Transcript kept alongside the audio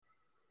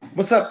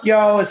What's up,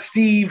 y'all? It's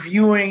Steve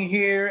Ewing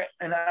here,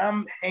 and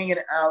I'm hanging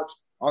out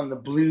on the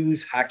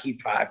Blues Hockey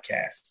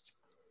Podcast.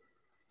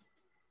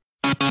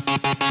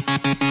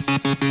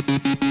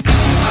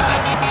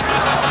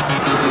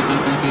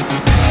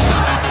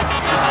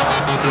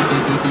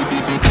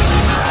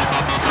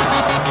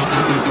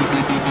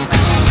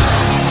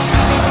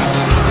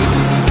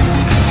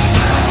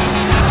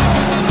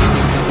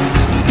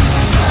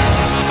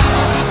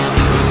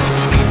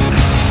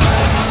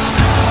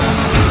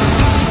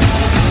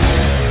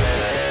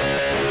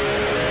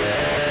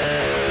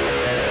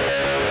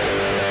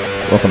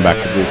 Welcome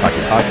back to the Blues Hockey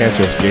Podcast.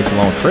 Here's Jason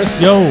along with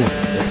Chris. Yo!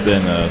 It's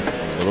been a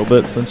little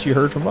bit since you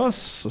heard from us,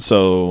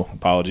 so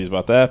apologies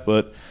about that,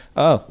 but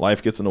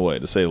life gets in the way,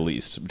 to say the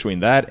least.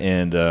 Between that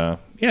and,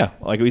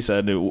 like we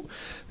said,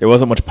 there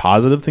wasn't much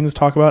positive things to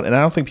talk about, and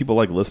I don't think people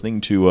like listening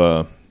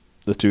to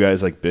those two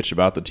guys like bitch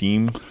about the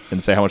team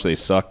and say how much they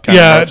suck.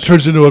 It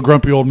turns into a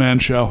grumpy old man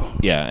show.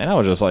 Yeah, and I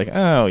was just like,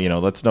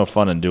 that's no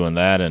fun in doing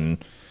that,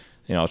 and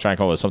I was trying to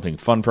come up with something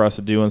fun for us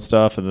to do and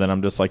stuff, and then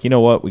I'm just like, you know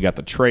what? We got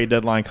the trade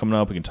deadline coming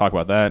up. We can talk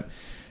about that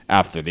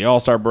after the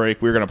All-Star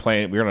break. We're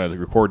gonna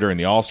record during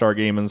the All-Star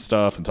game and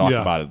stuff and talk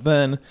about it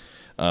then.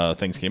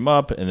 Things came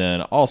up, and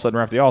then all of a sudden,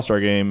 right after the All-Star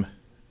game,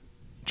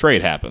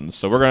 trade happens.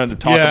 So we're going to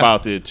talk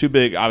about the two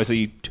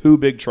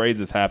big trades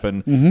that's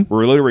happened. Mm-hmm.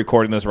 We're literally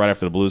recording this right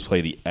after the Blues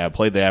played the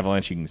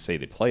Avalanche. You can say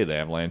they played the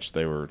Avalanche.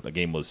 The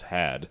game was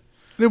had.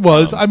 It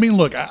was.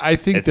 Look, I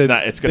think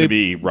it's going to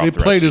be rough. They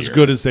played as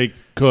good as they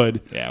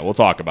could. Yeah, we'll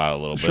talk about it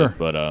a little bit.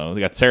 But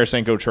we got the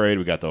Tarasenko trade.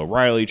 We got the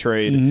O'Reilly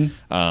trade.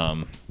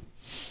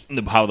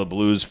 Mm-hmm. How the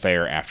Blues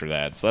fare after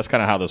that. So that's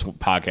kind of how this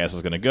podcast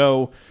is going to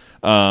go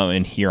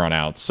and here on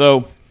out.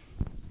 So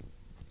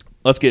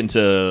let's get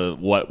into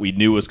what we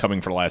knew was coming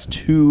for the last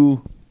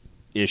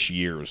 2-plus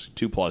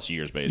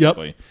years,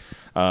 basically.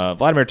 Yep.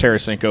 Vladimir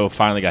Tarasenko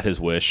finally got his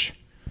wish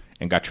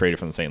and got traded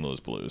from the St. Louis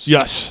Blues.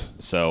 Yes.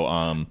 So,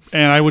 and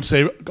I would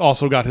say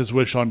also got his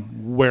wish on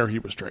where he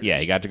was traded. Yeah,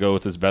 he got to go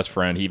with his best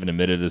friend. He even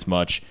admitted as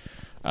much.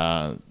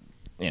 So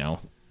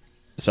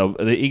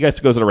he gets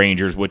to go to the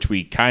Rangers, which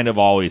we kind of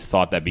always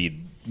thought that'd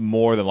be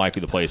more than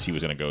likely the place he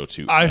was going to go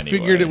to. I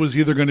figured it was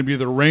either going to be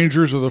the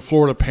Rangers or the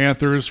Florida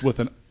Panthers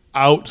with an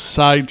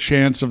outside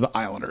chance of the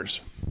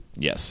Islanders.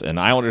 Yes, and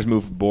the Islanders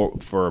moved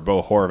for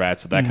Bo Horvat,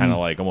 so that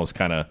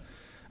I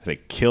say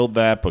killed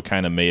that, but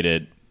kind of made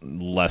it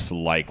less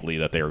likely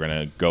that they were going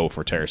to go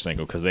for Tarasenko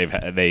because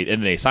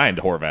they signed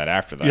Horvat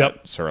after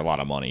that for a lot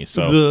of money.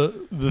 So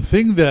the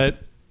thing that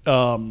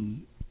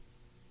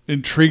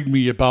intrigued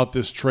me about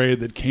this trade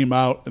that came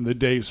out in the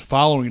days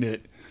following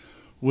it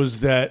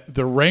was that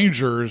the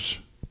Rangers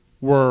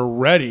were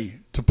ready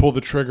to pull the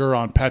trigger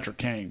on Patrick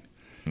Kane,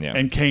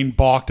 and Kane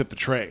balked at the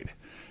trade,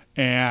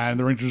 and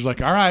the Rangers were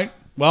like, all right,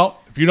 well,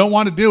 if you don't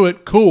want to do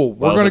it, cool.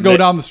 We're going to go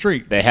down the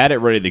street. They had it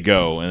ready to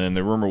go, and then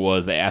the rumor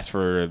was they asked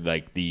for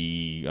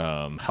the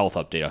health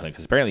update, I think,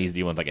 because apparently he's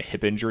dealing with a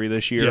hip injury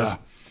this year. Yeah.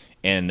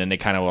 And then they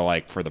kind of were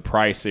like, for the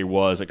price it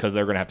was, because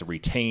they're going to have to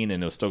retain,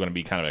 and it was still going to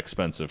be kind of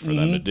expensive for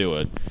them to do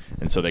it.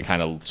 And so they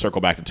kind of circle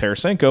back to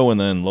Tarasenko, and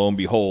then lo and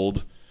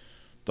behold,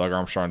 Doug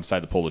Armstrong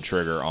decided to pull the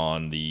trigger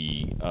on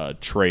the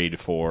trade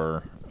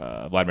for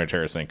Vladimir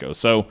Tarasenko.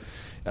 So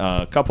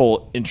a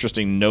couple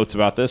interesting notes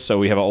about this. So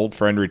we have an old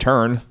friend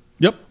return.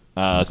 Yep.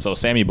 So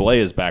Sammy Blais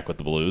is back with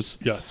the Blues.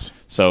 Yes.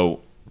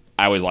 So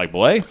I always like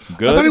Blais.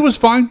 Good. I thought he was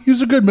fine.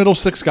 He's a good middle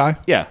six guy.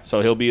 Yeah.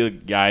 So he'll be a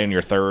guy in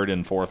your third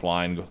and fourth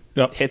line.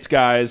 Yep. Hits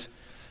guys.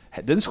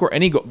 Didn't score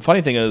any goal.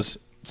 Funny thing is,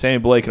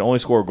 Sammy Blais can only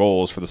score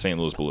goals for the St.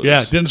 Louis Blues.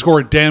 Yeah, didn't score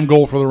a damn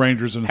goal for the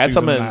Rangers in the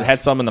season.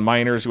 Had some in the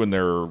minors when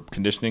their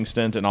conditioning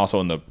stint and also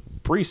in the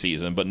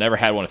preseason, but never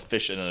had one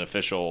in an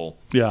official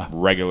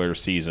regular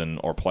season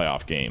or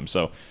playoff game.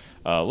 So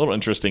a little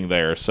interesting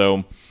there.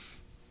 So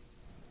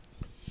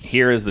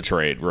here is the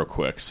trade real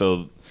quick.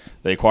 So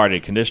they acquired a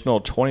conditional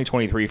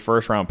 2023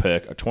 first-round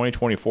pick, a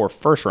 2024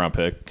 first-round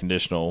pick,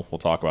 conditional, we'll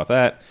talk about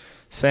that,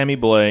 Sammy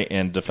Blais,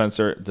 and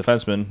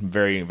defenseman,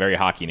 very, very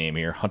hockey name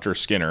here, Hunter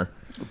Skinner.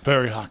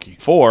 Very hockey.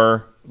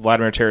 For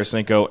Vladimir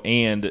Tarasenko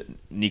and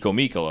Nico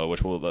Mikkola,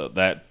 which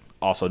that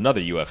also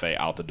another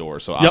UFA out the door.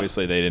 So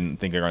obviously they didn't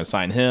think they were going to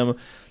sign him.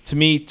 To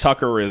me,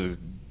 Tucker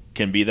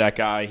can be that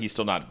guy. He's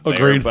still not there,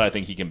 Agreed. But I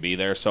think he can be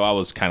there. So I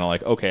was kind of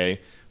like, okay,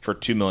 for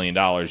 $2 million,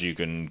 you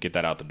can get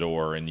that out the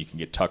door, and you can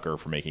get Tucker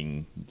for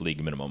making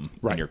league minimum,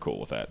 and you're cool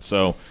with that.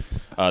 So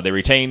they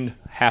retained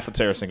half of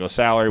Tarasenko's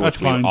salary,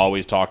 which we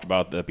always talked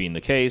about that being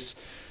the case.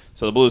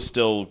 So the Blues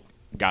still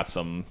got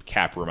some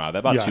cap room out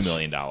of that, about $2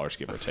 million,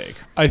 give or take.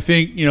 I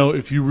think,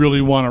 if you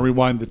really want to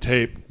rewind the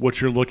tape,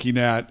 what you're looking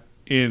at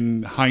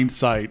in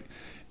hindsight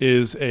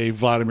is a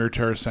Vladimir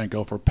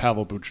Tarasenko for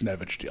Pavel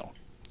Buchnevich deal.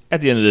 At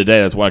the end of the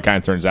day, that's what it kind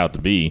of turns out to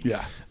be.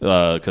 Yeah.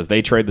 Because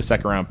they trade the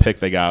second-round pick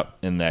they got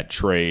in that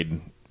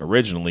trade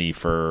originally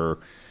for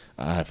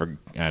I don't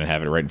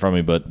have it right in front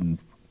of me, but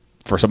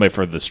for somebody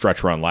for the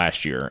stretch run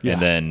last year. Yeah.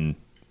 And then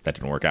that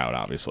didn't work out,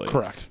 obviously.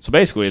 Correct. So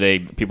basically,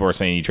 people were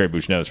saying you trade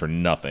Buchnevich for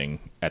nothing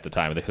at the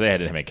time because they had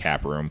to make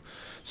cap room.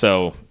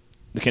 So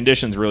the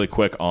conditions really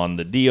quick on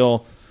the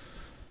deal.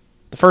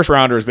 the first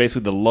rounder is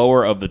basically the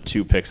lower of the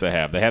two picks they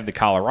have. They have the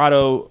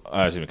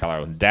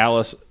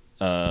Dallas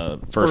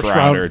first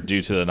rounder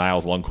due to the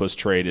Niles Lundqvist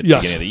trade at the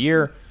beginning of the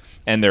year,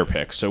 and their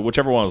picks. So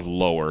whichever one is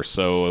lower.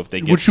 So if they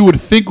get, which you would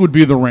think would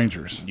be the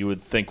Rangers. You would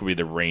think would be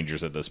the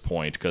Rangers at this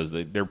point because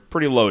they're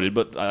pretty loaded.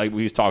 But like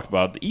we talked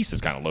about, the East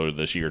is kind of loaded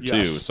this year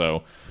too.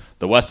 So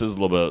the West is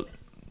a little bit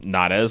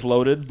not as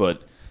loaded,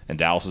 and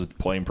Dallas is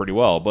playing pretty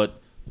well. But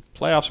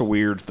playoffs are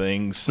weird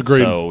things. Agreed.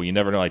 So you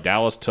never know. Like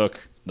Dallas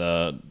took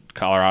the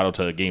Colorado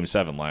to Game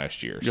 7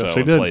 last year. Yes, so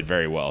they it did. played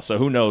very well. So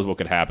who knows what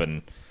could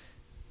happen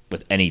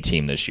with any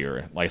team this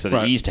year. Like I said,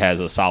 Right. the East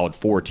has a solid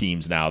 4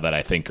 teams now that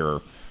I think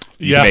are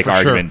Yeah, can make for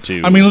argument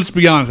sure. to. I mean, let's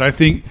be honest. I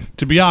think,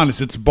 to be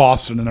honest, it's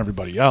Boston and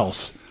everybody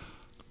else.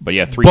 But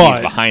yeah, 3 teams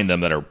behind them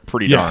that are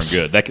pretty darn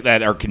good.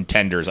 That are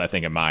contenders, I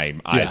think, in my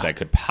eyes, that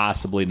could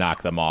possibly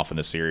knock them off in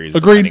a series,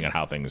 depending on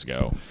how things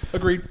go.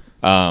 Agreed.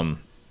 And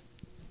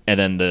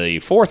then the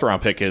 4th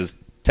round pick is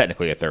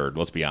technically a 3rd.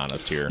 Let's be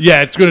honest here.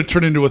 Yeah, it's going to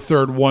turn into a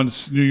 3rd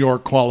once New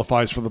York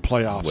qualifies for the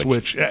playoffs,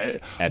 which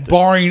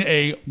barring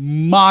a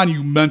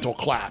monumental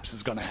collapse,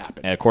 is going to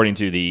happen. According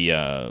to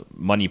the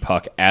Money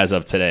Puck as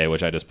of today,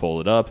 which I just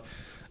pulled it up,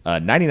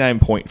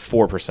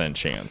 99.4%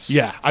 chance.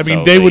 Yeah, I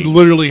mean, they would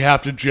literally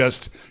have to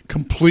just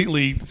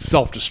completely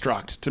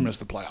self-destruct to miss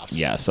the playoffs.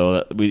 Yeah,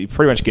 so we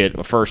pretty much get a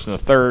 1st and a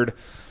 3rd.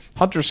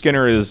 Hunter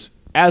Skinner is,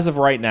 as of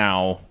right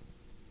now,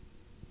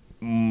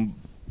 going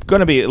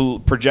to be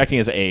projecting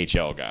as an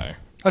AHL guy.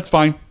 That's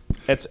fine.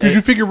 Because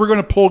you figure we're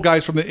going to pull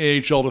guys from the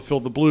AHL to fill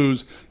the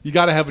Blues. You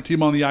got to have a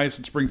team on the ice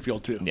in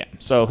Springfield, too. Yeah,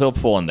 so he'll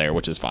pull in there,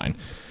 which is fine.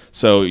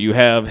 So you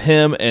have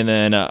him, and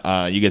then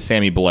you get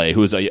Sammy Blais,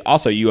 who is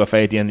also a UFA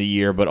at the end of the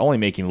year, but only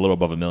making a little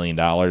above $1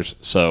 million.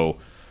 So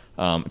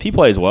if he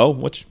plays well,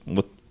 which,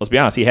 let's be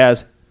honest, he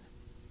has.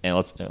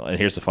 And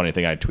here's the funny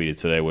thing I tweeted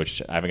today,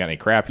 which I haven't got any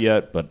crap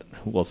yet, but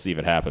we'll see if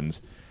it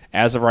happens.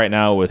 As of right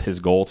now, with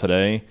his goal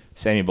today,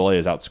 Sammy Blais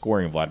is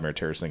outscoring Vladimir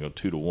Tarasenko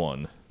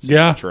 2-1 since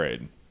the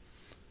trade.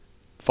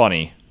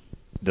 Funny.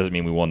 Doesn't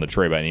mean we won the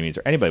trade by any means,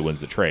 or anybody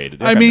wins the trade.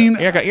 You're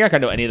not going to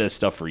know any of this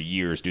stuff for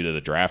years due to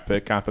the draft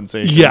pick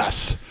compensation.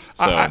 Yes.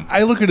 So,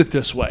 I look at it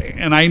this way,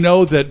 and I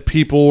know that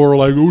people are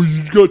like, oh,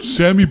 you got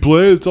Sammy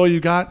Blais, that's all you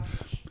got?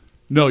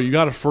 No, you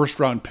got a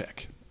 1st-round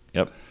pick.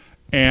 Yep.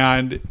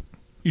 And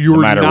you're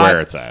no matter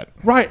where it's at.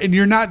 Right, and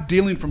you're not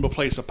dealing from a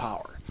place of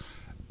power.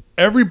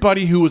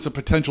 Everybody who was a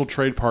potential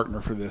trade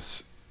partner for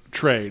this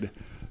trade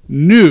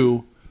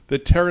knew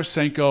that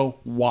Tarasenko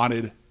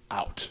wanted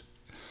out.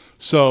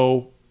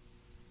 So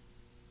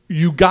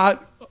you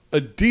got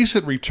a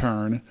decent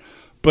return,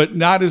 but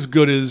not as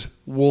good as,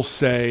 we'll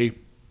say,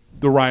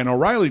 the Ryan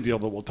O'Reilly deal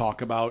that we'll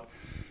talk about,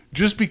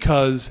 just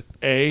because,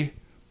 A,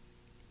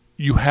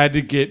 you had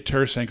to get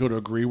Tarasenko to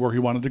agree where he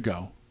wanted to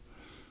go.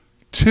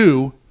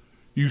 2,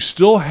 you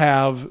still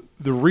have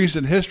the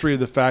recent history of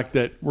the fact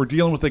that we're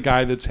dealing with a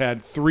guy that's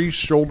had 3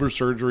 shoulder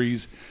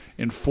surgeries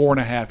in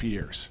 4.5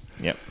 years.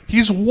 Yep.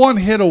 He's 1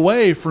 hit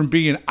away from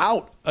being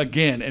out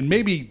again and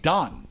maybe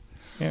done.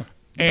 Yeah.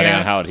 Depending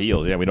on how it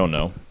heals. Yeah, we don't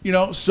know.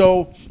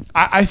 So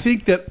I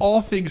think that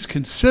all things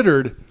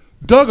considered,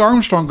 Doug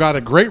Armstrong got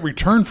a great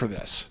return for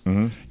this.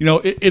 Mm-hmm.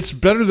 It's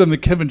better than the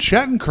Kevin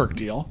Shattenkirk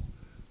deal,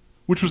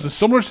 which was a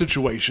similar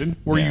situation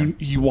where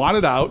he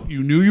wanted out.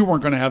 You knew you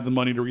weren't going to have the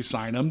money to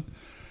re-sign him.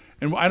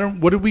 And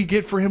what did we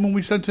get for him when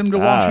we sent him to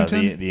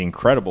Washington? The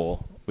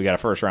incredible. We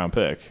got a 1st-round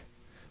pick,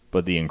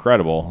 but the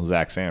incredible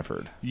Zach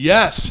Sanford.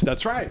 Yes,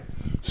 that's right.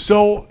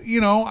 So,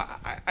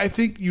 I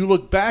think you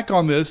look back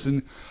on this,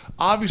 and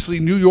obviously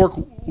New York,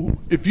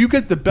 if you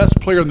get the best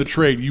player in the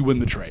trade, you win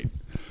the trade.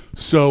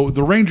 So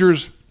the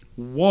Rangers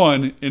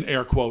won, in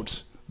air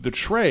quotes, the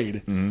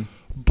trade. Mm-hmm.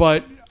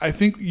 But I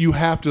think you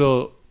have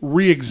to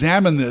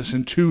re-examine this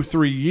in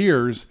 2-3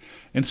 years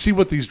and see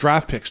what these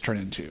draft picks turn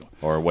into,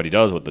 or what he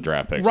does with the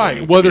draft picks.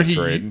 Right, whether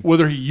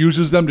he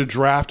uses them to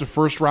draft a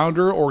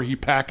 1st-rounder or he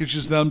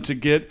packages them to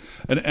get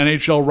an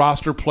NHL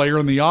roster player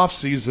in the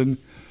offseason.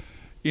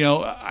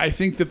 I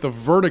think that the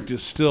verdict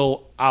is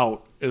still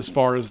out as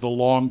far as the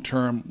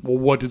long-term.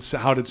 Well,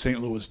 how did St.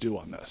 Louis do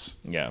on this?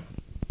 Yeah.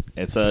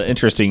 It's an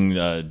interesting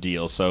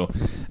deal. So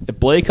if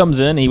Blais comes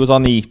in, he was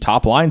on the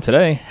top line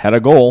today, had a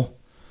goal.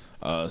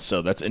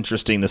 So that's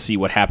interesting to see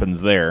what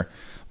happens there.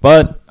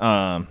 But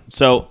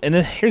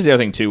here's the other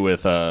thing, too,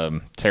 with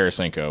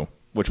Tarasenko,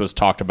 which was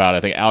talked about. I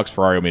think Alex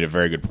Ferrario made a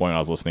very good point. I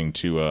was listening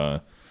to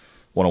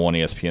 101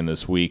 ESPN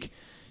this week.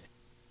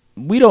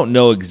 We don't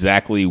know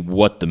exactly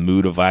what the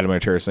mood of Vladimir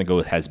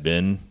Tarasenko has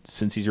been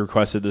since he's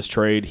requested this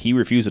trade. He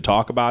refused to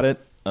talk about it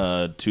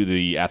to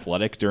The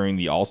Athletic during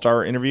the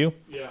All-Star interview.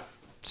 Yeah.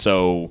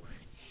 So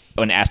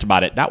when asked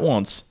about it, not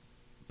once,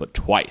 but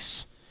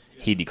twice,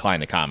 he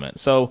declined to comment.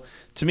 So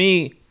to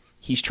me,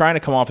 he's trying to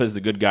come off as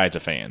the good guy to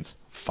fans.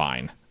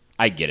 Fine.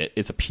 I get it.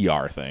 It's a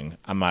PR thing.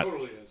 I'm not.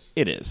 Totally is.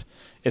 It is.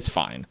 It's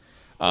fine.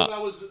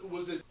 That was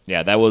it?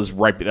 Yeah, that was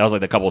right. That was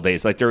like a couple of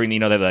days, like during they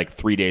were like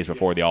 3 days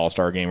before the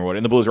All-Star game or what.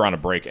 And the Blues were on a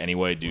break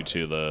anyway due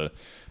to the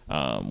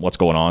what's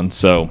going on.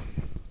 So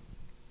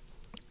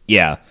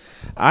yeah,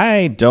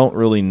 I don't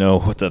really know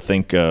what to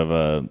think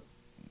of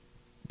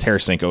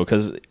Tarasenko,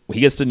 because he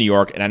gets to New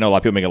York, and I know a lot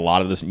of people make a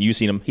lot of this, and you've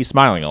seen him. He's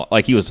smiling a lot.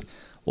 Like, he was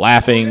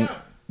laughing,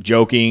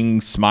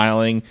 joking,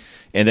 smiling.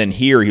 And then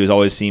here, he was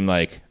always seemed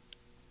like,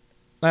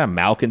 not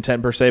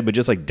malcontent per se, but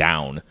just like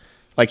down.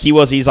 Like,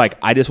 he's like,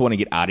 I just want to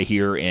get out of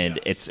here, and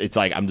it's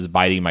like I'm just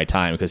biding my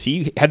time, because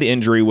he had the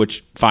injury,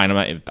 which, fine,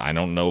 I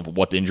don't know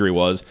what the injury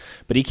was,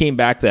 but he came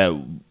back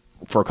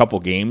for a couple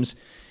games,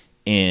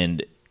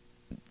 and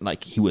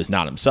like, he was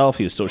not himself.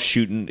 He was still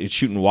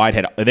shooting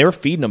wide. They were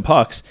feeding him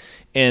pucks,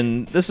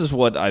 and this is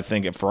what I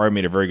think Ferrari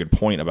made a very good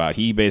point about.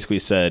 He basically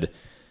said,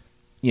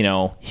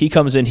 he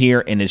comes in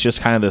here, and it's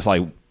just kind of this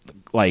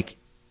like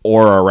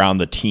aura around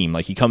the team.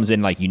 Like, he comes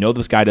in like,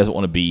 this guy doesn't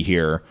want to be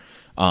here.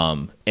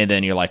 And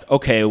then you're like,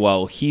 okay,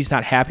 well, he's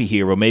not happy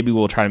here, but maybe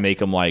we'll try to make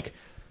him like,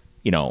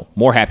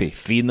 more happy,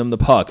 feeding them the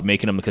puck,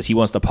 making him, because he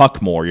wants the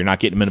puck more. You're not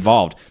getting him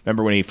involved.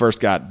 Remember when he first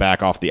got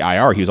back off the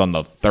IR, he was on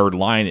the third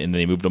line, and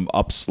then they moved him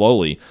up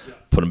slowly,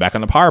 put him back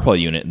on the power play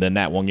unit. And then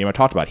that one game I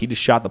talked about, he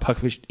just shot the puck.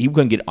 He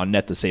couldn't get on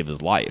net to save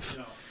his life.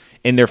 No.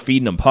 And they're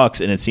feeding him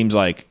pucks, and it seems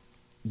like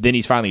then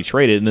he's finally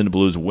traded, and then the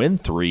Blues win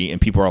 3, and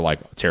people are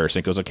like,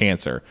 Tarasenko's a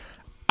cancer.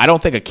 I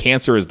don't think a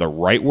cancer is the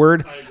right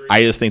word.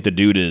 I just think the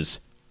dude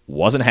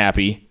wasn't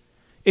happy.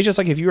 It's just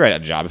like if you were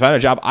at a job. If I had a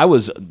job,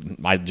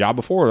 my job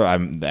before,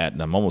 I've been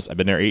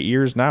there 8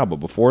 years now, but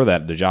before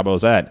that, the job I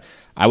was at,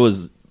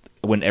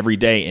 when every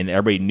day and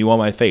everybody knew on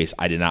my face,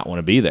 I did not want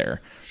to be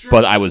there. Sure.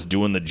 But I was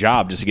doing the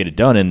job just to get it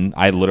done, and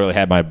I literally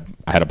had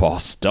a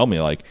boss tell me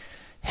like,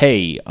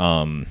 hey,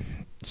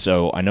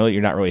 so I know that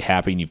you're not really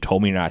happy, and you've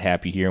told me you're not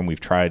happy here, and we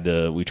tried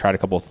a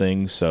couple of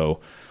things,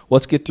 so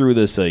let's get through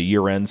this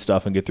year-end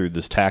stuff and get through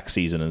this tax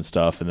season and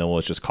stuff, and then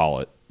let's just call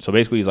it. So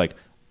basically he's like,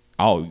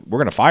 oh, we're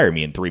going to fire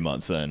me in 3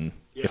 months then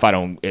if I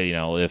don't,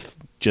 if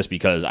just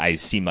because I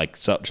seem like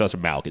just a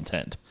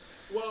malcontent.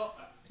 Well,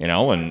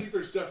 and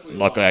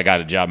luckily I got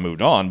a job,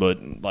 moved on,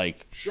 but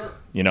like, sure,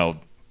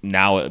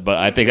 now, but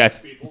I think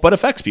but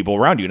affects people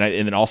around you.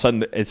 And then all of a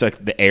sudden it's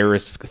like the air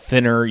is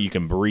thinner, you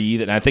can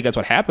breathe. And I think that's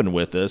what happened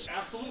with this.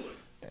 Absolutely.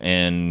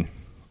 And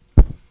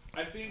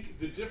I think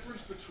the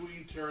difference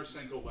between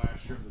Tarasenko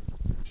last year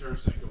and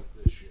Tarasenko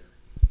this year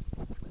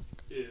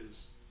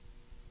is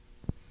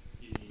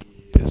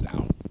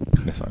down.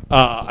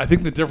 I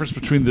think the difference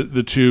between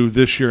the two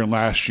this year and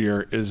last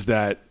year is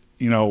that,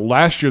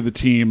 last year the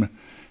team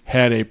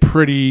had a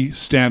pretty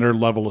standard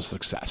level of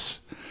success.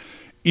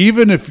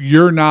 Even if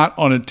you're not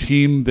on a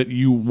team that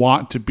you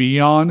want to be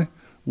on,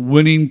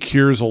 winning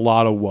cures a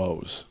lot of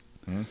woes.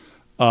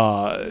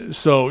 Mm-hmm.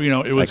 So,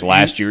 it was like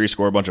last year he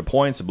scored a bunch of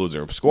points. The Blues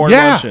are scoring a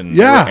bunch. And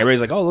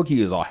everybody's like, oh, look,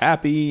 he is all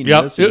happy.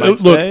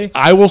 Look,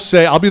 I will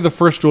say, I'll be the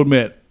first to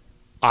admit,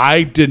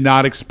 I did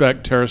not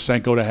expect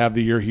Tarasenko to have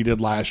the year he did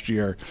last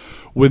year.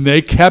 When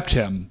they kept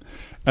him,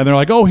 and they're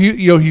like, oh,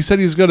 he said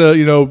he's going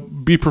to,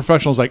 be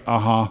professional. I was like,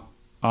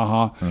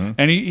 mm-hmm.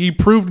 And he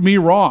proved me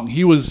wrong.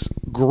 He was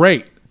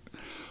great.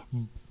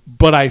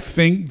 But I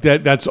think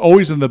that's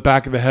always in the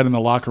back of the head in the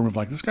locker room of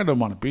like, this guy doesn't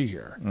want to be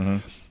here. Mm-hmm.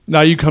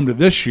 Now you come to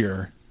this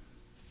year,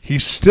 he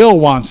still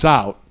wants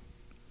out.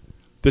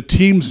 The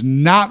team's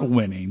not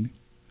winning.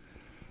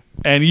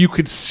 And you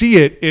could see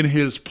it in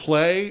his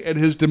play and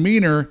his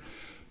demeanor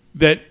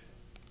that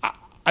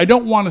I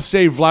don't want to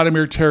say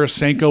Vladimir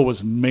Tarasenko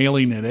was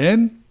mailing it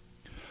in,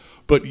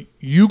 but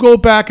you go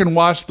back and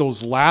watch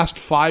those last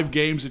 5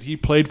 games that he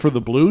played for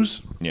the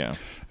Blues. Yeah.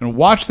 And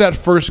watch that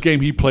first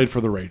game he played for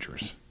the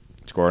Rangers.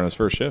 Scoring his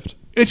first shift.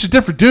 It's a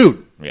different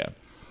dude. Yeah.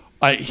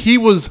 He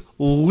was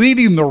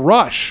leading the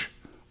rush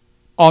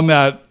on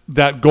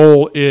that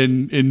goal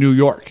in New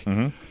York.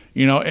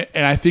 Mm-hmm.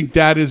 And I think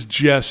that is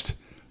just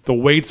the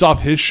weight's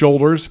off his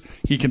shoulders.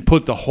 He can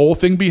put the whole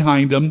thing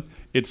behind him.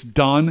 It's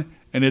done,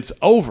 and it's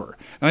over.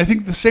 And I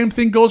think the same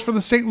thing goes for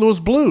the St. Louis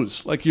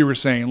Blues, like you were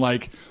saying.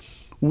 Like,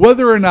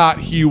 whether or not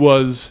he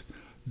was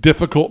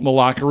difficult in the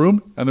locker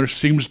room, and there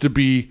seems to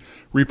be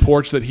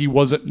reports that he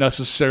wasn't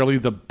necessarily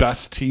the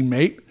best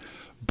teammate,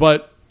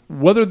 but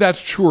whether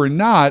that's true or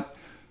not,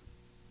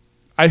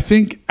 I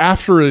think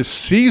after a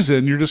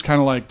season, you're just kind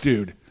of like,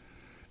 dude,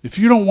 if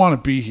you don't want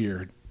to be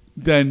here,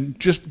 then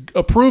just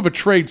approve a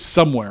trade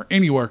somewhere,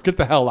 anywhere. Get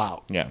the hell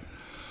out. Yeah.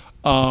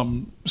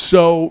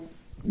 So,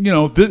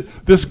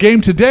 this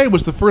game today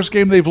was the first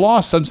game they've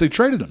lost since they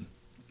traded him.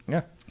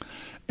 Yeah.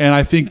 And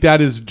I think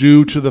that is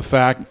due to the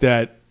fact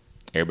that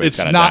everybody's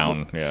kind of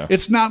down. Yeah.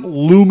 It's not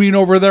looming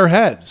over their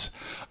heads.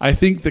 I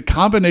think the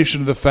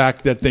combination of the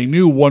fact that they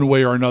knew one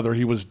way or another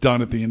he was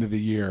done at the end of the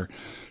year,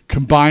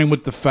 combined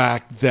with the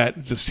fact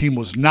that this team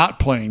was not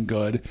playing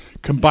good,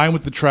 combined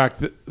with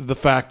the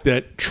fact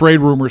that trade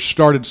rumors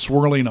started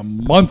swirling a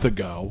month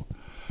ago,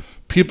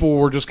 people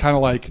were just kind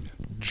of like,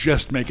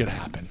 just make it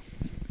happen.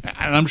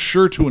 And I'm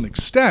sure to an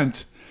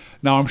extent,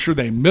 now I'm sure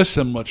they miss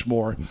him much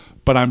more,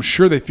 but I'm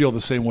sure they feel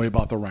the same way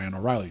about the Ryan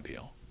O'Reilly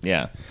deal.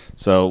 Yeah.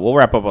 So we'll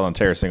wrap up on the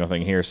Tarasenko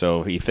thing here.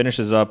 So he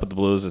finishes up with the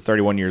Blues at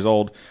 31 years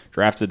old,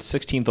 drafted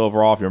 16th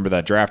overall. If you remember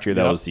that draft year,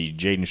 that was the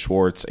Jaden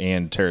Schwartz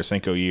and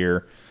Tarasenko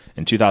year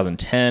in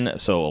 2010.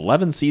 So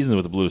 11 seasons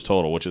with the Blues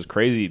total, which is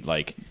crazy.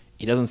 Like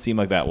he doesn't seem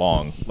like that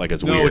long. Like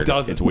it's No, weird. it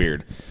doesn't. It's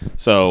weird.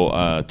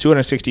 So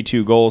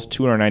 262 goals,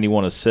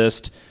 291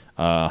 assists,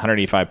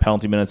 185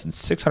 penalty minutes, and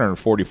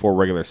 644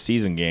 regular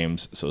season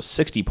games. So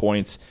 60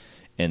 points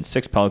and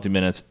 6 penalty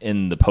minutes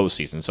in the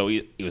postseason. So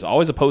he was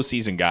always a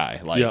postseason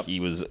guy. Like he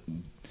was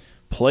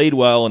played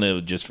well, and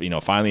it just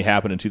finally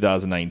happened in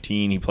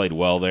 2019. He played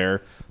well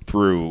there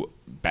through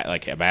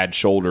like a bad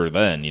shoulder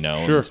then,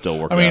 Sure. and still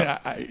worked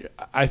out.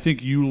 I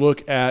think you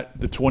look at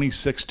the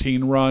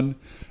 2016 run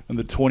and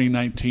the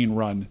 2019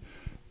 run,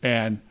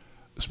 and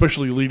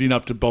especially leading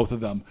up to both of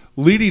them,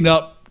 leading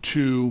up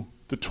to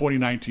the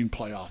 2019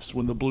 playoffs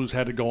when the Blues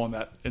had to go on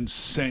that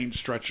insane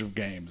stretch of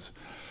games,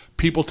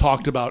 people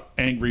talked about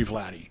angry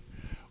Vladdy.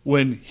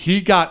 When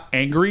he got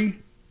angry,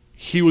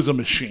 he was a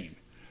machine.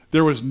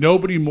 There was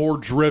nobody more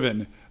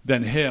driven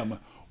than him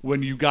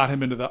when you got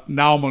him into the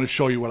now I'm going to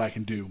show you what I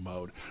can do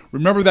mode.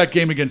 Remember that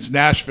game against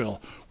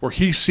Nashville where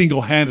he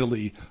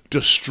single-handedly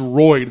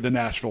destroyed the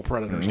Nashville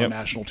Predators on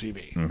national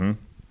TV. Mm-hmm.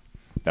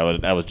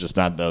 That was just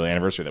not the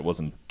anniversary. That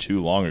wasn't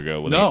too long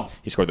ago. When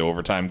he scored the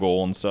overtime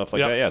goal and stuff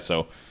like that. Yeah,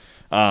 so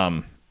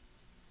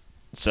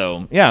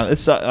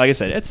it's like I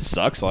said, it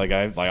sucks. Like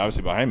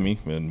obviously behind me,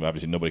 and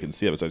obviously nobody can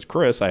see it besides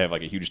Chris. I have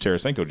like a huge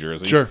Tarasenko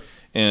jersey. Sure,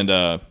 and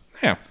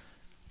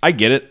I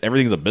get it.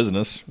 Everything's a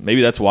business.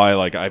 Maybe that's why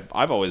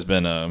I've always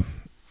been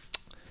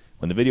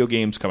when the video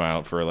games come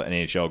out for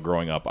NHL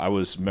growing up, I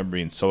remember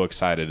being so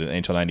excited in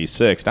NHL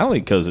 96, not only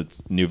because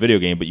it's a new video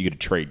game, but you get to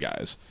trade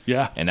guys.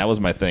 Yeah. And that was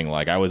my thing.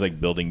 Like I was like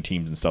building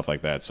teams and stuff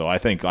like that. So I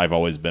think I've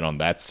always been on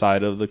that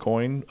side of the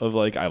coin of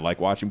like I like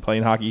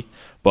playing hockey,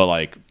 but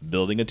like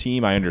building a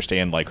team, I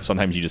understand like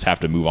sometimes you just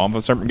have to move on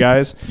from certain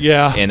guys.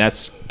 Yeah. And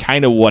that's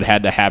kind of what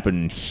had to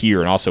happen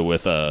here, and also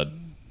with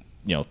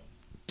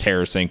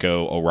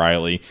Tarasenko,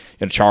 O'Reilly,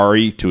 and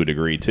Chari to a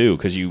degree too,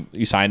 because you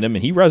signed him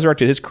and he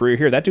resurrected his career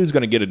here. That dude's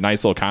going to get a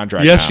nice little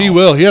contract. Yes, now. he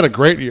will. He had a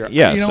great year.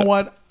 Yeah, you know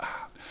what?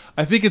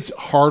 I think it's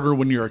harder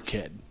when you're a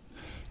kid,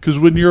 because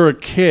when you're a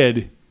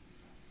kid,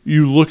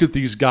 you look at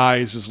these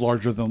guys as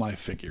larger than life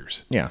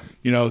figures. Yeah,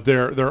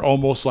 they're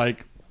almost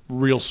like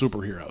real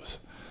superheroes.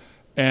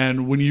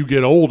 And when you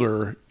get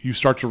older, you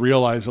start to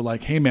realize that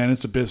like, hey man,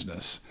 it's a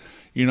business.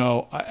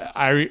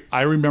 I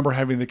remember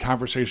having the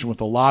conversation with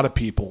a lot of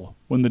people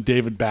when the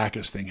David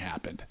Backes thing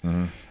happened.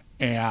 Mm-hmm.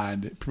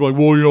 And people were like,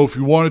 well, if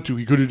he wanted to,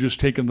 he could have just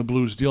taken the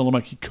Blues deal. And I'm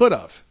like, he could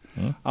have.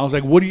 Mm-hmm. I was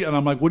like, what do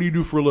you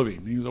do for a living?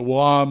 And he was like, well,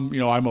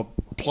 I'm a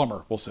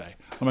plumber, we'll say.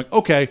 I'm like,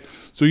 okay,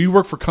 so you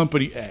work for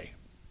company A,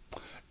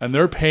 and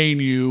they're paying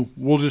you,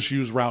 we'll just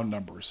use round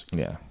numbers.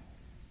 Yeah.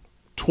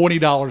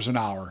 $20 an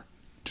hour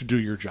to do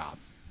your job.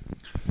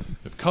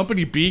 If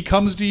company B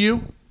comes to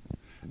you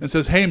and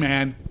says, hey,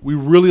 man, we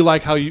really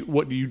like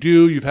what you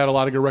do. You've had a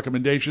lot of good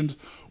recommendations.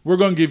 We're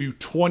going to give you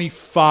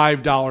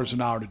 $25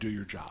 an hour to do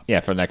your job.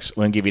 Yeah, we're going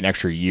to give you an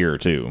extra year,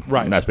 too.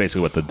 Right. And that's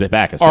basically what the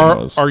Backes thing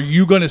was. Are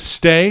you going to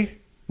stay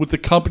with the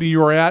company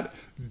you are at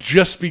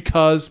just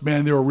because,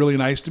 man, they were really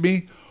nice to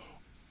me?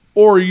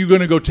 Or are you going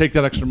to go take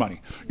that extra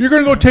money? You're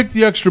going to go take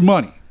the extra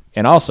money.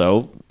 And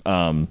also,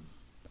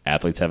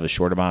 athletes have a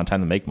short amount of time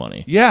to make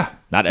money. Yeah.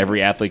 Not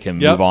every athlete can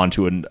move on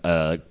to an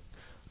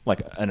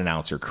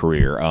announcer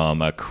career,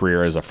 a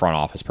career as a front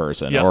office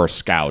person or a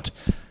scout.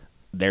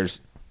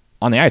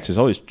 On the ice, there's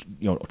always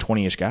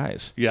 20-ish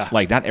guys. Yeah,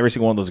 like not every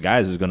single one of those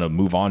guys is going to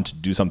move on to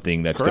do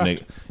something that's going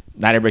to.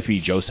 Not everybody can be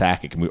Joe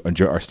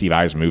Sakic or Steve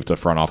Eisner move to the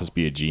front office,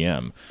 be a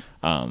GM.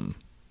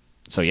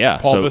 So yeah,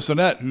 Paul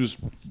Bissonnette, who's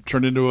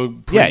turned into a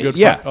pretty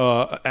good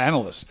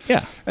analyst.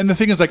 Yeah, and the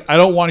thing is, like, I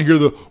don't want to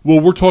hear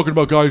we're talking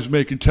about guys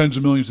making tens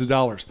of millions of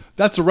dollars.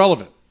 That's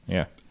irrelevant.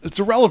 Yeah, it's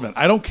irrelevant.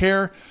 I don't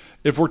care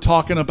if we're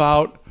talking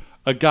about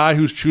a guy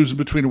who's choosing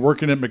between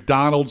working at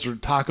McDonald's or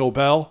Taco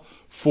Bell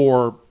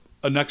for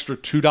an extra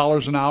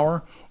 $2 an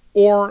hour,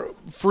 or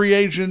free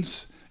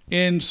agents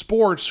in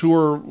sports who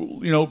are,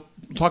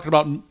 talking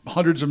about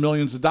hundreds of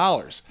millions of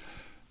dollars.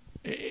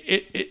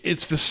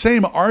 It's the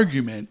same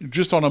argument,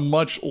 just on a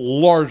much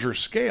larger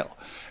scale.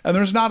 And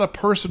there's not a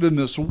person in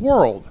this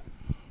world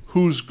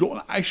who's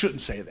going, I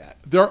shouldn't say that.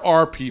 There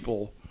are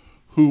people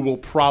who will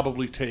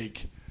probably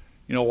take,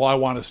 well, I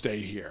want to stay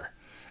here.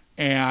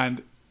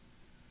 And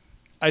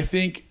I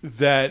think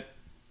that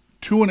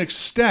to an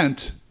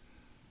extent,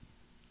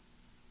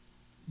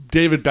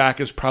 David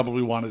Backes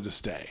probably wanted to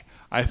stay.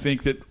 I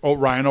think that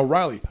Ryan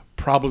O'Reilly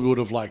probably would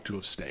have liked to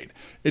have stayed.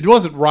 It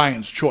wasn't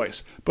Ryan's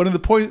choice, but the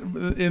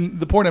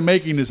point I'm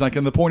making is like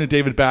in the point of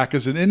David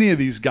Backes and any of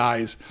these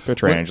guys.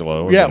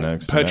 Pietrangelo was the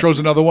next. Petro's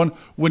another one.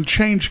 When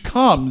change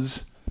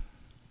comes,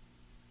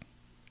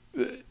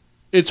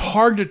 it's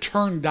hard to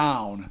turn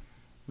down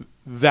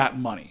that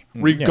money,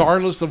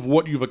 regardless of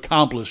what you've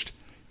accomplished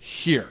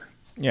here.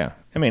 Yeah,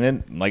 I mean,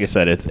 and like I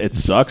said, it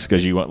sucks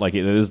because you want it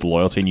is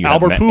loyalty. And you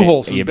Albert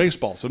Pujols in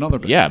baseball, so another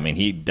big. Yeah, I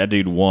mean, that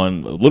dude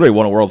literally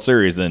won a World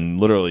Series, and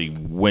literally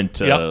went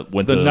to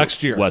the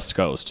next year West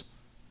Coast.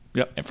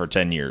 Yep, and for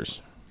 10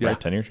 years. right?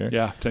 10-year share.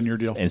 Yeah, 10-year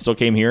deal. And still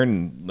came here,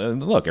 and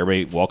look,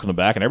 everybody welcomed him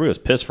back, and everybody was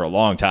pissed for a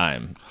long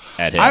time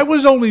at him. I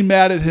was only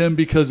mad at him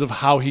because of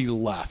how he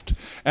left.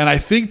 And I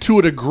think to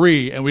a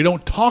degree, and we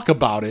don't talk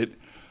about it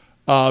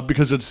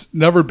because it's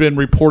never been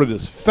reported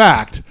as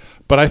fact,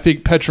 but I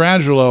think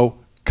Pietrangelo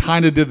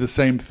kind of did the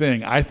same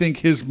thing. I think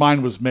his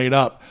mind was made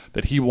up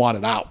that he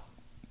wanted out.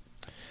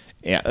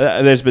 Yeah,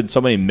 there's been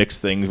so many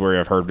mixed things where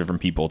I've heard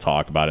different people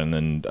talk about it, and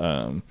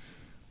then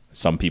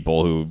some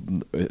people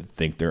who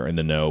think they're in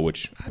the know,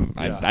 which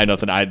I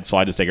nothing. So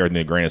I just take everything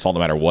with a grain of salt, no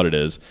matter what it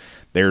is.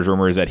 There's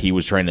rumors that he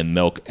was trying to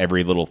milk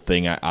every little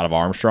thing out of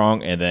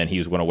Armstrong, and then he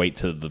was going to wait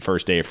to the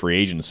first day of free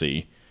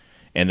agency,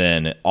 and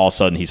then all of a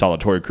sudden he saw the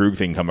Torrey Krug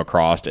thing come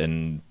across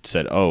and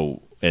said,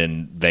 "Oh."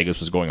 And Vegas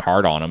was going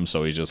hard on him,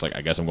 so he's just like,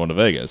 "I guess I'm going to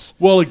Vegas."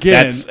 Well,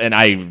 again, and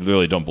I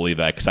really don't believe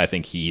that because I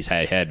think he's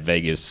had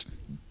Vegas.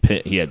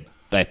 He had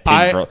that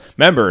pin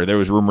remember, there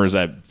was rumors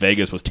that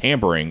Vegas was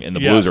tampering, and the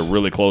Blues are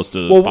really close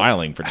to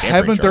filing for tampering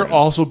Haven't charges. there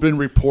also been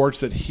reports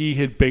that he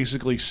had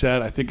basically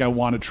said, "I think I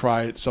want to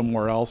try it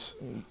somewhere else"?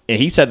 And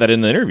he said that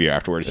in the interview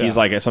afterwards. Yeah. He's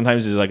like,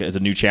 sometimes it's a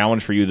new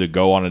challenge for you to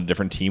go on a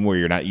different team where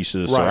you're not used to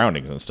the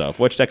surroundings and stuff.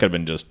 Which that could have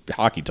been just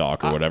hockey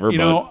talk or whatever.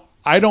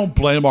 I don't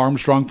blame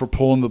Armstrong for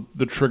pulling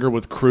the trigger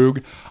with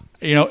Krug.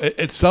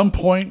 At some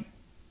point,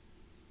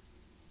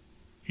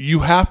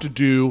 you have to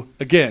do,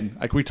 again,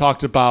 like we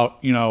talked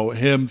about,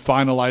 him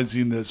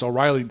finalizing this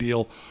O'Reilly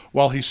deal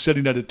while he's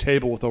sitting at a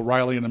table with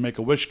O'Reilly and a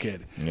Make-A-Wish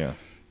kid. Yeah.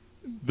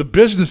 The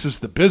business is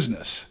the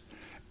business.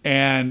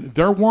 And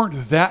there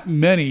weren't that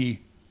many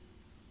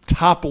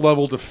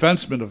top-level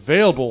defensemen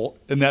available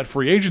in that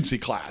free agency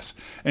class.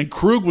 And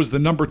Krug was the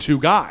number 2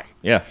 guy.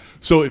 Yeah.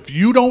 So if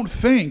you don't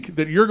think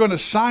that you're going to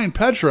sign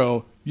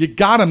Petro, you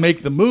got to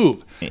make the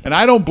move. And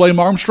I don't blame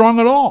Armstrong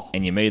at all.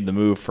 And you made the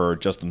move for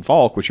Justin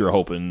Falk, which you were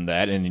hoping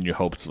that, and then you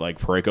hoped like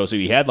Parayko. So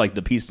you had like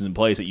the pieces in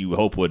place that you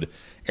hope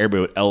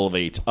everybody would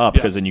elevate up,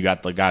 because then you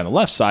got the guy on the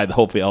left side to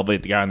hopefully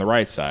elevate the guy on the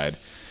right side.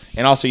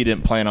 And also you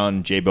didn't plan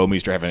on Jay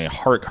Bouwmeester having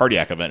a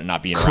cardiac event and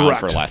not being around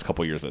for the last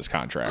couple of years of his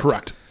contract.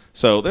 Correct.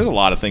 So there's a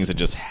lot of things that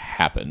just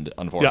happened,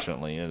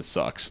 unfortunately, and it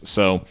sucks.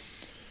 So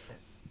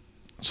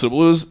the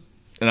Blues,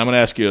 and I'm going to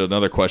ask you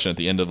another question at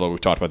the end of what we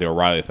talked about the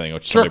O'Reilly thing,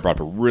 which somebody brought up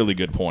a really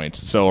good point.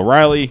 So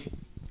O'Reilly,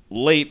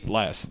 late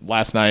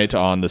last night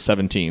on the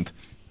 17th,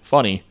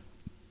 funny,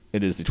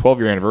 it is the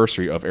 12-year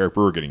anniversary of Eric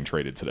Brewer getting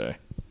traded today.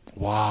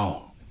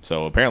 Wow.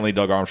 So apparently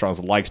Doug Armstrong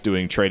likes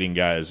doing trading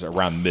guys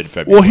around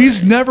mid-February. Well,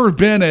 he's never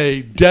been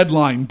a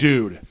deadline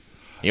dude.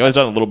 He always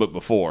done it a little bit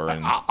before.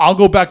 And I'll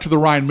go back to the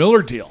Ryan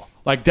Miller deal.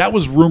 Like, that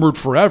was rumored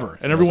forever.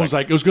 And everyone's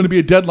like, it was going to be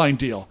a deadline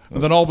deal.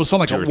 And then all of a sudden,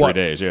 like, 2 or 3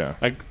 days, yeah.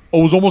 Like,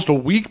 it was almost a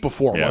week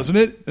before, wasn't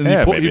it? And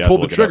he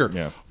pulled the trigger.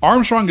 Yeah.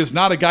 Armstrong is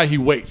not a guy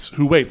who waits.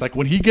 Like,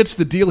 when he gets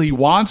the deal he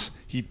wants,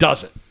 he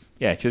does it.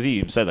 Yeah, because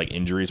he said, like,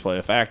 injuries play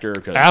a factor.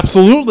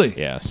 Absolutely.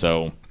 Yeah,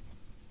 so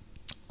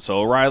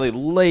O'Reilly,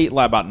 late,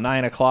 about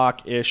 9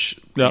 o'clock-ish,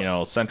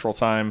 Central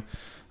Time.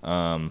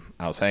 I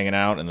was hanging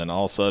out, and then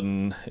all of a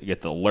sudden, you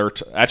get the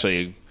alert.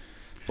 Actually,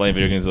 playing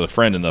video games with a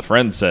friend, and the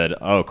friend said,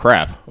 "Oh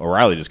crap,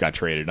 O'Reilly just got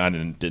traded." And I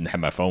didn't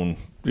have my phone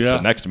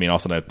sit next to me, and all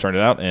of a sudden I turned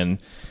it out, and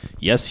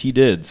yes, he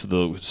did.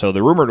 So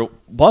the rumor,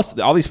 plus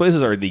all these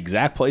places are the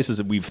exact places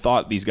that we've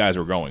thought these guys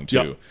were going to.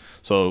 Yep.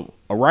 So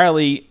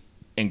O'Reilly,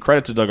 and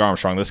credit to Doug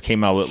Armstrong, this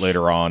came out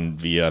later on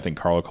via, I think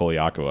Carlo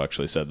Coliaco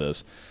actually said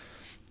this.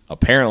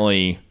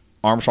 Apparently,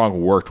 Armstrong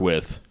worked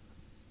with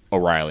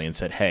O'Reilly and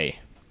said, "Hey,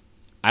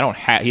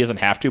 he doesn't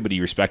have to, but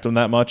you respect him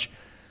that much.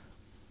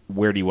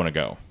 Where do you want to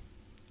go?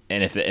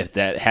 And if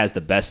that has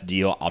the best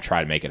deal, I'll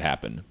try to make it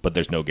happen. But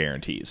there's no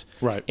guarantees."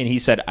 Right. And he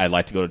said, "I'd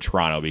like to go to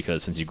Toronto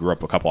because since he grew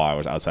up a couple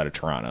hours outside of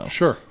Toronto."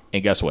 Sure.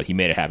 And guess what? He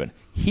made it happen.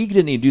 He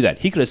didn't even do that.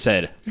 He could have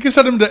said, "You could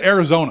send him to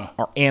Arizona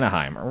or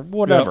Anaheim or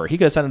whatever." Yep. He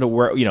could have sent him to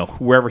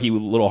wherever he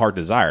little heart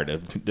desired,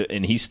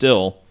 and he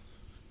still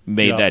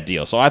made that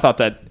deal. So I thought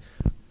that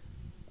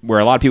where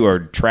a lot of people are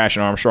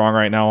trashing Armstrong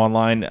right now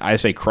online, I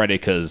say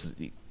credit, because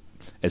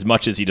as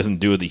much as he doesn't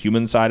do the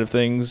human side of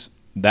things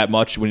that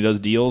much when he does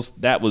deals,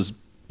 that was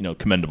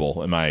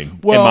commendable in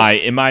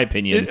my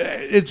opinion.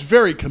 It's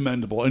very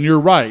commendable, and you're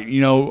right.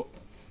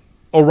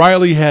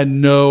 O'Reilly had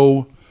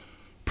no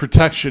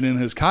protection in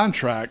his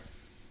contract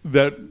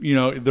that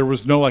there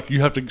was no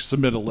you have to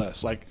submit a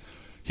list. Like,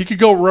 he could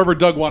go wherever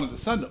Doug wanted to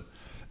send him,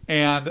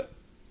 and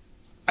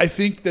I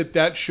think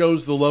that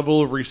shows the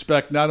level of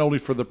respect not only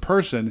for the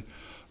person,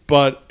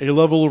 but a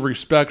level of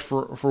respect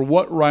for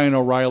what Ryan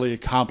O'Reilly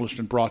accomplished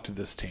and brought to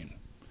this team.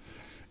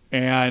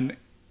 And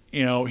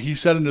he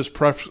said in his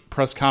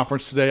press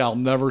conference today, "I'll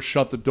never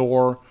shut the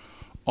door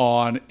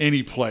on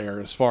any player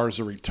as far as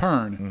a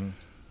return." Mm-hmm.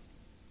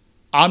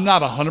 I'm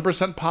not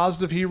 100%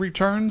 positive he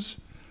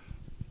returns,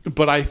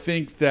 but I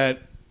think that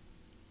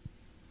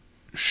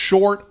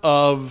short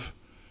of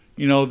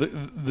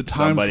the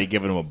time somebody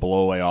giving him a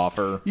blowaway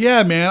offer.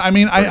 Yeah, man. I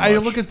mean, I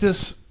look at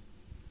this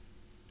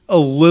a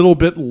little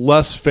bit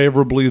less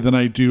favorably than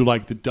I do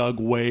like the Doug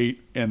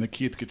Waite and the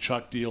Keith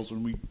Tkachuk deals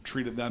when we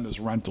treated them as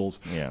rentals.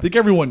 Yeah. I think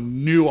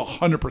everyone knew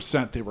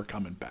 100% they were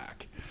coming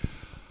back.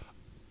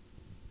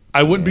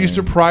 I wouldn't be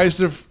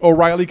surprised if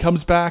O'Reilly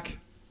comes back.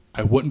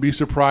 I wouldn't be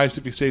surprised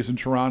if he stays in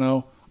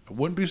Toronto. I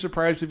wouldn't be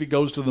surprised if he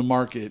goes to the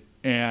market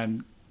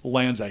and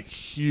lands a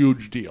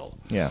huge deal.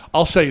 Yeah.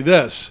 I'll say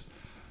this.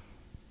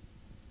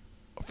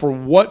 For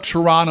what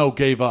Toronto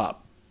gave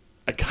up,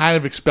 I kind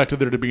of expected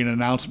there to be an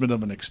announcement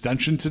of an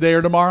extension today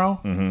or tomorrow.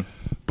 Mm-hmm.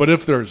 But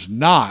if there's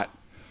not,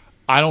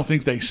 I don't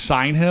think they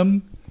sign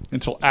him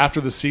until after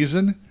the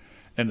season.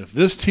 And if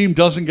this team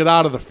doesn't get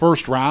out of the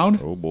first round,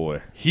 oh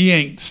boy, he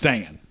ain't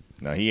staying.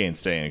 No, he ain't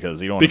staying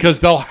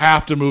because they'll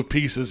have to move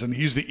pieces, and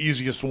he's the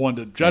easiest one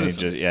to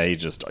jettison. He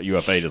just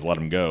UFA just let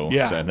him go.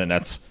 Yeah, so, and then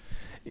that's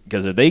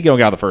because if they don't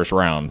get out of the first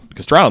round,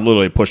 because Toronto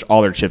literally pushed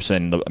all their chips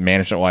in, the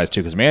management wise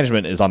too, because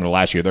management is on their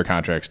last year of their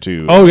contracts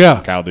too. Oh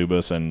yeah, Kyle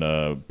Dubas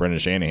and Brendan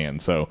Shanahan.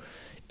 So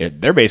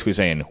they're basically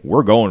saying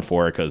we're going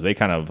for it because they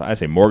kind of, I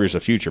say, mortgage the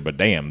future, but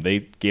damn, they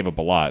gave up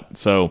a lot.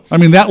 So I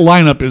mean, that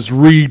lineup is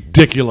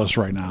ridiculous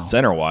right now.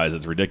 Center wise,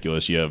 it's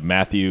ridiculous. You have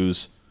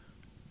Matthews,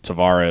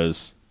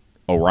 Tavares,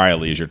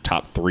 O'Reilly as your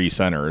top three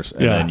centers,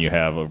 and then you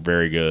have a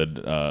very good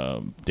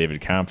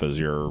David Kampf as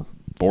your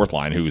fourth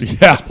line, who's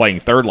just playing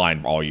third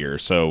line all year.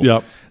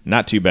 So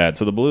not too bad.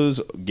 So the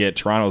Blues get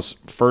Toronto's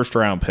first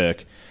round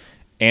pick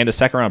and a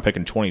second round pick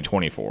in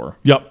 2024.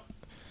 Yep.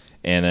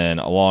 And then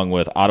along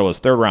with Ottawa's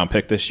third round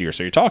pick this year.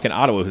 So you're talking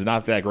Ottawa, who's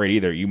not that great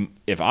either.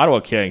 If Ottawa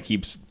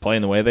keeps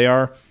playing the way they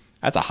are,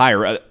 that's a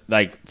higher.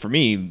 Like for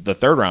me, the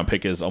third round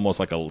pick is almost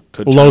like a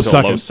low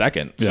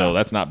second. Yeah. So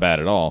that's not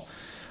bad at all.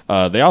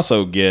 They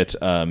also get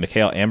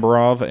Mikhail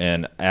Ambarov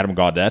and Adam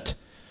Gaudette,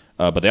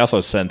 but they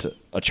also sent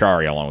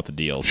Achari along with the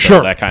deal. So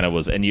sure, that kind of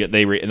was, and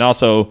they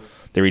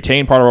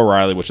retained part of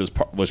O'Reilly, which was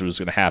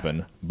going to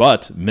happen.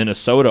 But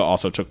Minnesota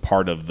also took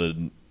part of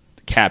the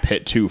cap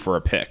hit too for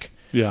a pick.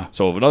 Yeah.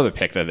 So of another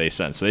pick that they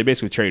sent, so they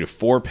basically traded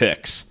 4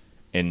 picks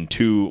in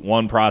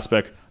one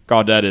prospect.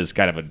 Gaudette is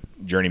kind of a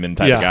journeyman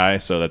type of guy,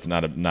 so that's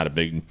not a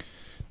big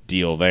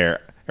deal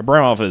there.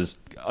 Abramov is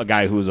a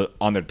guy who was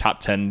on their top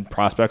 10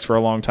 prospects for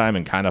a long time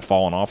and kind of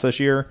fallen off this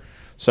year.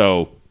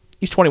 So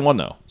he's 21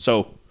 though.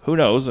 So who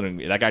knows? And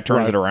that guy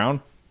turns it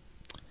around.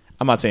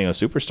 I'm not saying a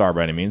superstar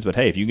by any means, but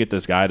hey, if you get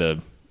this guy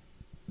to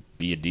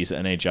be a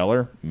decent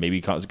NHLer,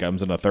 maybe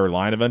comes in a third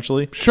line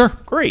eventually. Sure,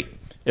 great.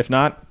 If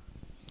not,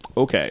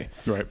 okay.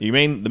 Right. The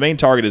main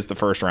target is the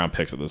first round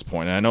picks at this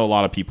point. And I know a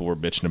lot of people were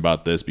bitching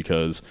about this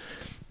because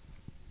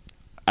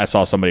I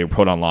saw somebody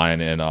put online,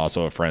 and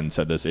also a friend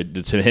said this.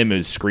 To him,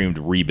 it screamed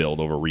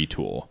rebuild over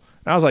retool.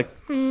 And I was like,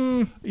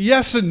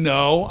 yes and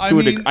no.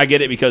 I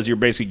get it because you're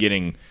basically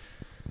getting.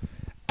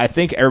 I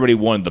think everybody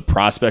wanted the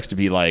prospects to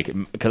be like,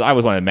 because I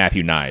always wanted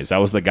Matthew Nyes. That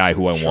was the guy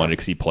who I wanted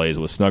because he plays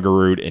with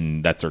Snuggerud,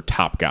 and that's their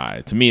top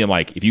guy. To me, I'm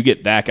like, if you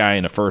get that guy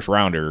in a first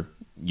rounder,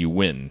 you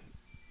win.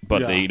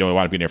 But they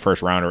want to be in their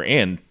first rounder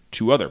and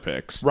 2 other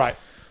picks. Right.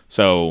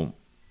 So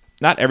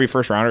not every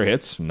first rounder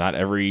hits. Not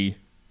every.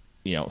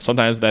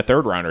 Sometimes that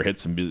third rounder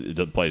hits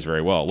and plays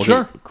very well. Look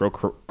at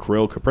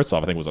Kirill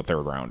Kaprizov, I think, was a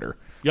third rounder.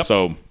 Yep.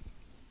 So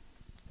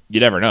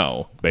you never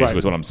know, basically,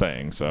 is what I'm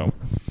saying. So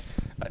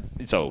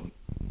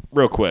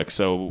real quick,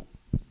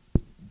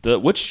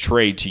 which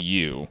trade to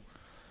you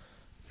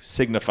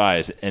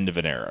signifies end of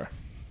an era?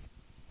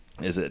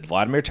 Is it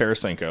Vladimir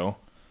Tarasenko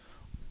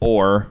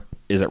or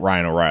is it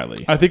Ryan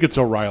O'Reilly? I think it's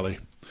O'Reilly.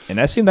 And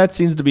that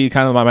seems to be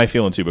kind of my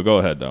feeling too, but go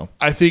ahead, though.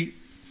 I think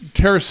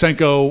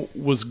Tarasenko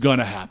was going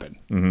to happen.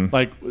 Mm-hmm.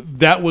 Like,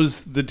 that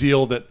was the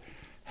deal that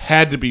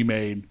had to be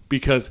made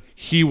because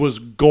he was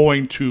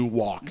going to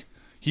walk.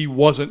 He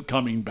wasn't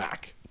coming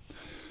back.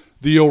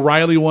 The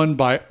O'Reilly one,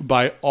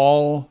 by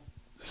all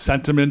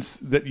sentiments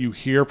that you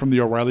hear from the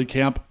O'Reilly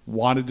camp,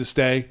 wanted to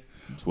stay.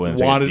 Wanted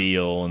to take a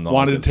deal. And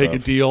wanted to take a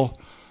deal.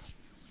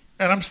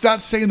 And I'm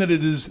not saying that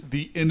it is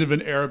the end of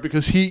an era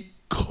because he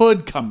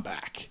could come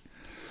back.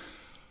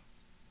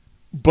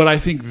 But I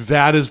think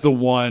that is the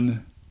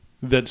one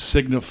that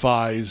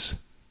signifies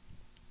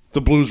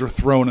the Blues are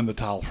thrown in the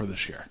towel for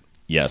this year.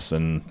 Yes,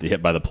 and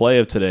by the play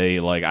of today,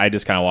 like I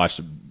just kind of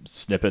watched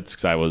snippets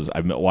because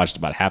I watched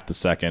about half the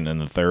second and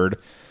the third.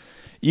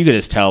 You could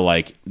just tell,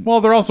 like, well,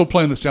 they're also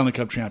playing the Stanley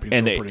Cup champions,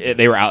 and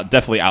they were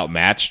definitely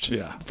outmatched,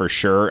 for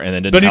sure.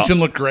 And then Bennington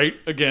looked great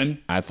again.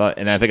 I think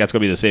that's going to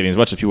be the saving. As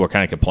much as people are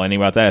kind of complaining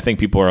about that, I think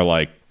people are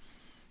like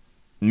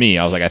me.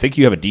 I was like, I think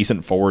you have a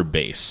decent forward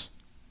base.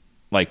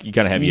 Like, you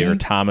kind of have either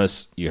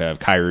Thomas, you have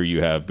Kyrou,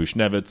 you have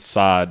Bushnevitz,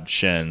 Saad,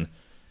 Shen.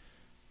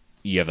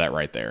 You have that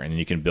right there, and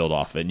you can build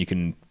off of it. And you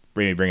can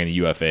maybe bring in a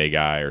UFA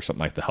guy or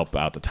something like to help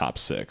out the top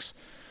 6.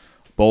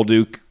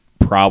 Bolduc,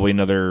 probably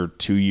another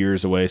 2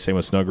 years away. Same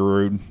with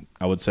Snuggerud,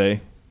 I would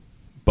say.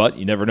 But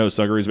you never know.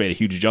 Snuggerud's made a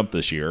huge jump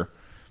this year.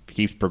 If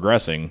he keeps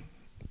progressing,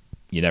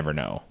 you never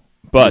know.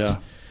 But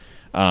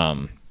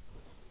the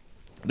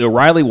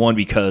O'Reilly one,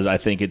 because I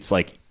think it's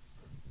like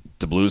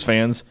the Blues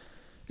fans,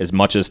 as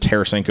much as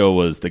Tarasenko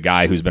was the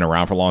guy who's been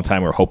around for a long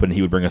time, we were hoping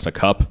he would bring us a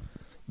cup.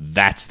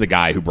 That's the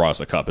guy who brought us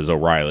a cup, is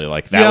O'Reilly.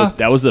 Like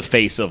that was the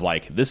face of,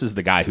 like, this is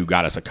the guy who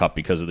got us a cup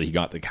because he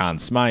got the Conn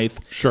Smythe.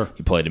 Sure.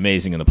 He played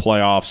amazing in the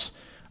playoffs.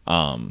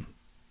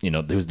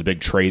 There was the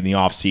big trade in the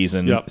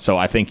offseason. Yep. So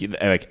I think,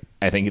 like,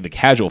 I think the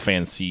casual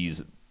fan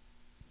sees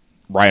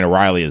Ryan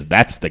O'Reilly as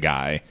that's the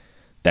guy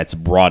that's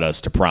brought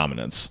us to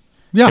prominence.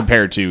 Yeah.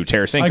 Compared to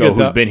Tarasenko,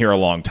 who's been here a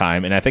long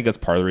time. And I think that's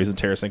part of the reason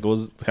Tarasenko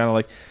was kind of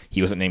like,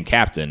 he wasn't named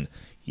captain.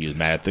 He was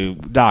mad at the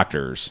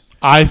doctors.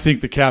 I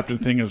think the captain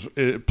thing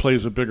it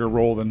plays a bigger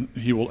role than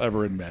he will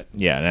ever admit.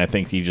 Yeah, and I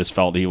think he just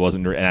felt he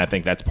wasn't, and I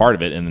think that's part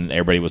of it. And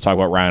everybody was talking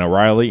about Ryan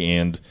O'Reilly.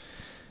 And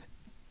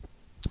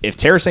if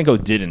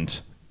Tarasenko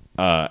didn't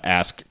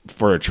ask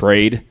for a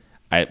trade,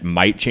 I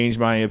might change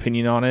my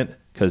opinion on it.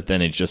 Because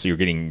then it's just you're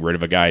getting rid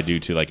of a guy due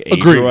to like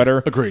age or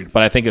whatever. Agreed.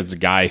 But I think it's a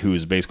guy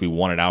who's basically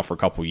wanted out for a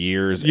couple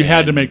years. You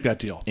had to make that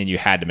deal. And you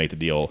had to make the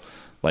deal.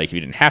 Like if you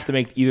didn't have to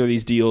make either of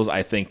these deals,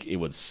 I think it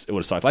would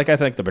suck. Like I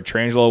think the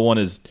Pietrangelo one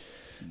is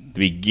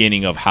the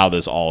beginning of how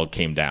this all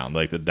came down,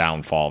 like the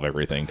downfall of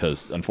everything.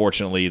 Because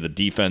unfortunately the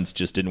defense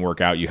just didn't work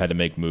out. You had to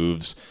make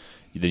moves.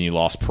 Then you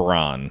lost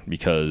Perron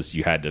because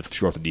you had to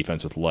shore up the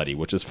defense with Leddy,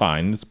 which is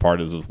fine. It's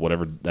part of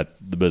whatever, that's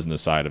the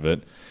business side of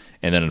it.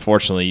 And then,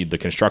 unfortunately, the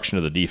construction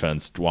of the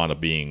defense wound up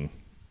being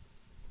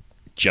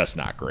just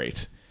not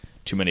great.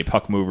 Too many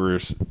puck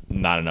movers,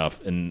 not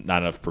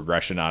enough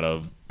progression out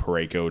of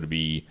Parayko to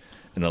be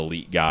an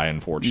elite guy,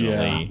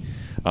 unfortunately.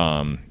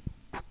 Yeah.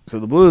 So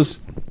the Blues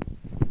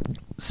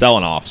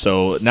selling off.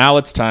 So now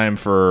it's time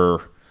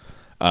for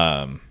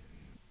the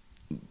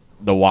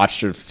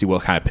watch to see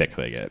what kind of pick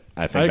they get.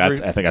 I think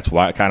that's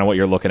kind of what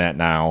you're looking at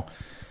now.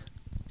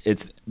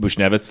 It's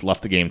Buchnevich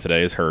left the game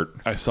today, is hurt.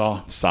 I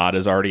saw. Saad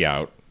is already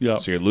out. Yeah.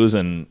 So you're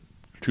losing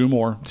two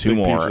more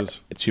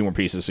pieces.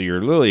 So you're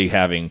literally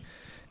having,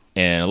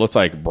 and it looks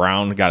like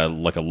Brown got a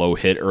low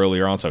hit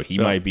earlier on, so he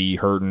might be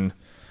hurting.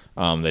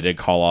 They did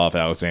call off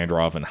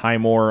Alexandrov and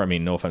Highmore. I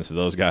mean, no offense to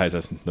those guys,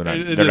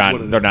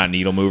 they're not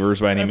needle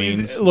movers by any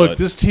means. Look,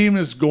 this team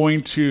is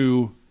going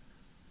to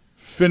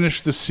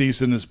finish the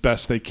season as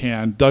best they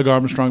can. Doug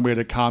Armstrong made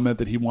a comment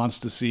that he wants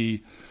to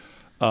see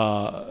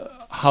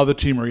how the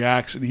team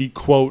reacts, and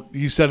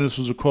he said this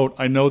was a quote,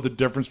 "I know the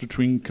difference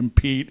between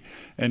compete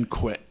and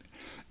quit."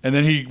 And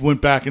then he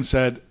went back and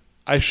said,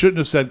 "I shouldn't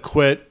have said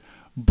quit,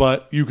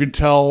 but you can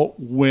tell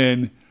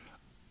when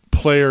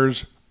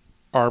players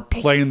are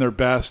playing their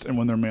best and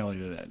when they're mailing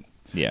it in."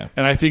 Yeah.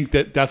 And I think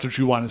that's what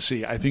you want to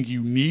see. I think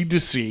you need to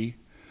see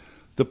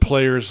the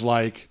players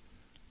like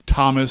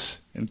Thomas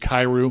and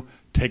Kyrou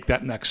take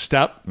that next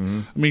step. Mm-hmm.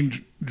 I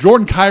mean,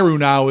 Jordan Kyrou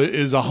now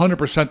is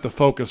 100% the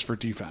focus for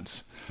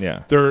defense.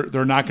 Yeah,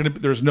 they're not going to.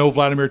 There's no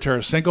Vladimir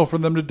Tarasenko for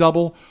them to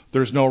double.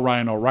 There's no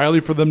Ryan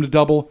O'Reilly for them to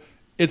double.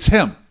 It's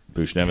him.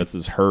 Buchnevich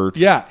is hurt.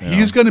 Yeah,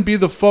 he's going to be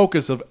the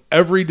focus of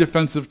every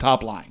defensive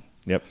top line.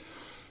 Yep.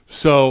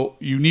 So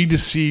you need to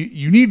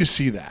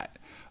see that.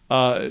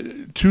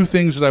 Two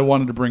things that I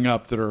wanted to bring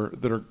up that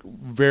are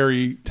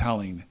very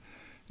telling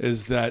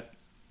is that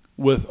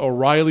with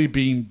O'Reilly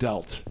being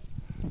dealt,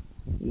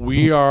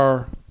 we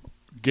are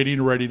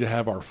getting ready to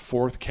have our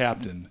fourth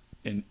captain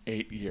in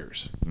 8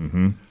 years.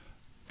 Mm-hmm.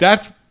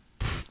 That's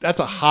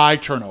a high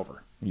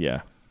turnover.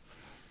 Yeah.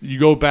 You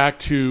go back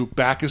to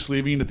Backus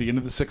leaving at the end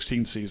of the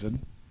 2016 season.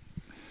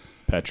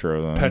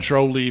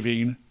 Petro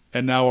leaving,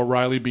 and now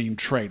O'Reilly being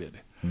traded.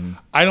 Mm.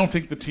 I don't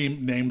think the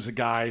team names a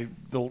guy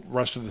the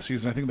rest of the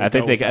season. I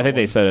think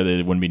they said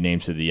it wouldn't be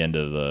named to the end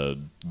of the.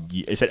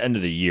 It said end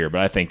of the year,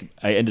 but I think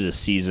end of the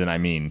season. I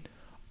mean,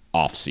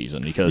 off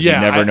season because you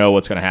never know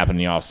what's going to happen in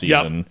the off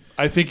season. Yep.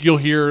 I think you'll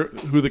hear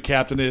who the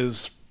captain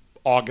is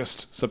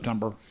August,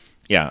 September.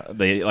 Yeah,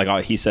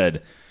 he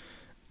said.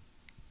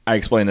 I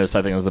explained this.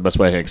 I think that's the best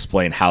way I can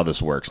explain how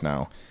this works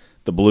now.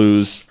 The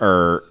Blues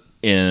are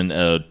in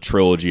a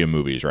trilogy of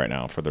movies right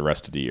now for the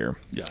rest of the year.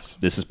 Yes.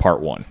 This is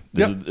part one.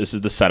 This is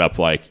the setup.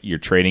 Like, you're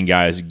trading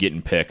guys,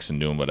 getting picks, and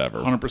doing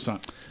whatever.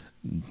 100%.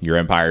 Your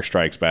Empire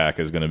Strikes Back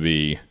is going to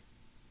be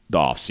the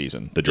off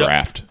season, the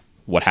draft. Yep.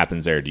 What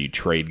happens there? Do you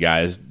trade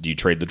guys? Do you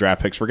trade the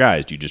draft picks for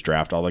guys? Do you just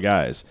draft all the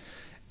guys?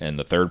 And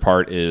the third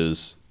part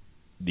is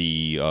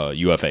the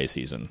UFA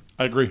season.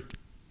 I agree.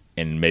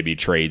 And maybe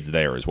trades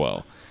there as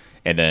well.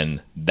 And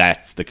then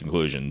that's the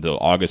conclusion. The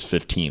August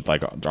 15th,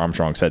 like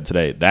Armstrong said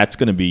today, that's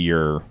going to be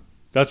your...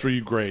 That's where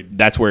you grade.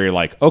 That's where you're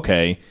like,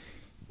 okay,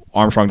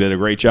 Armstrong did a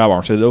great job.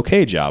 Armstrong did an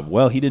okay job.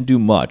 Well, he didn't do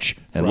much.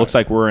 And it looks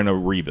like we're in a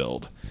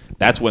rebuild.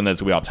 That's when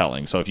that's going to be all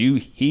telling. So if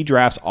he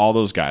drafts all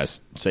those guys,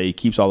 say he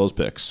keeps all those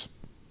picks,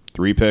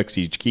 3 picks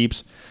he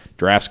keeps,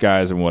 drafts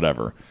guys and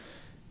whatever.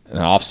 In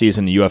the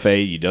offseason, the UFA,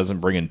 he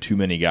doesn't bring in too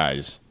many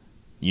guys.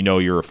 You know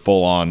you're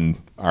full on,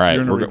 all right,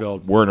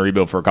 we're in a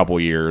rebuild for a couple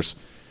of years.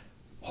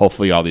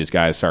 Hopefully all these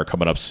guys start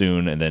coming up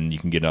soon, and then you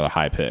can get another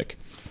high pick.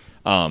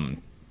 I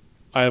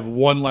have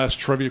one last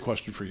trivia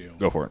question for you.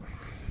 Go for it.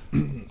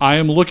 I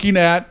am looking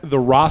at the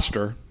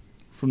roster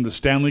from the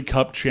Stanley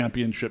Cup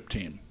championship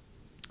team.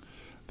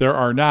 There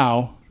are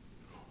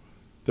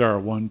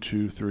 1,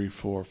 2, 3,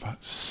 4, 5,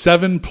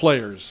 7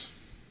 players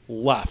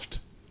left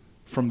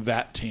from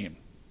that team.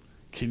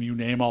 Can you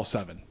name all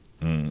 7?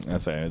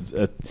 That's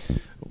it.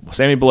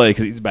 Sammy Blake,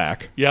 because he's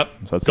back. Yep.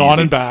 So that's Gone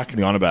easy. and back.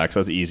 Gone and back, so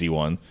that's an easy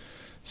one.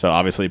 So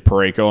obviously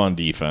Parayko on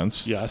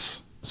defense.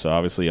 Yes. So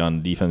obviously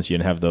on defense, you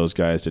didn't have those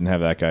guys. Didn't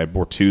have that guy.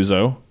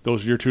 Bortuzzo.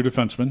 Those are your 2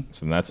 defensemen.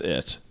 So that's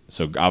it.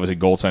 So obviously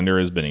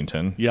goaltender is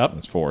Binnington. Yep.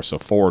 That's 4. So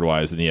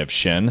forward-wise, then you have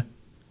Shen.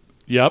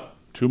 Yep.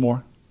 2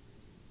 more.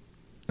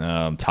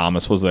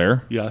 Thomas was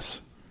there.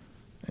 Yes.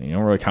 And you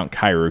don't really count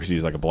Kyrou because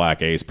he's like a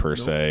black ace per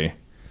se.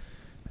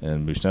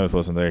 And Bushnev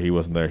wasn't there. He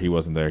wasn't there. He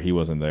wasn't there. He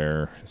wasn't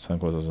there.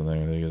 Sunquist wasn't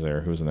there. He was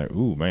there. Who was in there?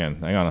 Ooh, man.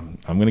 Hang on.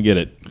 I'm going to get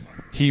it.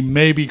 He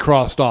may be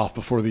crossed off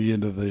before the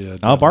end of the.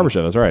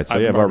 Barbashev. That's right. So,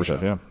 yeah,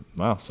 Barbashev. Yeah.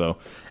 Wow. So,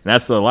 and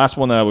that's the last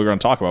one that we're going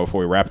to talk about before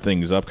we wrap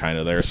things up kind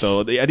of there. So,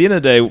 at the end of the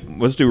day,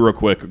 let's do real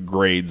quick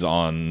grades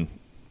on,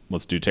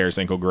 let's do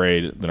Tarasenko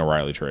grade, then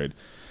O'Reilly trade.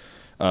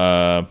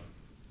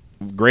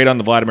 Grade on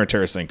the Vladimir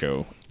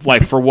Tarasenko.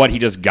 Like, for what he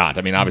just got.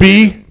 I mean,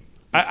 obviously. B.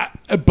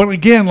 But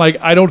again, like,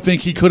 I don't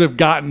think he could have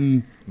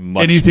gotten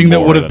anything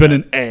that would have been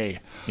an A.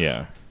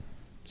 Yeah.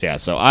 Yeah,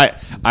 so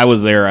I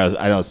was there.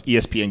 I know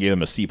ESPN gave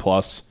them a C+.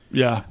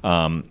 Yeah.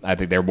 I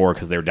think they're more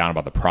because they were down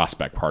about the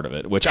prospect part of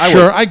it, which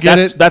I get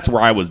it. That's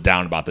where I was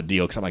down about the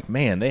deal because I'm like,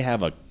 man, they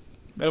have a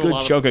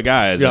good chunk of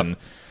guys. Yep. And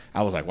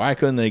I was like, why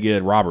couldn't they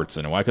get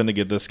Robertson? And why couldn't they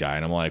get this guy?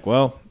 And I'm like,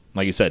 well,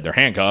 like you said, they're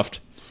handcuffed.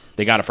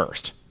 They got it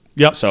first.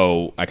 Yep.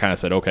 So I kind of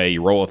said, okay,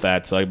 you roll with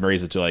that. So I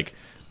raised it to like,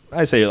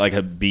 I say like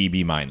a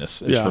B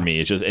minus is for me.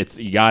 It's just,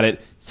 you got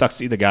it. Sucks to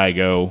see the guy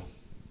go.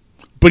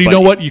 But you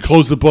know what? You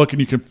close the book and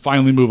you can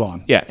finally move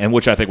on. Yeah, and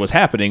which I think was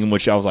happening,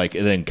 which I was like,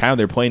 and then kind of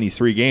they're playing these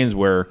 3 games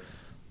where,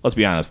 let's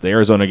be honest, the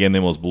Arizona game they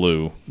almost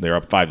blew. They're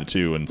up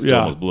 5-2 and still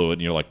almost blew it,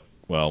 and you're like,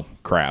 well,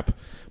 crap.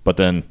 But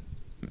then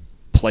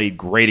played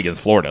great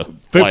against Florida.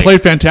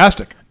 Played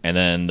fantastic. And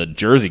then the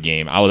Jersey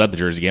game, I was at the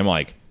Jersey game,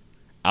 like,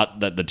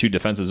 the 2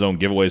 defensive zone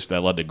giveaways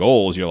that led to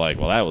goals, you're like,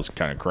 well, that was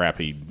kind of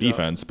crappy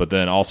defense. But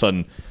then all of a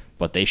sudden,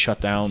 but they shut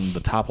down the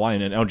top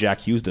line. And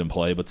Jack Hughes didn't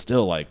play, but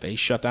still, like, they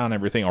shut down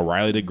everything.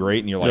 O'Reilly did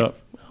great, and you're like,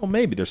 well,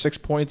 maybe they're 6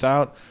 points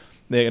out.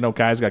 They,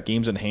 guys got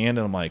games in hand,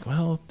 and I'm like,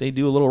 well, they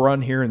do a little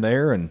run here and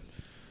there, and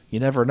you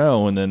never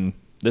know. And then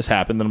this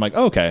happened, and I'm like,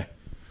 okay,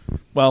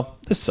 well,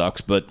 this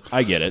sucks, but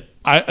I get it.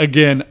 I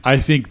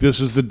think this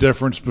is the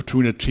difference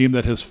between a team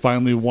that has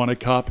finally won a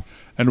cup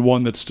and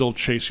one that's still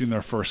chasing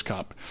their first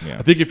cup. Yeah.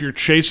 I think if you're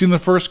chasing the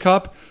first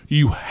cup,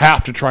 you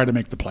have to try to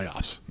make the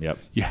playoffs. Yep.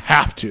 You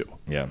have to.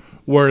 Yeah.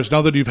 Whereas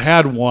now that you've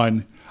had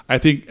one, I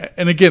think,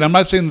 and again, I'm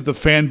not saying that the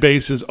fan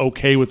base is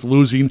okay with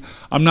losing.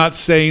 I'm not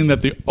saying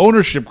that the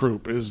ownership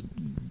group is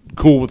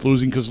cool with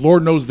losing because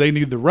Lord knows they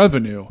need the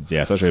revenue.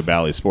 Yeah, especially with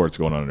Bally Sports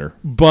going under.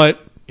 But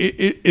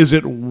is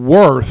it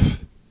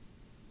worth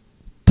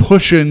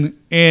pushing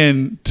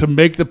in to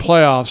make the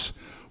playoffs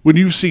when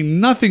you've seen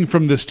nothing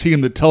from this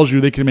team that tells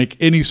you they can make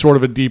any sort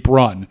of a deep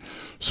run?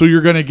 So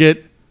you're going to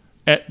get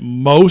at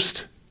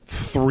most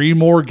 3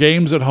 more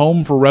games at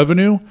home for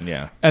revenue.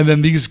 Yeah. And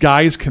then these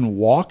guys can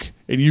walk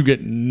and you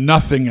get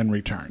nothing in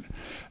return.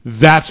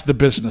 That's the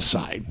business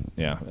side.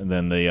 Yeah. And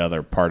then the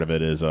other part of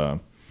it is I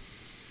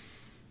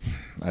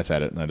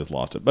said it and I just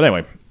lost it. But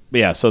anyway,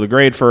 yeah, so the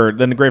grade for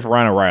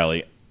Ryan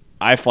O'Reilly,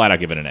 I flat out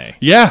give it an A.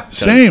 Yeah,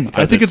 same.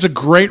 I think it's a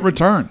great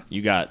return.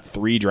 You got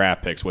 3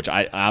 draft picks, which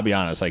I'll be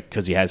honest, like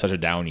because he had such a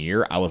down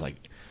year, I was like,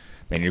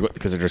 man,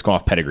 because they're just going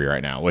off pedigree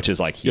right now, which is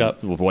like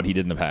with what he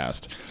did in the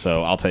past.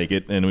 So I'll take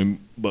it, and we move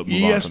on from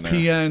there.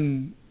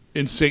 ESPN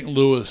in St.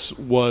 Louis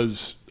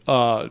was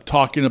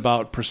talking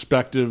about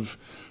prospective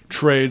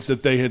trades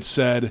that they had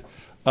said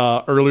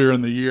earlier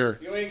in the year.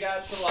 You ain't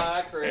got to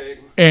lie, Craig.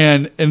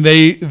 And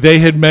they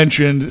had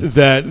mentioned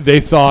that they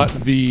thought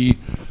the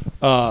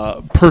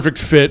perfect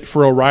fit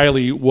for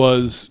O'Reilly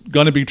was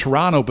going to be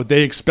Toronto, but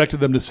they expected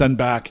them to send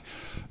back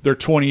their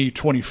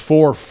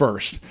 2024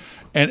 first.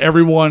 And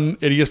everyone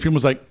at ESPN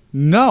was like,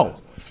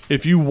 no,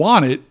 if you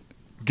want it,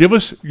 give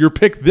us your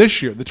pick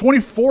this year. The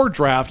 24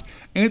 draft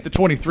ain't the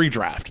 23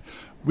 draft.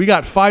 We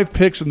got 5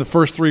 picks in the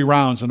first 3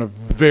 rounds in a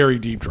very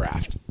deep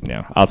draft.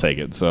 Yeah, I'll take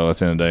it. So that's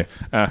the end of the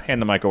day.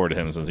 Hand the mic over to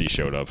him since he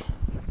showed up.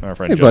 Our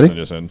friend Hey, Justin buddy.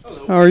 just said.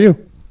 Hello. How are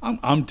you?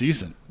 I'm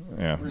decent.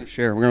 Yeah. We're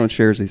going to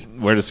share these.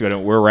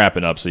 We're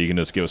wrapping up, so you can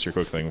just give us your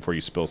quick thing before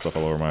you spill stuff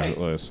all over my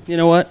list. You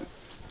know what?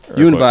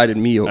 You invited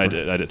me over. I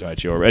did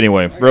invite you over.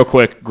 Anyway, real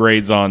quick,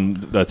 grades on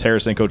the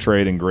Tarasenko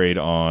trade and grade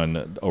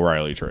on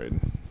O'Reilly trade.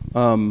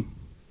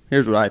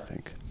 Here's what I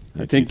think.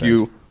 I think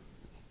you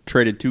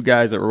traded 2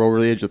 guys that were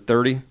over the age of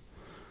 30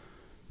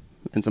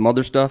 and some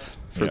other stuff,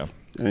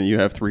 and you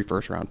have 3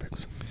 first-round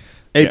picks.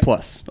 A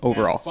plus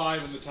overall.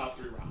 5 in the top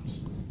 3 rounds.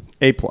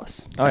 A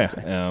plus. Oh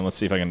yeah. Let's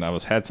see if I can. I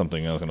had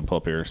something I was going to pull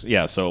up here.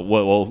 Yeah. So,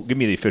 well, give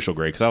me the official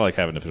grade because I like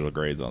having official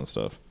grades on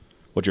stuff.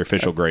 What's your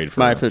official grade for?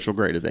 My official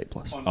grade is A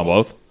plus. On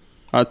both?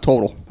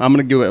 Total. I'm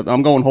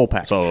going whole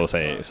package. So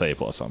say A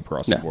plus on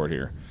across the board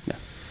here.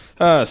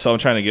 Yeah. So I'm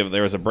trying to give.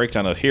 There was a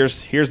breakdown of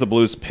here's the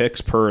Blues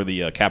picks per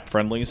the cap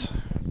friendlies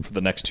for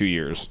the next 2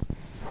 years.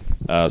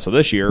 So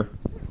this year,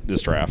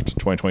 this draft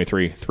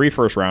 2023, 3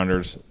 first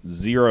rounders,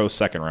 0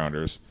 second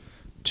rounders,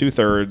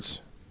 2/3.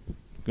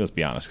 Let's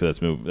be honest, because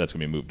that's going to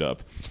be moved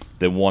up.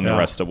 Then the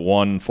rest of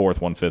 1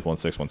 4th, 1 5th, 1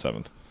 6th, 1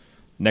 7th.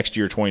 Next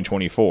year,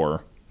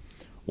 2024,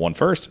 1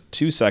 first,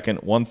 2 second,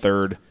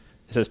 1/3,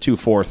 It says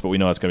 2/4, but we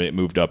know it's going to get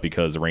moved up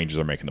because the Rangers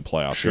are making the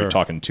playoffs. Sure. So you're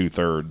talking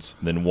 2/3,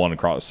 then one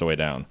across the way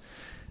down.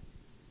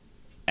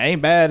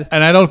 Ain't bad.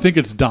 And I don't think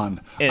it's done.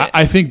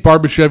 I think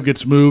Barbashev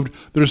gets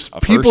moved. There's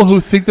people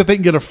who think that they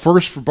can get a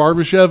first for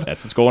Barbashev.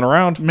 That's what's going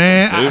around.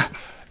 Man,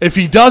 if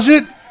he does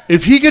it,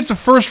 if he gets a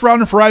first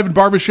rounder for Ivan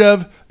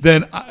Barbashev,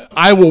 then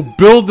I will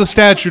build the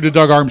statue to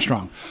Doug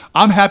Armstrong.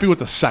 I'm happy with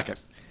the second.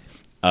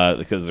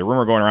 Because the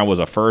rumor going around was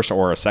a first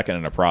or a second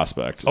and a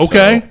prospect.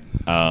 Okay.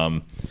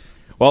 So,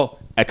 well,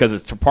 because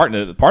it's part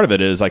of it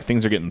is like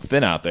things are getting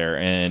thin out there,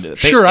 and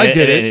sure, I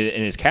get it.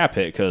 And his cap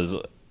hit because,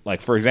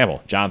 like for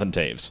example, Jonathan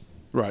Taves,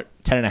 right,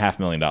 $10.5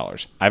 million.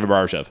 Ivan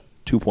Barbashev,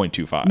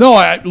 2.25.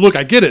 No, look,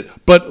 I get it,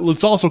 but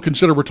let's also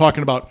consider we're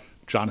talking about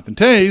Jonathan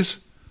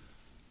Taves,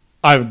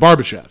 Ivan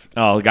Barbashev.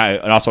 Oh, a guy,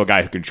 and also a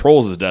guy who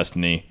controls his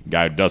destiny, a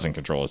guy who doesn't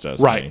control his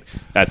destiny. Right.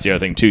 That's the other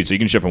thing too. So you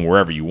can ship him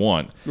wherever you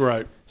want.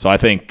 Right. So I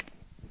think.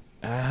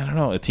 I don't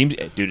know. The teams,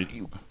 dude.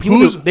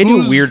 People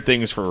do weird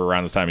things for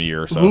around this time of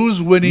year. So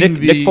who's winning?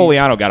 Nick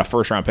Foliano got a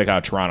first-round pick out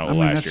of Toronto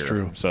last that's year.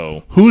 True.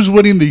 So who's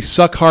winning the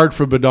suck hard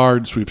for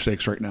Bedard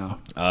sweepstakes right now?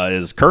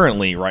 Is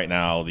currently right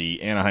now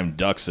the Anaheim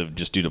Ducks have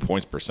just due to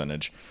points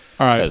percentage.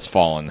 All right, has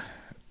fallen.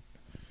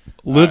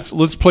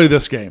 Let's play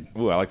this game.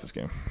 Ooh, I like this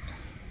game.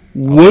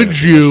 Would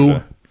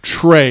you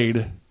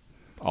trade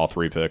all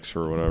 3 picks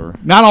for whatever?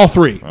 Not all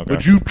 3. Okay.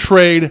 Would you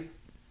trade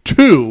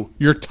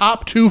your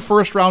top 2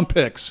 first-round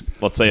picks?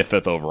 Let's say a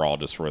 5th overall,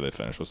 just for where they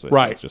finish. Let's say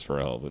right, just for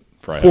a hell of it.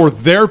 For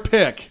their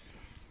pick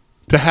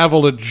to have a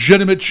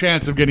legitimate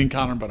chance of getting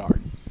Connor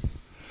Bedard.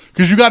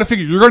 Because you got to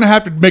figure you're going to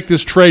have to make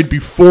this trade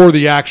before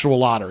the actual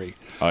lottery.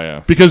 Oh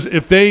yeah. Because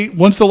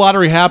once the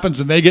lottery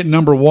happens and they get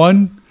number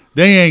 1,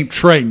 they ain't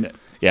trading it.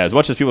 Yeah, as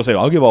much as people say,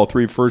 I'll give all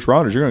 3 first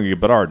rounders, you're going to get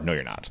Bedard. No,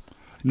 you're not.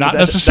 Not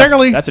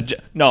necessarily.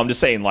 No, I'm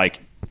just saying, like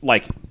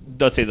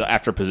let's say the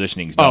after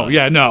positioning's Oh done.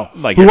 yeah, no.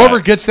 Like whoever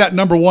gets that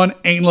number 1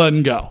 ain't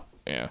letting go.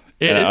 Yeah.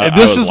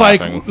 This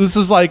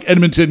is like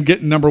Edmonton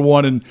getting number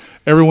 1 and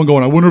everyone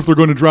going, I wonder if they're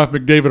going to draft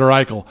McDavid or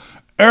Eichel.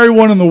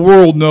 Everyone in the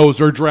world knows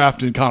they're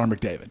drafting Connor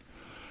McDavid.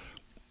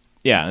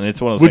 Yeah, and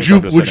it's one of those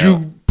things. Would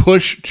you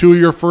push 2 of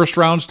your first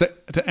rounds to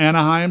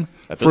Anaheim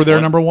for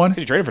their number 1?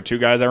 You traded for 2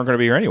 guys that aren't going to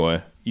be here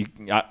anyway.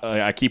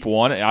 I keep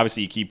one.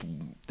 Obviously,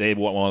 they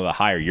want one of the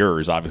higher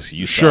yours. Obviously,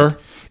 you sure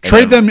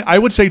trade them. I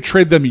would say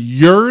trade them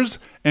yours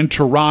and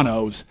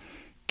Toronto's.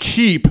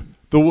 Keep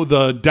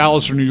the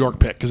Dallas or New York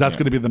pick because that's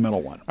going to be the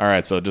middle one. All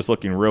right. So just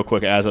looking real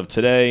quick, as of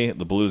today,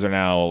 the Blues are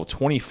now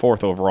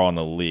 24th overall in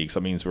the league. So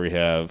that means we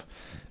have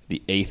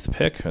the 8th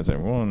pick. That's it.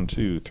 1,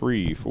 2,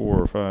 3,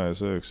 4, 5,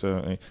 6,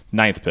 7, 8.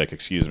 9th pick.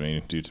 Excuse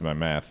me, due to my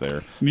math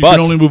there. You can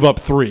only move up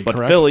 3. But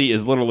correct? Philly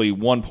is literally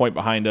 1 point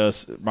behind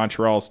us.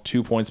 Montreal's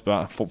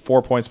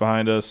 4 points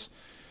behind us.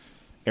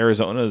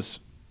 Arizona's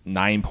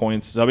 9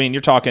 points. So, I mean,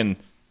 you're talking.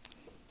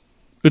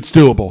 It's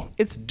doable.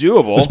 It's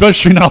doable,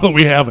 especially now that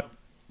we have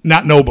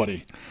not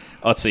nobody.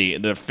 Let's see.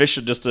 The Fish,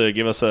 just to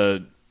give us we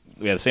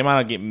have the same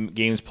amount of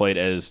games played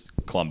as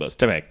Columbus.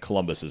 Technically,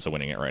 Columbus is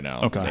winning it right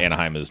now. Okay.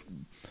 Anaheim is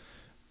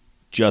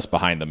just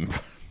behind them.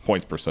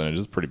 Points percentage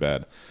is pretty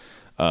bad.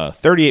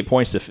 38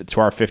 points to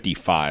our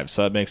 55.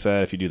 So that makes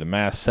that, if you do the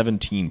math,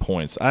 17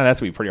 points. That's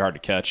going to be pretty hard to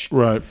catch.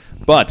 Right.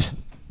 But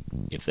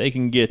if they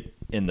can get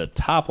in the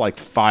top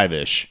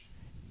 5-ish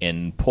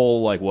and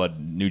pull what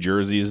New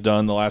Jersey has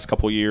done the last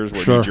couple of years,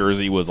 where New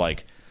Jersey was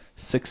 6th,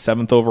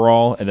 7th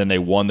overall, and then they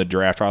won the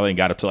draft rally and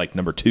got up to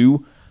number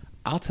 2,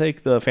 I'll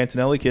take the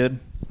Fantinelli kid.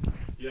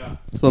 Yeah.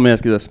 So let me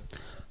ask you this.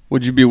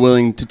 Would you be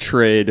willing to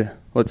trade,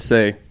 let's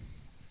say,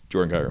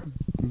 Jordan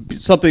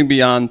Kyrou, something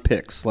beyond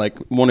picks, like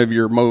one of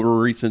your more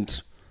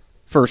recent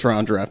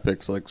first-round draft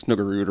picks, like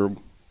Snuggerud or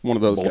one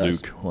of those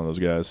guys? One of those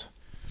guys.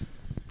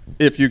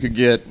 If you could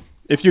get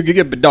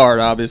Bedard,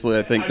 obviously,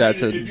 I think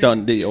that's a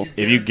done deal.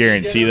 If you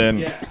guarantee then.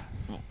 Yeah.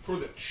 For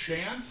the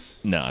chance?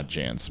 Not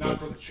chance. Not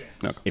for the chance.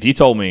 No. If you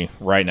told me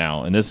right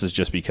now, and this is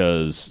just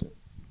because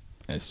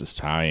it's just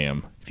how I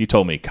am, if you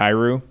told me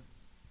Kyrou,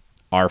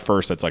 our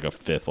first, that's like a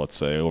 5th, let's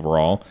say,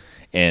 overall,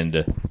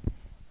 and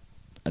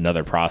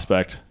another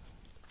prospect,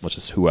 which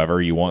is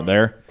whoever you want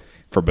there,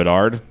 for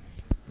Bedard,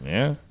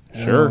 yeah,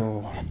 sure.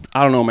 Oh,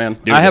 I don't know, man.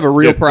 Dude, I have a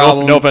real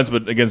problem. No offense,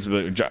 but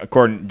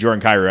according to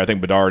Jordan Kyrou, I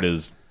think Bedard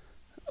is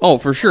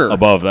for sure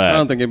above that. I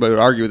don't think anybody would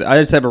argue with it. I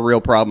just have a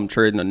real problem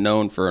trading a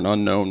known for an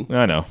unknown.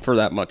 I know. For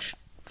that much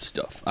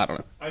stuff. I don't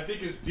know. I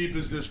think as deep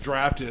as this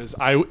draft is,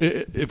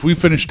 if we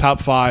finish top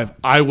 5,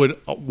 I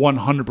would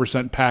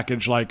 100%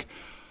 package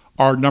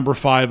our number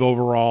 5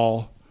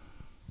 overall,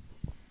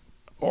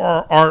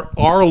 or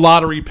our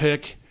lottery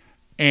pick,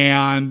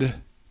 and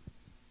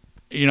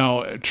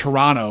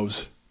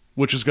Toronto's,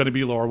 which is going to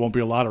be lower, won't be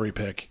a lottery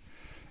pick,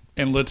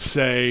 and let's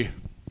say,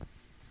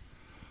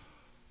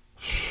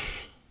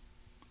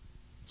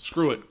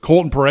 screw it,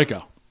 Colton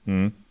Parayko.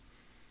 Mm-hmm.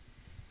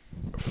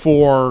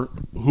 For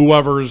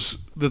whoever's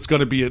that's going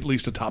to be at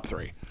least a top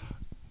 3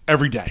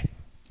 every day.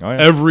 Oh, yeah.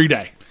 Every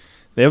day.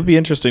 It would be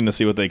interesting to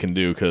see what they can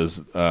do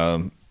because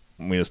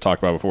we just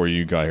talked about before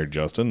you got here,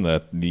 Justin,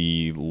 that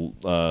the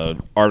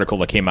article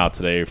that came out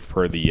today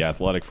for The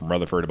Athletic from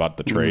Rutherford about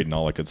the trade and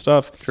all that good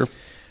stuff. Sure.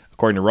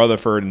 According to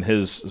Rutherford and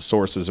his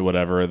sources or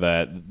whatever,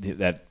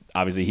 that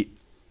obviously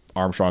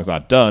Armstrong's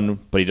not done,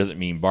 but he doesn't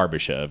mean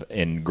Barbashev,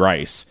 and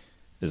Grice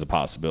is a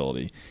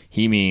possibility.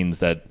 He means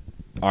that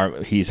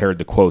he's heard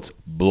the quotes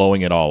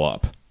blowing it all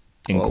up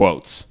in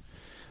quotes.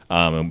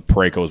 And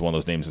Parayko is one of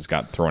those names that's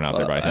got thrown out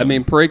there by him. I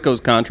mean,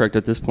 Parayko's contract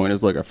at this point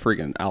is like a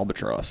freaking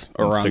albatross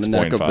around the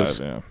neck of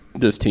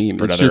this team.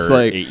 For it's another just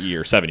like 8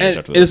 years, 7 years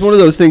after this. It's one of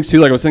those things too.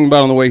 Like I was thinking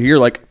about on the way here.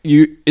 Like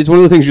it's one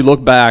of the things you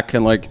look back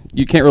and like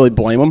you can't really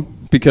blame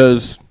him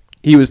because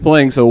he was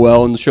playing so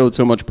well and showed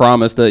so much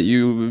promise that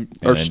you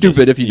are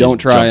stupid if you don't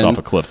try and jumped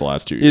off a cliff the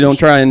last 2 years. You don't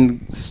try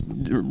and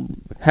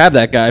have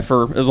that guy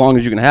for as long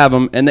as you can have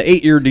him. And the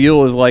 8-year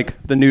deal is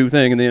like the new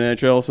thing in the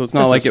NHL, so it's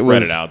not like it was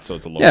spread it out, so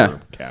it's a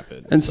lower cap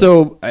hit. And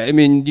so I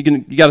mean, you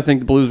got to think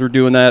the Blues were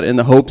doing that in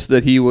the hopes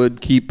that he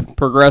would keep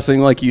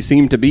progressing like he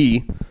seemed to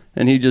be,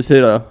 and he just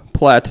hit a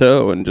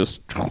plateau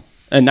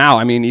and now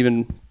I mean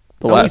even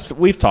the last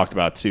we've talked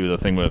about too. The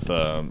thing with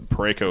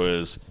Parayko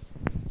is.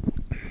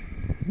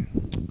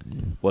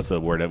 What's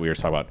the word that we were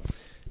talking about?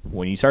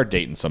 When you start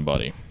dating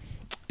somebody,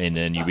 and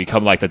then you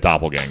become like the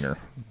doppelganger.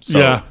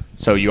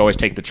 So you always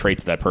take the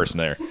traits of that person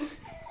there.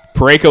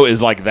 Parayko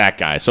is like that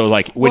guy. So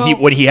like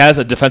when he has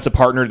a defensive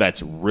partner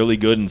that's really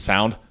good and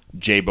sound,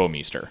 Jay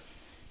Bouwmeester.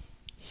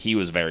 He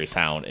was very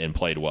sound and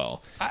played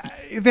well.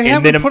 They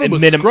haven't put him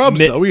with scrubs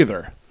though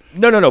either.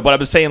 No. But I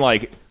was saying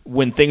like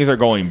when things are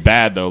going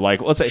bad though, like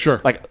let's say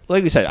like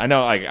we said,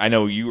 I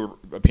know your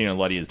opinion on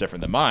Leddy is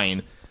different than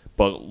mine.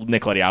 But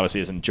Nick Leddy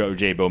obviously isn't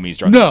Jay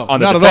Bouwmeester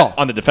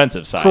on the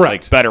defensive side.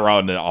 Correct. Like better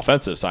on the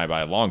offensive side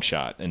by a long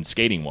shot and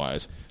skating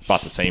wise,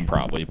 about the same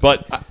probably.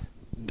 But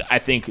I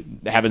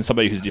think having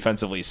somebody who's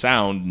defensively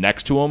sound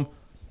next to him,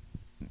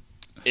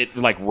 it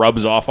like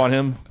rubs off on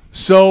him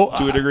to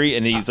a degree,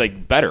 and he's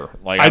like better.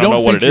 Like I don't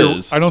know what it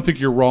is. I don't think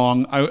you're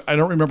wrong. I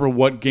don't remember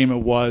what game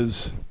it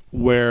was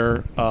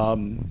where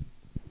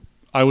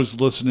I was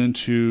listening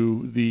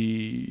to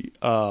the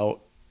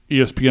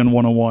ESPN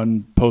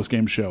 101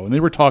 post-game show, and they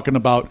were talking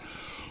about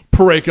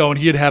Parayko, and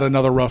he had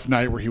another rough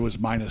night where he was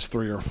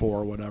 -3 or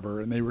 4 or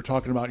whatever, and they were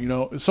talking about,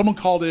 someone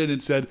called in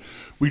and said,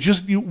 we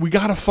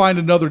got to find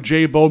another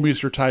Jay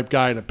Bouwmeester type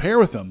guy to pair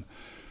with him.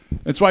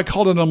 And so I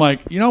called in and I'm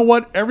like, you know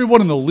what? Everyone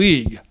in the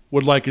league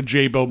would like a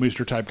Jay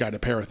Bouwmeester type guy to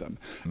pair with him.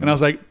 And I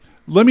was like,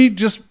 let me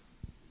just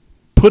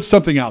put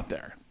something out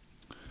there.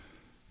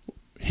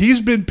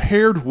 He's been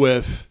paired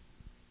with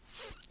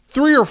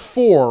 3 or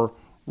 4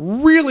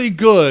 really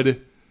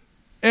good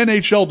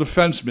NHL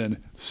defensemen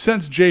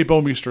since Jay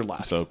Bouwmeester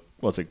left. So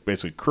what's it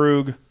basically?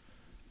 Krug,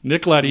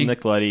 Nick Leddy,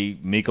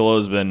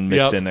 Mikola's been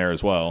mixed in there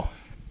as well.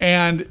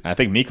 And I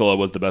think Mikkola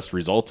was the best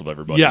results of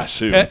everybody. Yes,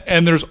 too.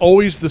 And there's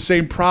always the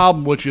same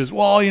problem, which is,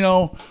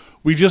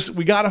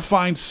 we got to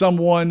find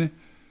someone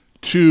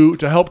to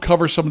help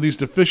cover some of these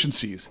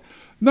deficiencies.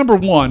 Number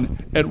one,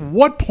 at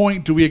what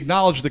point do we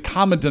acknowledge the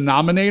common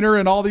denominator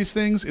in all these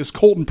things is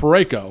Colton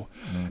Parayko?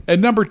 Mm-hmm.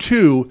 And number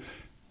two,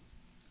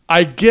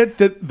 I get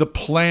that the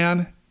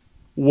plan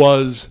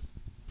was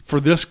for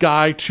this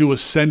guy to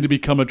ascend to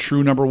become a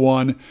true number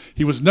one.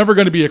 He was never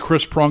going to be a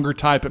Chris Pronger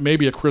type, but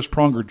maybe a Chris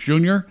Pronger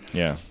Jr.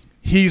 Yeah.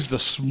 He's the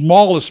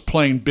smallest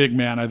playing big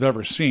man I've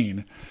ever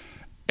seen.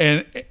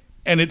 And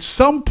at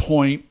some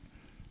point,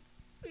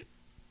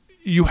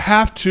 you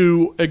have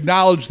to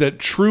acknowledge that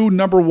true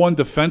number one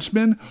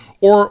defensemen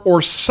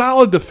or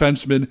solid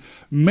defensemen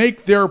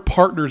make their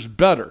partners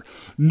better.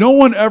 No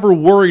one ever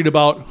worried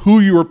about who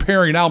you were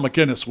pairing Al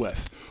McInnes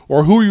with,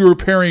 or who you were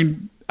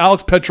pairing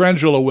Alex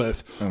Pietrangelo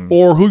with,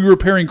 or who you were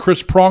pairing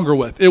Chris Pronger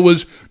with. It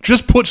was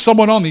just put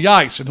someone on the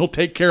ice and he'll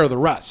take care of the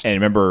rest. And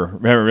remember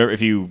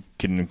if you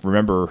can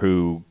remember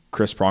who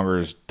Chris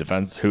Pronger's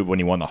when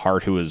he won the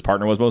Hart, who his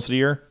partner was most of the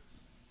year?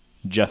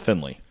 Jeff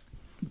Finley.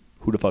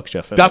 Who the fuck's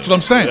Jeff Finley? That's what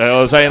I'm saying.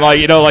 I was saying,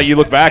 you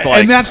look back,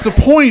 and that's the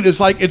point. Is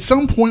like at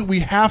some point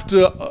we have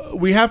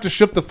to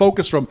shift the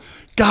focus from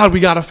God. We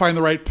got to find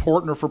the right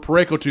partner for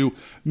Parayko to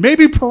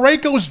maybe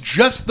Parayko's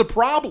just the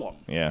problem.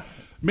 Yeah.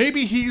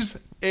 Maybe he's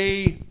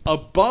a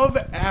above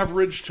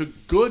average to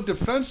good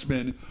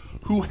defenseman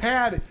who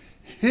had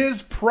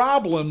his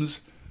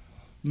problems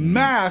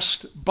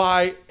masked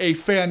by a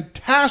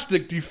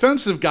fantastic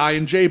defensive guy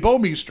in Jay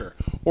Bouwmeester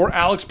or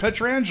Alex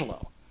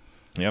Pietrangelo.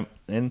 Yep.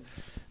 And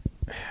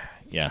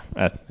yeah,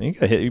 I think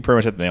you pretty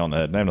much hit the nail on the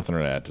head. I have nothing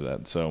to add to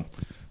that. So,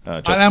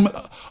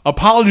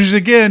 apologies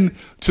again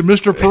to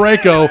Mr.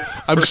 Parayko.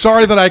 I'm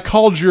sorry that I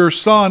called your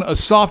son a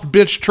soft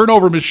bitch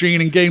turnover machine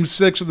in Game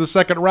 6 of the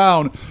second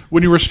round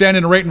when you were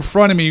standing right in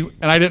front of me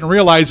and I didn't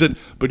realize it.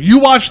 But you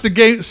watched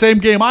the same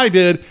game I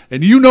did,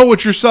 and you know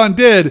what your son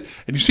did,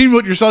 and you've seen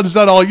what your son's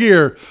done all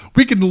year.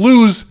 We can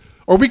lose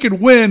or we can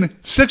win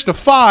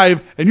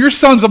 6-5, and your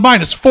son's a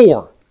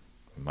 -4.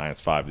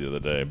 -5 the other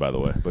day, by the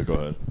way. But go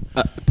ahead.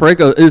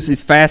 Parayko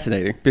is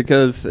fascinating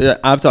because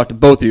I've talked to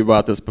both of you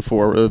about this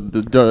before.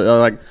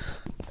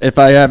 If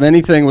I have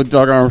anything with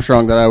Doug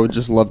Armstrong that I would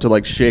just love to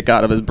like shake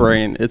out of his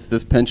brain, it's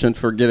this penchant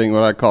for getting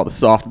what I call the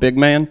soft big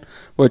man,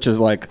 which is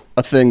like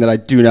a thing that I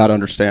do not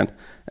understand.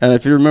 And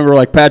if you remember,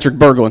 like Patrick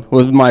Berglund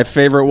was my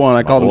favorite one.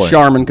 I called him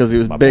Charmin because he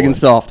was big and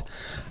soft.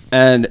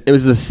 And it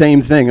was the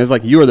same thing. It was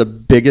like, you are the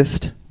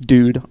biggest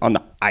dude on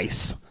the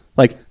ice.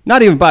 Like,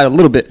 not even by a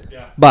little bit,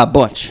 by a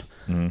bunch.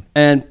 Mm-hmm.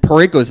 And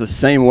Parayko is the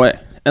same way.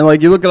 And,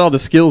 like, you look at all the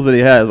skills that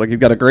he has. Like, he's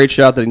got a great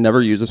shot that he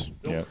never uses.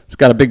 Yep. He's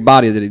got a big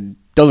body that he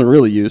doesn't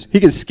really use.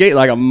 He can skate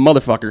like a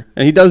motherfucker,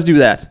 and he does do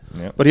that.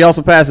 Yep. But he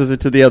also passes it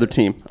to the other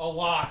team. A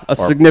lot. A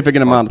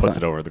significant amount of time. Puts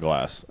it over the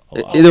glass.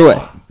 Either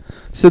way.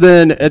 So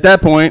then, at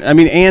that point, I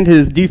mean, and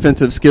his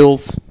defensive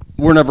skills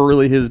were never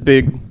really his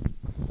big...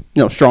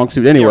 strong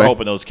suit anyway. We're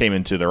hoping those came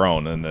into their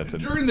own. And that's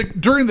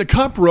during the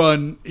Cup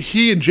run,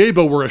 he and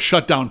Jabo were a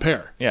shutdown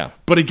pair. Yeah.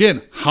 But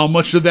again, how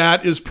much of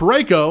that is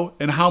Parayko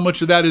and how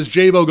much of that is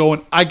Jabo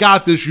going, I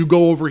got this, you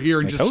go over here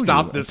and just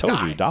stop this guy. I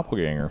told you,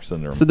 doppelganger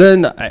syndrome. So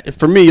then,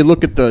 for me, you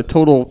look at the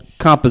total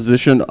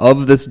composition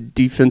of this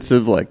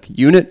defensive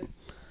unit,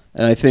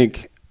 and I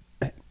think,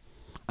 I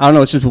don't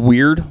know, it's just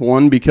weird.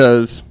 One,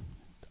 because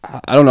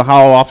I don't know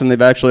how often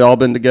they've actually all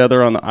been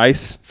together on the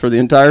ice for the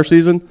entire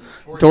season.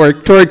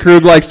 Torrey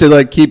Krug likes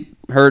to keep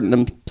hurting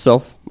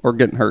himself or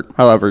getting hurt,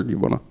 however you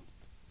want to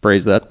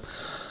phrase that.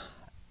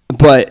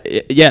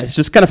 But yeah, it's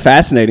just kind of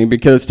fascinating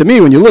because to me,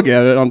 when you look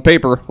at it on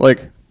paper,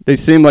 they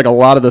seem like a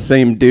lot of the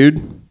same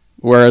dude,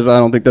 whereas I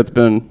don't think that's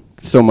been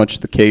so much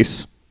the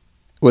case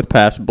with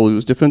past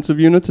Blues defensive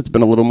units. It's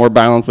been a little more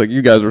balanced, like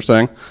you guys were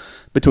saying,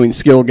 between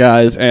skilled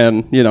guys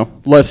and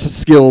less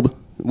skilled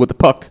with the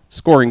puck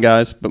scoring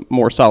guys, but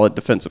more solid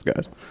defensive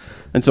guys.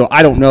 And so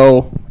I don't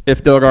know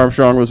if Doug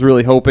Armstrong was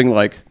really hoping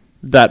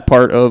that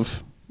part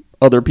of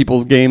other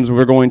people's games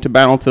were going to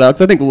balance it out.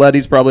 Because I think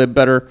Leddy's probably a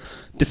better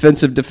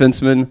defensive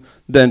defenseman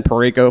than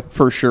Parayko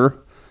for sure.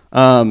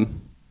 But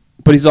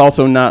he's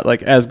also not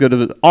as good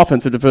of an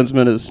offensive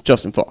defenseman as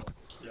Justin Falk.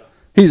 Yeah.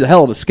 He's a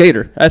hell of a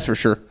skater, that's for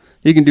sure.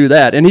 He can do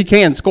that, and he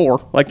can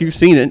score. You've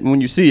seen it, and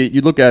when you see it,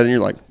 you look at it and you're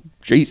like,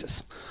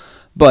 Jesus.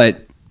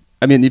 But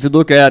I mean, if you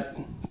look at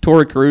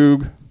Torrey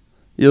Krug,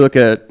 you look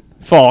at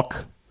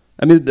Falk.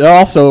 I mean, they're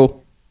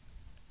also,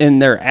 in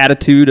their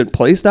attitude and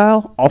play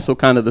style, also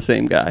kind of the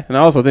same guy. And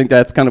I also think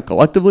that's kind of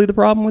collectively the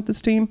problem with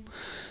this team,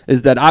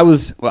 is that I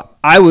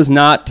was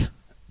not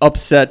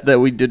upset that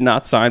we did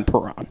not sign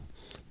Perron.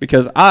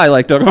 Because I,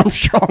 like Doug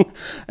Armstrong,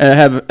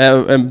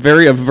 am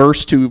very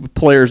averse to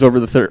players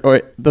over the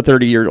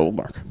 30-year-old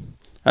mark.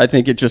 I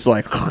think it just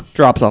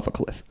drops off a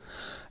cliff.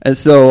 And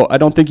so I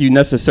don't think you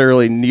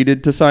necessarily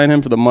needed to sign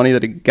him for the money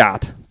that he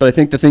got. But I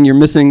think the thing you're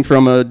missing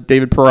from a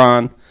David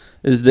Perron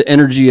is the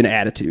energy and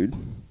attitude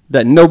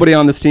that nobody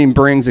on this team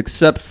brings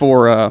except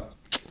for,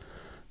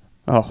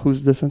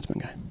 who's the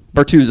defenseman guy?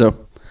 Bertuzzo.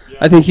 Yeah.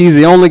 I think he's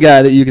the only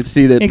guy that you could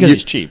see that... Because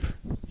he's cheap.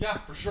 Yeah,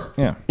 for sure.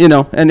 Yeah.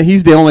 And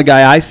he's the only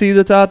guy I see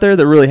that's out there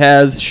that really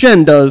has...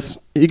 Shen does.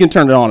 He can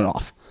turn it on and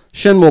off.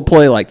 Shen will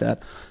play like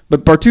that.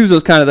 But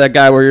Bertuzzo's kind of that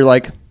guy where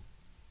you're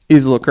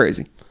he's a little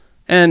crazy.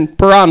 And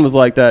Perron was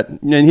like that,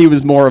 and he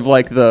was more of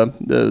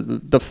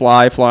the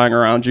fly flying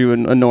around you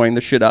and annoying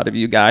the shit out of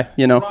you guy,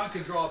 Perron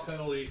can draw a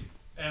penalty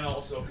and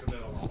also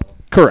commit a lot.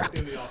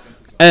 Correct.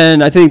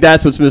 And I think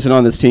that's what's missing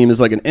on this team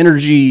is an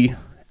energy,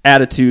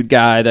 attitude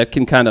guy that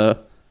can kind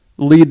of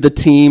lead the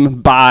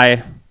team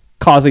by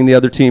causing the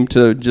other team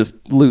to just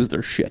lose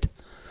their shit.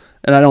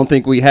 And I don't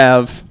think we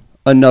have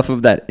enough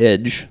of that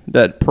edge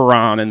that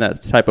Perron and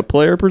that type of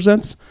player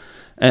presents.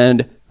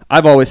 And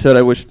I've always said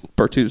I wish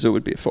Bertuzzo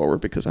would be a forward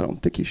because I don't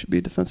think he should be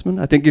a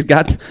defenseman. I think he's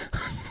got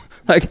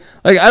I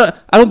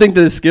don't think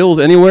that his skills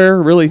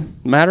anywhere really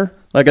matter.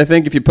 I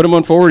think if you put him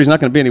on forward, he's not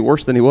going to be any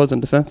worse than he was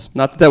in defense.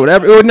 Not that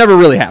it would never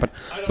really happen.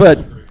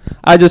 But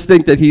I just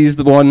think that he's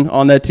the one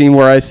on that team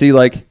where I see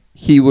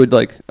he would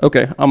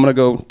okay, I'm going to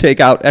go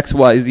take out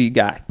XYZ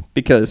guy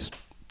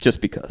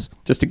just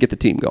to get the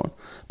team going.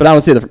 But I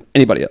don't see that for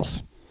anybody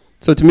else.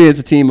 So to me, it's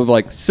a team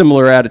of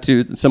similar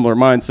attitudes and similar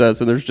mindsets.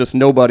 And there's just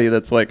nobody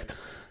that's going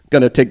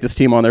to take this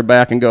team on their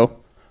back and go,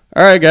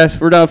 all right, guys,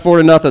 we're down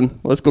 4-0.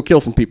 Let's go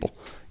kill some people.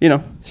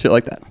 Shit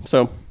like that.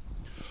 So.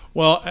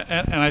 Well,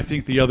 and I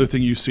think the other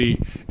thing you see,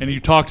 and you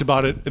talked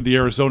about it in the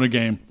Arizona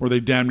game where they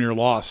damn near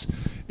lost,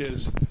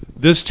 is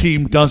this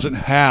team doesn't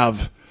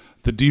have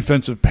the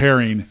defensive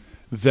pairing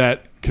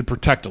that could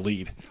protect a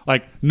lead.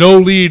 No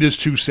lead is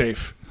too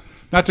safe.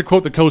 Not to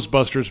quote the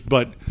Ghostbusters,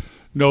 but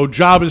no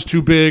job is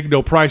too big,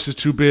 no price is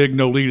too big,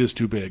 no lead is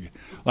too big.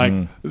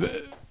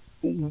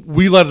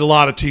 We let a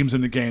lot of teams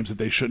into games that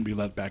they shouldn't be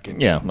let back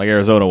into. Yeah,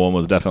 Arizona one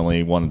was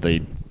definitely one that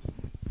they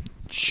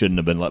shouldn't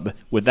have been let.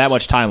 With that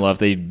much time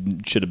left, they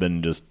should have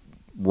been just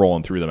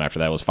rolling through them after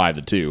that. It was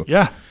 5-2.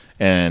 Yeah.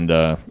 And,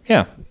 it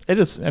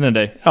is, end of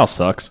the day, it all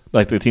sucks.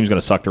 The team's going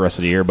to suck the rest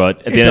of the year, but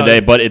at the end of the day,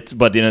 but at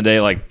the end of the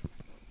day,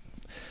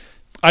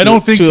 I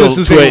don't think this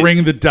is a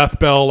ring the death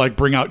bell,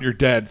 bring out your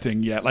dead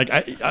thing yet.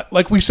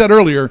 Like we said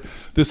earlier,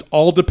 this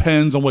all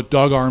depends on what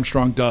Doug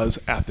Armstrong does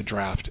at the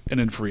draft and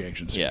in free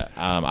agency. Yeah,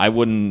 I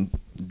wouldn't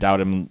doubt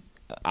him.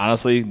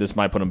 Honestly, this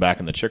might put him back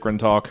in the Chikrin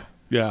talk.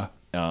 Yeah.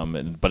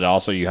 But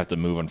also you have to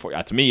move.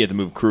 To me, you have to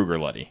move Kruger,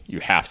 Letty. You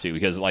have to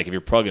because like if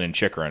you're plugging in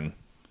Chikrin,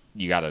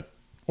 you got to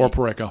or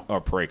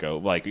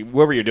Parayko. Like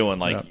whoever you're doing,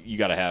 like you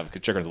got to have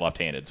because Chikrin's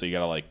left-handed, so you got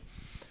to like.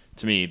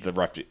 To me, the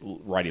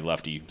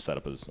righty-lefty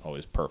setup is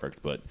always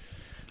perfect, but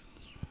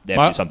they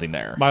have to do something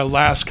there. My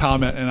last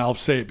comment, and I'll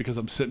say it because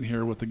I'm sitting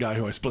here with the guy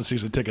who I split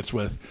season tickets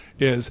with,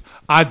 is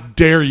I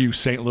dare you,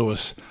 St.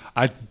 Louis.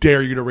 I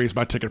dare you to raise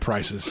my ticket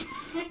prices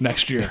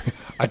next year.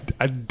 I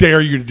dare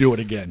you to do it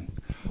again.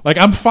 Like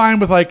I'm fine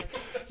with like,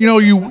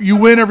 you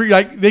win every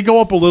like they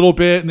go up a little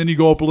bit and then you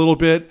go up a little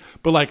bit,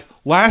 but like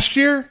last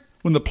year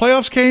when the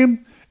playoffs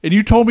came and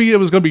you told me it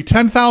was going to be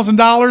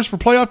 $10,000 for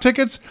playoff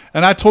tickets,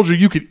 and I told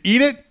you could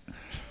eat it.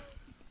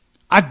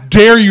 I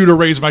dare you to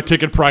raise my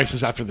ticket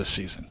prices after this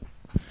season.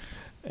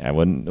 I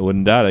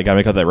wouldn't doubt it. I got to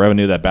make up that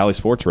revenue, that Bally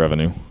Sports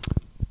revenue.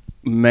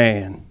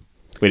 Man.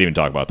 We didn't even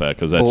talk about that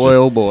because that's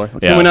oh boy.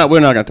 Yeah. We're not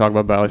going to talk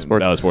about Bally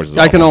Sports. Bally Sports is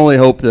I can awful. only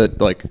hope that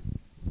like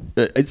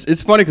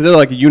it's funny because they're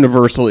like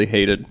universally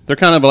hated. They're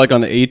kind of like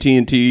on the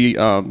AT&T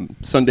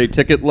Sunday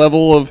Ticket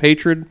level of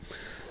hatred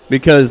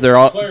because they're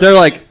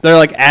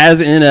like as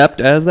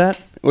inept as that,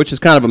 which is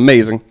kind of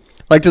amazing.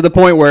 Like to the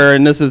point where,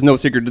 and this is no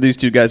secret to these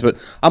two guys, but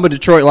I'm a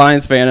Detroit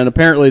Lions fan, and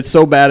apparently it's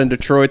so bad in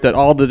Detroit that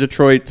all the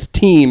Detroit's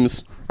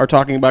teams are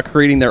talking about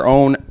creating their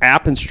own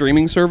app and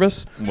streaming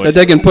service that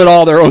they can put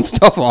all their own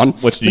stuff on.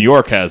 Which New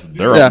York has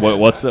their own.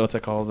 What's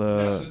it called?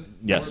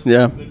 Yes.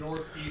 Yeah. The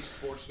Northeast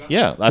Sports Network.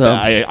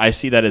 Yeah, I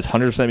see that as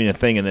 100% being a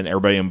thing, and then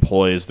everybody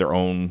employs their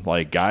own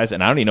like guys,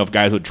 and I don't even know if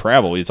guys would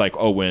travel. It's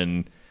like,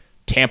 when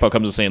Tampa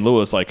comes to St.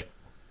 Louis, like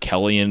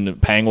Kelly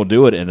and Pang will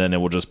do it, and then it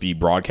will just be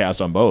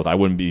broadcast on both. I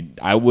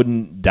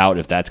wouldn't doubt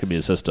if that's going to be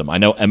the system. I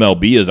know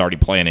MLB is already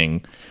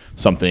planning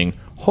something.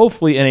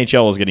 Hopefully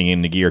NHL is getting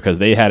into gear because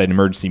they had an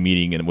emergency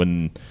meeting, and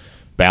when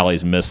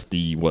Bally's missed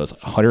the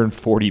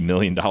 $140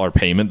 million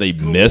payment they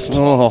missed.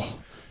 Oh,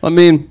 I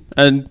mean,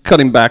 and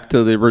cutting back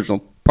to the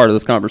original part of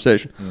this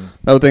conversation,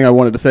 the other thing I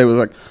wanted to say was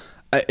like,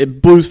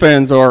 Blues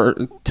fans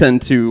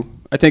tend to.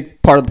 I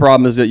think part of the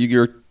problem is that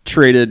you're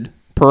traded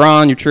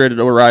Perron, you traded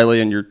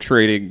O'Reilly, and you're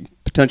trading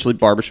potentially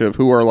Barbashev,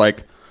 who are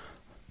like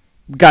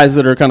guys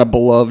that are kind of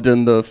beloved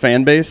in the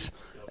fan base.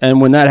 And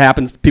when that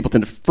happens, people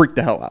tend to freak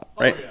the hell out,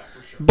 right? Oh, yeah,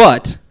 for sure.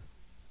 But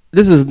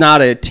this is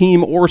not a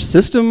team or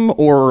system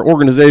or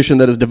organization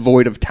that is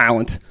devoid of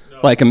talent,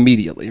 like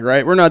immediately,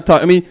 right? We're not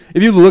talking. I mean,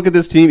 if you look at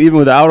this team, even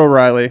without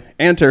O'Reilly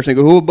and Tarasenko,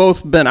 who have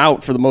both been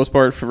out for the most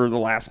part for the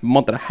last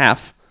month and a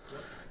half,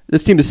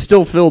 this team is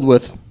still filled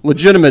with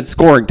legitimate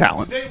scoring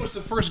talent. Today was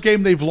the first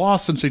game they've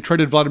lost since they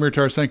traded Vladimir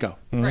Tarasenko.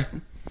 Right.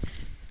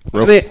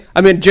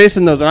 I mean,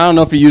 Jason knows, and I don't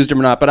know if he used him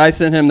or not, but I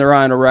sent him the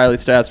Ryan O'Reilly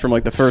stats from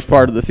like the first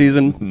part of the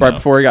season, right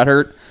before he got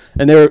hurt,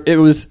 and it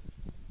was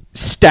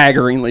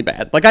staggeringly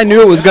bad. Like I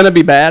knew it was going to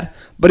be bad,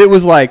 but it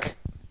was like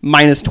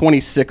minus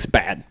 26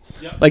 bad.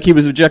 Yep. Like he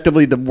was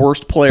objectively the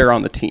worst player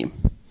on the team.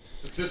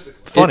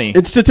 Statistically, funny.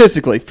 It's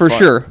statistically for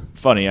sure.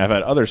 Funny. I've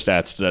had other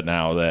stats that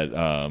now that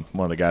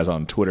one of the guys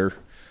on Twitter,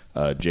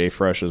 Jay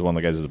Fresh, is one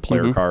of the guys who's the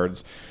player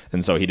cards,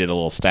 and so he did a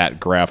little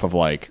stat graph of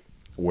like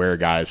where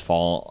guys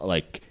fall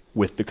like.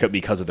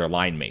 Because of their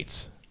line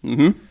mates.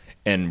 Mm-hmm.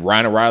 And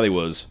Ryan O'Reilly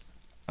was,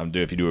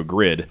 if you do a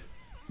grid,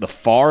 the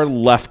far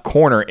left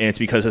corner, and it's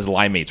because his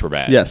line mates were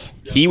bad. Yes.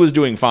 He was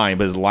doing fine,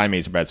 but his line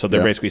mates were bad. So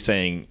they're basically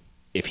saying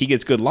if he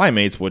gets good line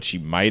mates, which he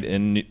might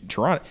in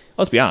Toronto,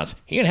 let's be honest,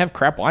 he didn't have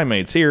crap line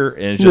mates here,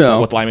 and it's just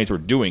what the line mates were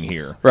doing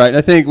here. Right.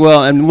 I think,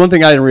 and one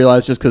thing I didn't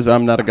realize, just because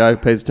I'm not a guy who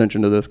pays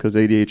attention to this because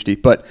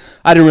ADHD, but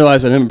I didn't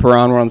realize that him and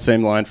Perron were on the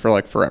same line for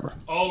like forever.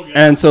 Oh, yeah.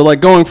 And so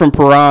like going from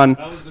Perron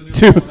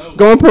to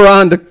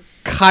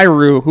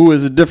Kyrou, who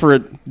is a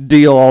different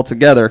deal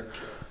altogether,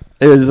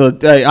 it's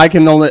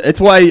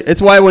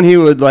why when he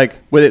would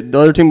the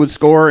other team would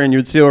score and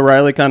you'd see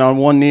O'Reilly kind of on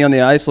one knee on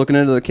the ice looking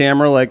into the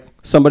camera like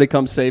somebody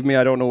come save me,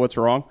 I don't know what's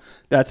wrong.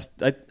 I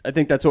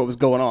think that's what was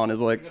going on,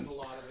 is like, that's a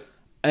lot of it.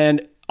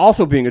 And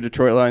also being a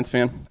Detroit Lions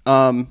fan,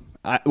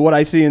 what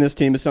I see in this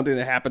team is something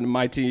that happened to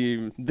my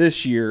team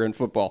this year in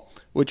football,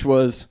 which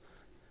was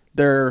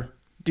their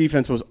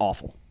defense was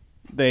awful.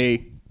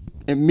 They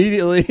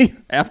immediately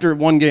after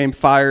one game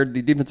fired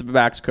the defensive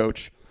backs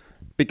coach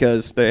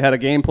because they had a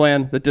game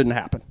plan that didn't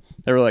happen.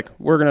 They were like,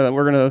 we're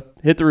gonna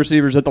hit the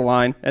receivers at the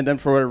line, and then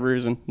for whatever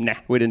reason,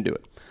 we didn't do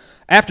it.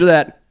 After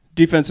that,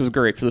 defense was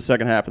great for the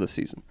second half of the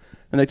season.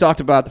 And they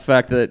talked about the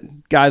fact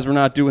that guys were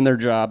not doing their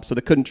job, so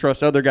they couldn't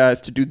trust other guys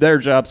to do their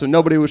job, so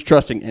nobody was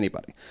trusting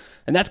anybody.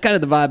 And that's kind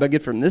of the vibe I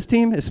get from this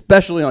team,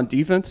 especially on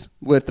defense,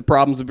 with the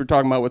problems that we're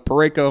talking about with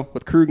Parayko,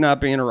 with Krug not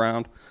being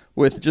around,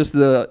 with just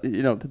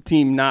the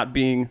team not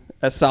being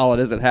as solid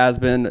as it has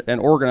been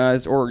and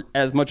organized or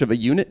as much of a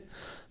unit.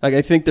 Like,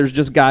 I think there's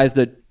just guys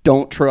that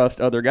don't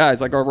trust other guys,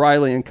 like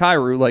O'Reilly and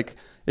Kyrou. Like,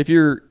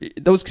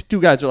 those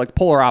two guys are like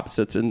polar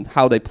opposites in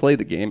how they play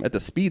the game, at the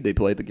speed they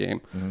play the game.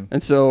 Mm-hmm.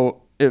 And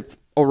so if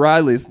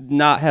O'Reilly's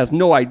has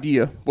no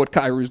idea what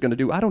Kyrou's going to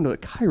do, I don't know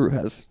that Kyrou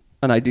has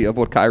an idea of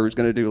what Kyrou's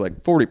going to do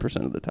like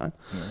 40% of the time.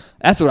 Yeah.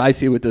 That's what I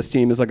see with this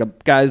team, is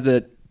like guys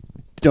that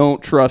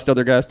don't trust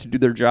other guys to do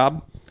their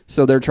job.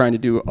 So they're trying to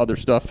do other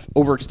stuff,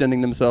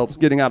 overextending themselves,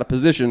 getting out of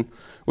position,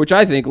 which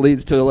I think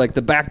leads to like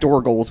the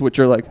backdoor goals, which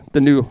are like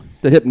the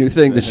hip new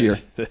thing this year.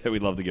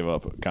 We'd love to give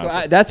up.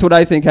 So that's what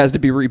I think has to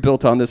be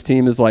rebuilt on this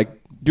team is like,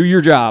 do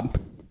your job.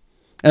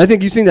 And I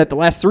think you've seen that the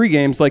last 3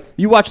 games, like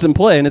you watch them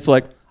play and it's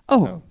like,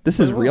 oh, this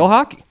is real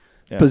hockey,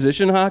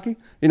 position hockey.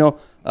 You know,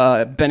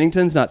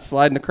 Bennington's not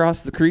sliding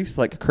across the crease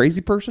like a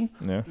crazy person.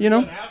 Yeah. You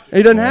know,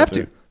 he doesn't have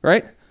to,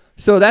 right?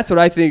 So that's what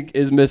I think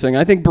is missing.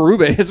 I think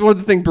Berube, it's one of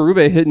the things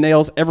Berube hit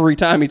nails every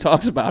time he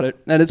talks about it.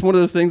 And it's one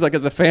of those things like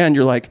as a fan,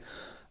 you're like,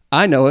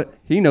 I know it.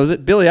 He knows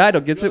it. Billy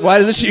Idol gets it. Why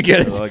doesn't she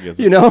get it?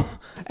 You know?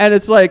 And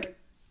it's like,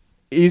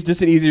 he's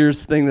just an easier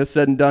thing that's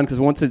said and done because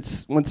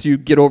once you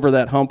get over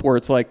that hump where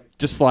it's like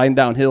just sliding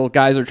downhill,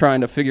 guys are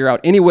trying to figure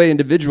out any way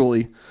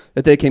individually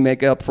that they can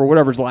make up for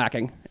whatever's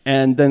lacking.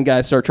 And then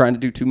guys start trying to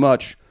do too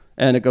much,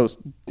 and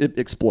it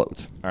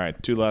explodes. All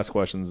right, 2 last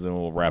questions, and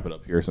we'll wrap it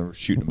up here. So we're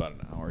shooting about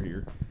an hour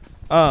here.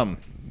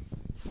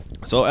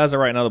 So as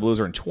of right now, the Blues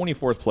are in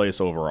 24th place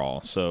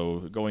overall. So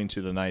going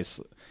to the nice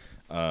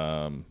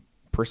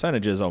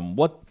percentages on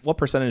what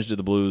percentage do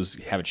the Blues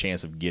have a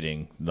chance of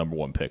getting the number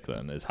 1 pick?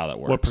 Then is how that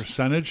works. What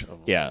percentage?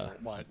 Yeah.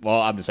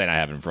 Well, I'm just saying I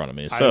have it in front of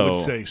me. So I would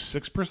say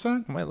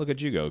 6%. I might look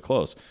at you go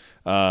close.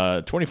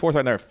 24th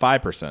right now,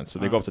 5%. So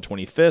they go up to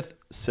 25th,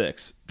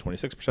 6,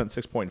 26%,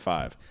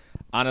 6.5.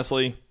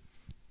 Honestly,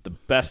 the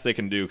best they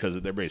can do because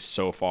everybody's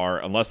so far,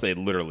 unless they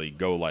literally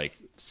go like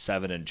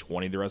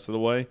 7-20 the rest of the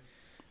way,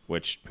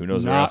 which who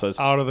knows what else is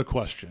out of the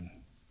question.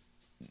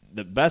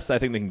 The best I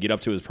think they can get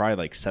up to is probably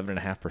like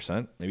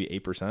 7.5%, maybe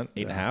 8%,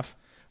 8.5,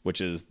 which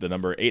is the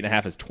number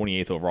 8.5 is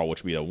 28th overall,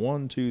 which would be a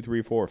 1, 2,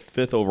 3, 4,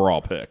 5th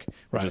overall pick,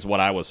 which is what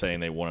I was saying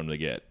they want them to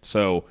get.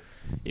 So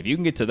if you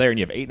can get to there and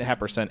you have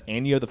 8.5%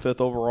 and you have the 5th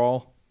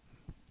overall,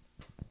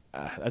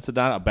 that's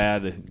not a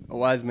bad. A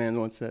wise man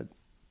once said,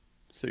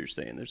 so you're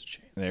saying there's a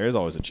chance. There is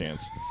always a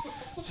chance.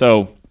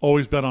 So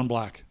always bet on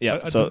black.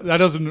 Yeah. So that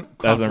doesn't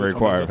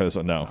require this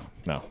one. No,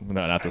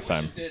 not this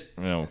time.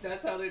 No.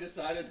 That's how they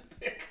decided to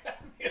pick.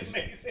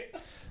 Amazing.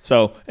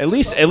 So at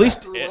least during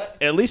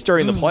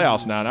the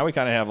playoffs now we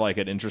kind of have like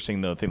an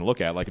interesting thing to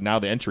look at. Like now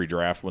the entry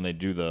draft when they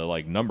do the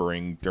like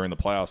numbering during the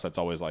playoffs, that's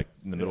always like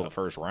in the middle of the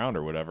first round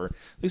or whatever.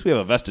 At least we have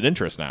a vested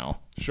interest now.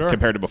 Sure.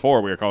 Compared to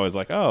before, we were always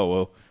like, oh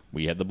well,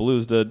 we had the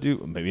Blues to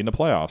do maybe in the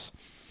playoffs.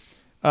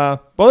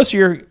 Well, this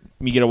year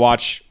you get to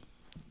watch.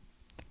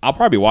 I'll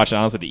probably be watching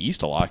honestly the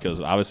East a lot because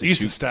obviously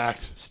East is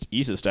stacked.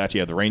 East is stacked. You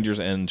have the Rangers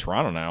and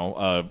Toronto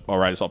now. All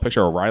right, I saw a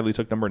picture. O'Reilly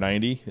took number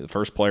 90, the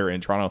first player in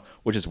Toronto,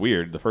 which is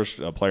weird. The first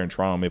player in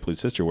Toronto Maple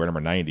Leafs history wear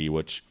number 90,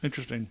 which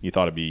interesting. You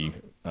thought it'd be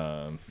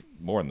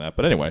more than that,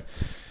 but anyway.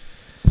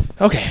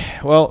 Okay,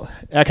 well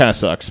that kind of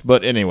sucks,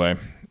 but anyway,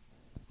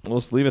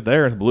 let's leave it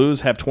there. The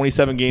Blues have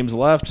 27 games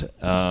left.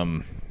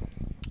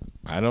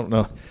 I don't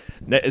know.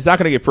 It's not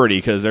going to get pretty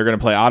because they're going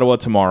to play Ottawa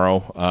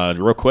tomorrow.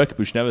 Real quick,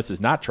 Buchnevich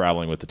is not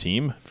traveling with the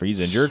team.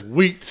 He's injured.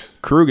 Sweet.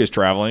 Krug is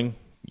traveling.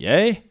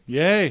 Yay.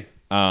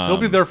 He'll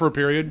be there for a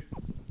period.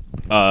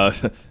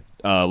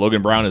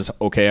 Logan Brown is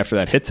okay after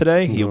that hit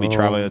today. He'll be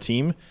traveling with the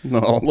team.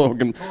 No,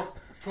 Logan.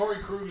 Torrey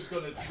Krug's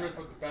going to trip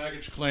with the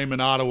baggage claim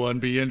in Ottawa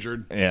and be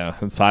injured. Yeah,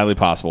 it's highly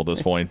possible at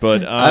this point.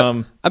 But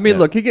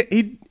look,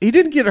 he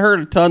didn't get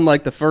hurt a ton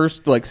like the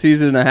first like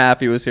season and a half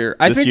he was here.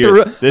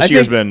 This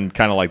year's been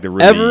kind of like the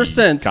really ever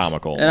since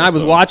comical. And I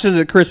was watching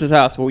it at Chris's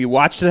house. Well, we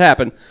watched it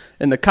happen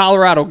in the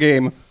Colorado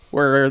game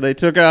where they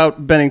took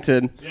out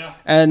Bennington,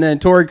 and then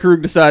Torrey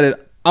Krug decided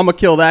I'm gonna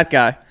kill that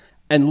guy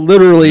and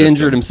literally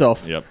injured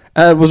himself. Yep.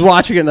 I was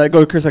watching it and I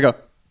go to Chris. I go,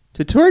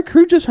 did Torrey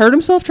Krug just hurt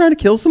himself trying to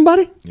kill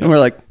somebody? Yep. And we're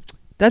like.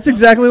 That's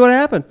exactly what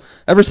happened.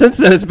 Ever since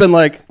then, it's been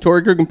like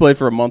Torrey Krug can play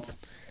for a month,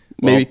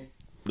 maybe. Well,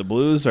 the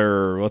Blues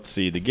are. Let's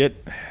see. They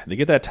get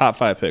that top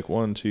 5 pick.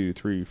 1, 2,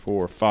 3,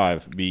 4,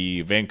 5.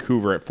 Be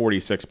Vancouver at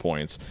 46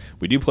 points.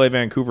 We do play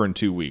Vancouver in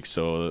 2 weeks,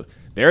 so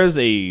there is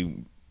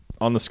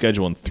on the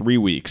schedule in 3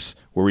 weeks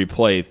where we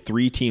play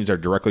 3 teams that are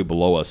directly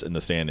below us in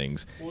the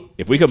standings.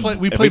 If we could,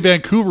 we play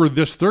Vancouver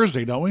this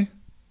Thursday, don't we?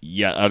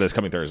 Yeah, this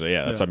coming Thursday.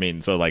 Yeah, that's what I mean.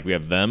 So like we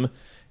have them.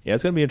 Yeah,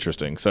 it's going to be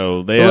interesting.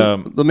 So they.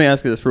 Let me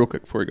ask you this real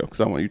quick before we go,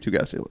 because I want you two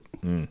guys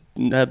to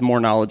have more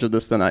knowledge of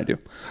this than I do.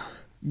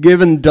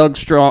 Given Doug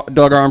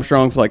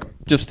Armstrong's like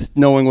just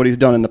knowing what he's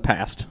done in the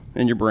past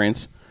in your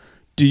brains,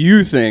 do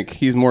you think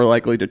he's more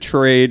likely to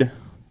trade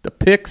the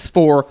picks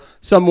for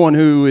someone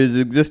who is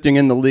existing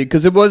in the league?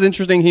 Because it was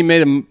interesting. He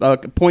made a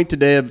point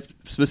today of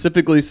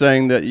specifically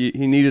saying that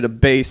he needed a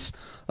base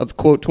of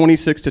quote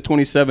 26 to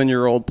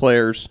 27-year-old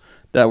players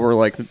that were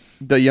like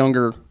the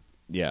younger.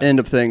 End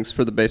of things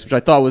for the base, which I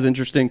thought was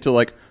interesting to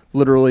like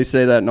literally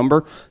say that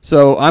number.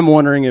 So I'm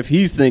wondering if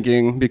he's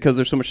thinking, because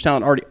there's so much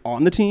talent already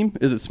on the team,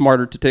 is it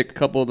smarter to take a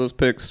couple of those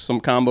picks,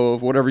 some combo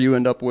of whatever you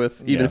end up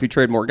with, even if you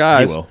trade more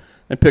guys,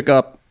 and pick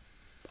up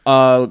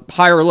a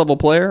higher level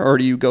player, or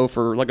do you go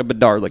for like a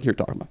Bedard like you're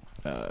talking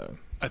about?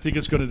 I think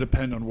it's going to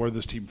depend on where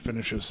this team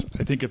finishes.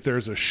 I think if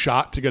there's a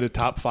shot to get a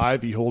top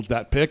 5, he holds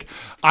that pick.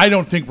 I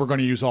don't think we're going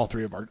to use all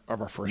 3 of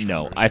our first.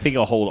 No, rounders. I think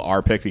he'll hold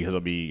our pick because it'll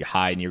be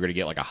high, and you're going to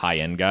get like a high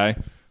end guy,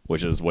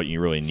 which is what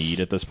you really need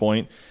at this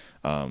point.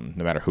 No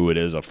matter who it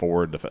is, a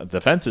forward.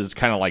 Defense is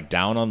kind of like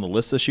down on the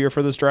list this year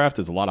for this draft.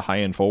 There's a lot of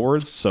high-end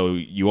forwards, so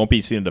you won't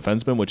be seeing a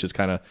defenseman, which is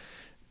kind of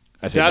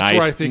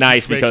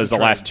nice because the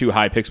last 2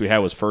 high picks we had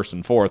was first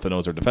and fourth, and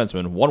those are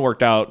defensemen. One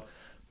worked out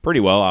pretty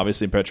well,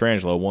 obviously,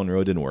 Pietrangelo. One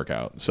really didn't work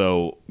out.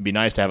 So it'd be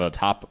nice to have a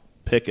top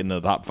pick in the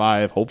top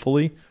 5,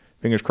 hopefully.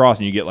 Fingers crossed,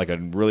 and you get like a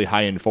really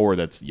high-end forward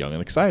that's young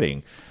and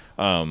exciting.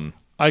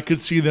 I could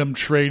see them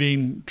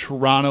trading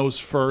Toronto's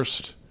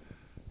first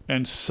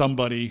and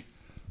somebody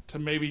to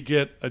maybe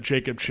get a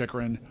Jacob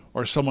Chikrin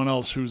or someone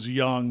else who's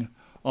young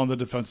on the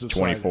defensive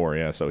 24, side.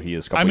 yeah, so he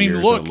is a couple years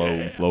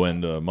of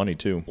low-end money,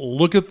 too.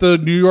 Look at the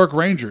New York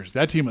Rangers.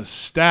 That team is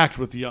stacked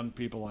with young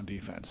people on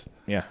defense.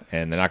 Yeah,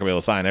 and they're not going to be able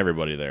to sign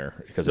everybody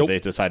there because if they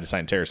decide to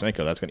sign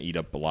Tarasenko, that's going to eat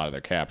up a lot of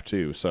their cap,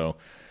 too. So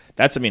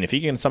if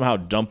he can somehow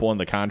dump one of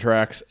the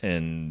contracts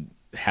and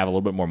have a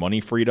little bit more money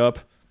freed up,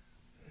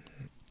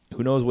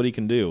 who knows what he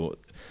can do.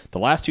 The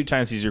last 2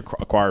 times he's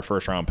acquired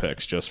first-round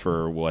picks, just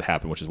for what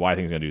happened, which is why I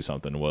think he's going to do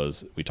something,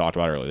 was we talked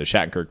about earlier, the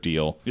Shattenkirk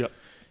deal. Yep.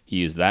 He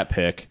used that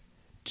pick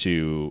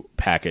to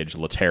package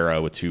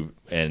Laterra with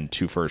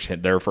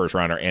their first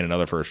rounder and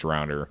another first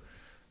rounder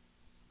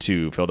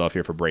to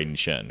Philadelphia for Braden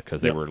Shen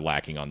because they were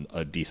lacking on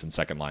a decent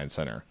second line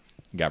center.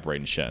 Got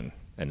Braden Shen,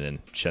 and then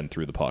Shen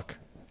threw the puck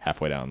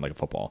halfway down like a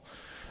football.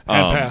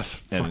 And pass.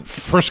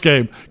 First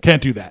game.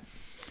 Can't do that.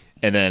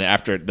 And then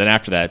after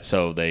that,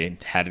 so they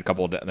had a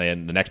couple. The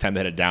next time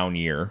they had a down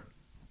year.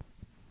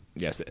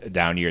 Yes, a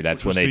down year.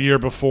 That's when the year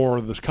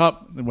before the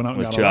Cup. They went out. It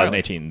was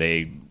 2018.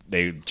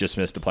 They just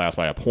missed the playoffs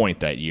by a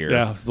point that year.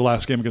 Yeah, it was the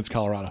last game against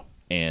Colorado.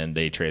 And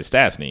they traded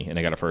Stastny, and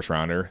they got a first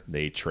rounder.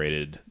 They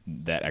traded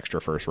that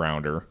extra first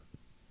rounder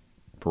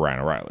for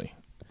Ryan O'Reilly.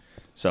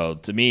 So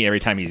to me,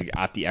 every time he's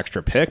got the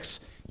extra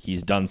picks,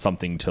 he's done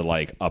something to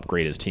like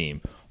upgrade his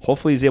team.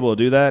 Hopefully, he's able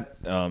to do that.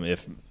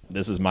 If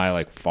this is my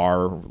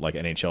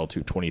NHL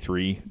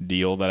 223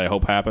 deal that I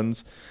hope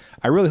happens,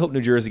 I really hope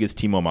New Jersey gets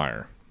Timo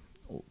Meier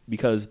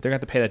because they're going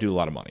to have to pay that dude a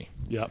lot of money.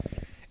 Yep.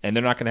 And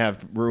they're not going to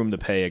have room to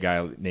pay a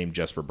guy named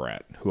Jesper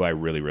Bratt, who I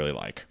really, really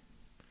like.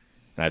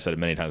 And I've said it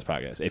many times in the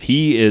podcast. If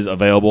he is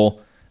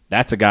available,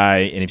 that's a guy.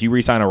 And if you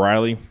re-sign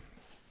O'Reilly,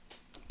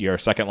 your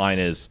second line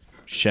is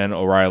Shen,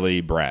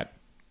 O'Reilly, Bratt.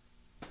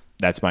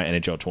 That's my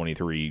NHL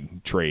 23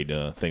 trade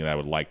thing that I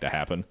would like to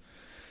happen.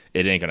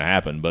 It ain't going to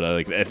happen.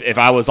 But if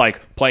I was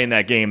playing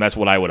that game, that's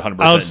what I would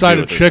 100% outside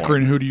do of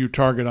Chikrin, who do you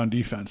target on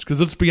defense? Because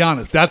let's be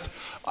honest, that's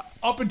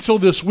up until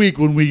this week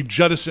when we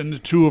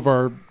jettisoned 2 of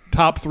our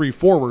top 3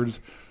 forwards.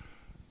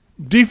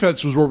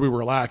 Defense was where we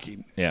were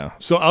lacking. Yeah.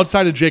 So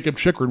outside of Jacob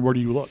Chikrin, where do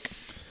you look?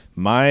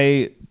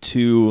 My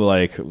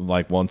 2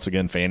 once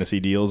again fantasy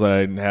deals that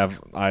I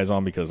have eyes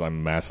on because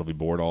I'm massively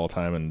bored all the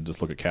time and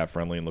just look at cap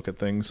friendly and look at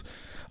things.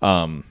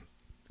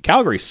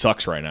 Calgary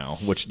sucks right now,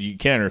 which you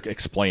can't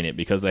explain it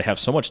because they have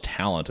so much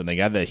talent and they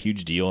got that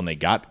huge deal and they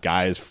got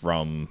guys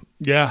from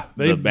they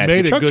the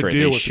made a good trade.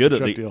 deal with the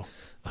Tkachuk deal.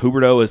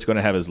 Huberdeau is going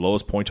to have his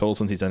lowest point total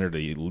since he's entered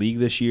the league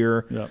this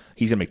year. Yep.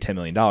 He's going to make $10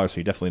 million, so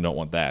you definitely don't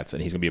want that.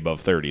 And he's going to be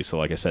above 30. So,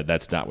 like I said,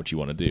 that's not what you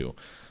want to do.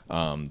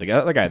 The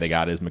other guy they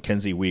got is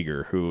Mackenzie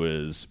Weegar, who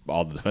is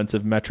all the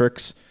defensive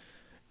metrics,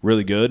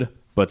 really good.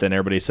 But then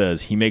everybody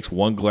says he makes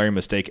one glaring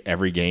mistake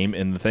every game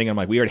in the thing. I'm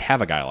like, we already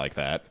have a guy like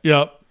that.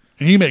 Yep.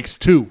 And he makes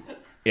 2.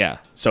 Yeah.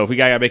 So if we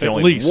got to make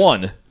only least.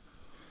 1,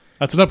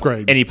 that's an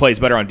upgrade. and he plays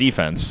better on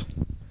defense.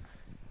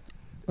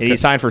 And he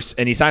signed for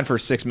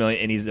 $6 million,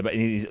 and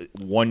he's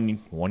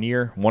one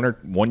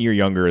year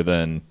younger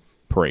than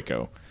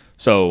Parayko.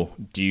 So,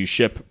 do you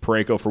ship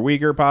Parayko for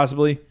Weegar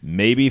possibly?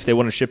 Maybe if they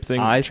want to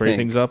trade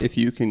things up. If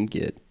you can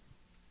get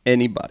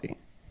anybody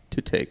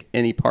to take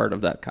any part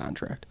of that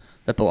contract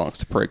that belongs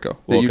to Parayko,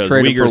 well, because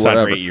Weegar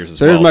signed for 8 years as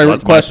so well.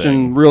 Here's my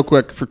question, real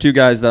quick, for 2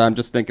 guys that I'm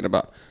just thinking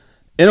about.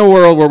 In a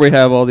world where we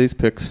have all these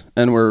picks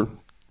and we're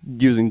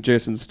using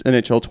Jason's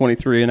NHL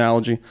 23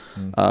 analogy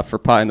for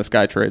pie in the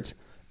sky trades.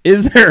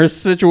 Is there a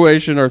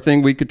situation or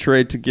thing we could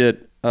trade to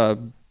get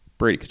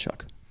Brady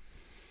Tkachuk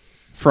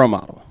from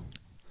Ottawa?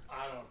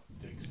 I don't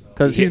think so.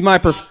 Because he's my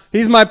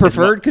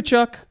preferred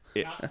Tkachuk.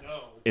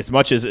 As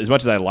much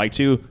as I'd like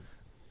to,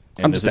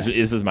 and this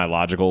this is my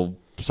logical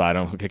side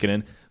I'm kicking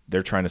in.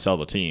 They're trying to sell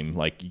the team.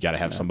 Like you got to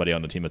have somebody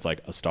on the team that's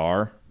like a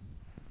star.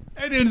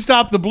 They didn't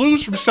stop the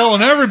Blues from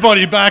selling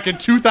everybody back in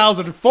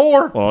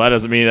 2004. Well, that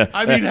doesn't mean.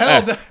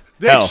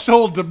 They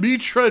sold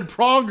Dimitra and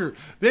Pronger.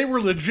 They were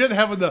legit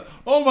having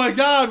oh my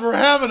God, we're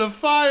having a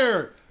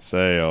fire.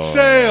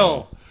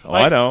 Sale. Oh,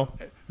 I know.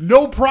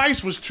 No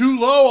price was too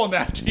low on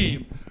that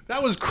team.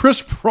 That was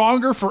Chris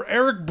Pronger for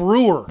Eric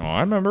Brewer. Oh,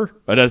 I remember.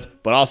 But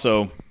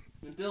also,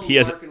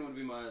 Larkin would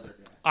be my other guy.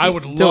 I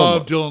would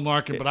love Dylan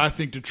Larkin, but I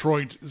think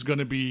Detroit is going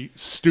to be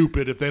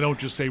stupid if they don't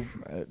just say,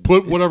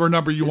 put whatever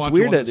number you want.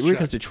 It's weird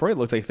because Detroit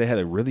looked like they had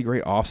a really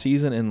great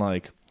offseason, and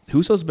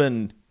Husso's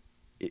been.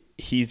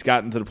 He's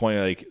gotten to the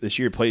point this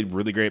year played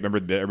really great. Remember,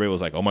 everybody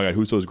was like, "Oh my God,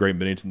 Husso's great.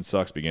 Bennington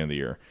sucks." Beginning of the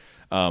year,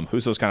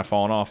 Husso's kind of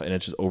fallen off, and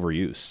it's just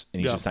overuse,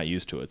 and he's just not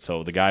used to it.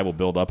 So the guy will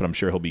build up, and I'm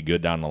sure he'll be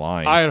good down the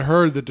line. I had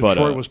heard that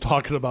Detroit was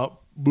talking about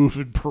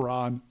moving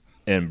Perron.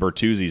 And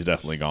Bertuzzi's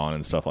definitely gone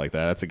and stuff like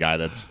that. That's a guy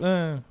that's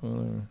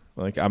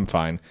like I'm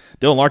fine.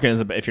 Dylan Larkin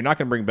is. If you're not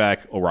going to bring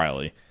back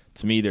O'Reilly,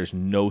 to me, there's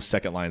no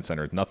second line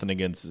center. Nothing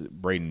against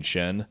Braden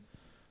Shen,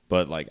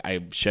 but like I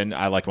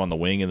like him on the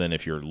wing. And then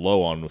if you're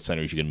low on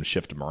centers, you can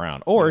shift him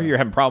around. Or you're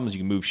having problems, you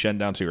can move Shen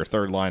down to your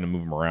third line and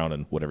move him around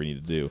and whatever you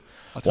need to do.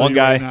 I'll tell you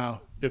right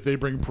now, if they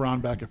bring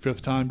Perron back a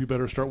fifth time, you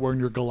better start wearing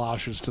your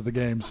galoshes to the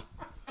games.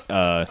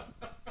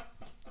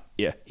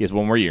 Yeah, he has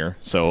one more year,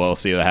 so we'll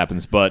see what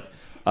happens. But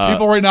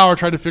people right now are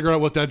trying to figure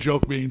out what that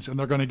joke means, and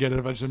they're going to get it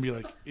eventually and be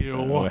like,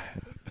 ew.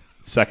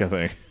 Second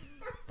thing.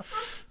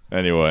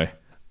 Anyway.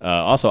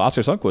 Also,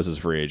 Oscar Sundqvist is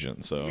a free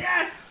agent. So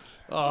Yes!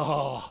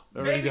 Oh,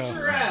 there you go.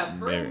 Giraffe,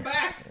 bring him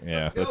back.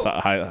 Yeah, that's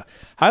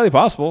highly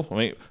possible. I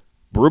mean,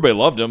 Berube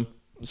loved him,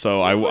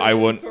 so I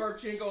wouldn't.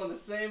 Torchenko on the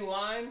same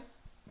line.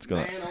 It's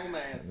gonna Man, oh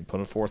man.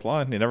 put a fourth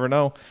line. You never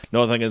know.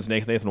 No thing against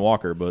Nathan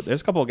Walker, but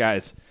there's a couple of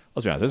guys.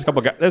 Let's be honest. There's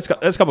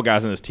a couple of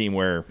guys in this team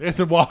where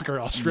Nathan Walker,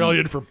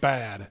 Australian for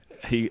bad.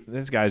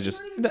 this guy's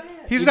just.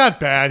 He's not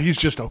bad. He's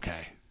just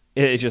okay.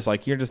 It's just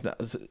like you're just not.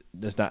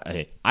 It's not.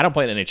 Hey, I don't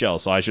play in the NHL,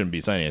 so I shouldn't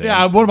be saying anything.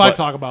 Yeah, what am I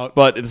talking about?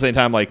 But at the same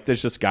time, like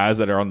there's just guys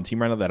that are on the team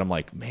right now that I'm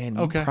like, man,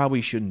 you Okay.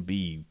 probably shouldn't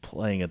be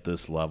playing at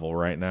this level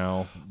right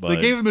now. But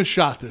They gave him a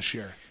shot this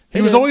year. He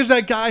They was did. always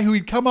that guy who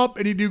he'd come up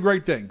and he'd do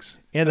great things.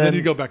 And then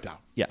he'd go back down.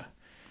 Yeah.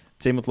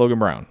 Same with Logan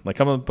Brown. Like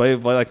come and play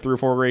like 3 or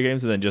 4 great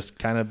games and then just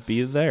kind of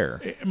be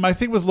there. My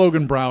thing with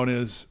Logan Brown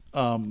is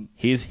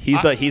He's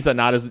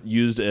not as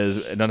used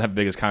as doesn't have the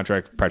biggest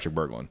contract Patrick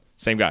Berglund.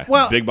 Same guy.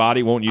 Well, big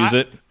body, won't use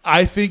it.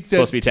 I think that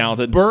Supposed to be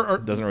talented.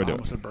 Doesn't really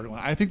do it. Said Berglund.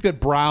 I think that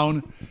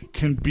Brown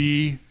can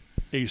be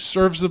a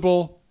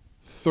serviceable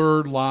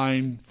third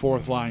line,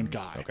 fourth line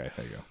guy. Okay,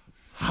 there you go.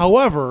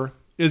 However,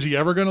 is he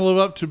ever going to live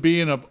up to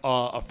being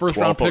a first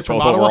round pick from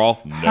 12th Ottawa?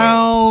 overall? No.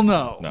 Hell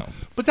no. No.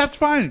 But that's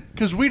fine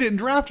because we didn't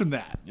draft him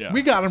that. Yeah.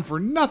 We got him for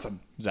nothing.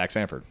 Zach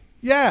Sanford.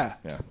 Yeah.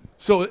 Yeah.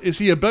 So is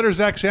he a better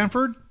Zach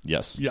Sanford?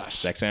 Yes. Yes.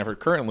 Zach Sanford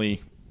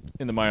currently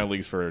in the minor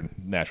leagues for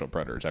Nashville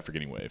Predators after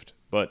getting waived.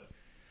 But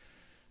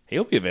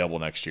he'll be available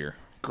next year.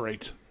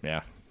 Great.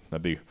 Yeah.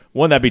 That'd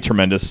be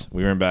tremendous.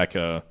 We bring back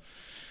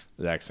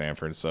Zach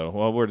Sanford. So,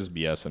 well, we're just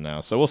BSing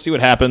now. So we'll see what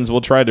happens.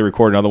 We'll try to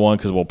record another one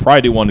because we'll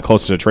probably do one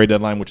closer to the trade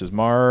deadline, which is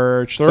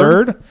March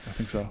 3rd. I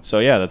think so. So,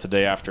 yeah, that's a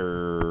day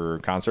after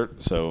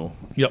concert. So,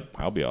 Yep.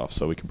 I'll be off,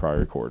 so we can probably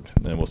record,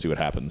 and we'll see what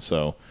happens.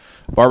 So,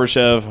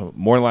 Barbashev,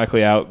 more than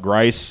likely out.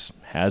 Grice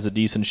has a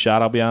decent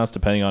shot, I'll be honest,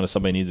 depending on if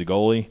somebody needs a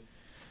goalie.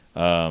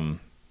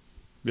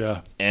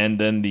 Yeah. And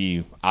then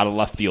the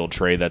out-of-left field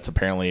trade that's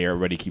apparently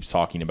everybody keeps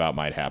talking about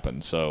might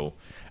happen. So,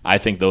 I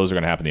think those are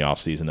going to happen in the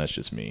offseason. That's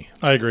just me.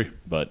 I agree.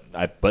 But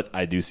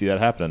I do see that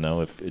happening,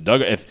 though. If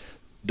Doug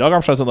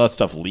Armstrong doesn't let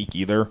stuff leak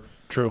either.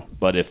 True.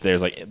 But if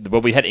there's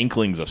but we had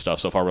inklings of stuff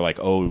so far. We're like,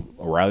 oh,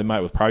 O'Reilly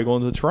was probably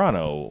going to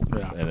Toronto,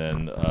 Yeah. and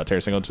then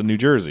Tarasenko going to New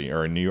Jersey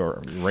or New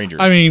York Rangers.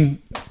 I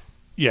mean,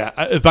 yeah,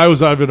 if I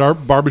was Ivan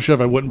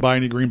Barbashev, I wouldn't buy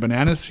any green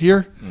bananas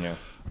here. yeah,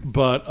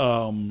 But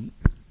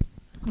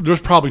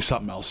there's probably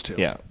something else, too.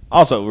 yeah.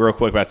 Also, real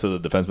quick, back to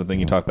the defenseman thing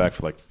you talked back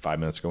for like 5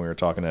 minutes ago when we were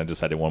talking. I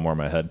just had one more in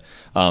my head.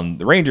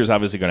 The Rangers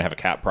obviously going to have a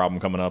cap problem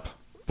coming up.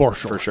 For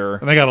sure.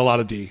 And they got a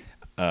lot of D.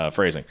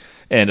 Phrasing.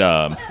 And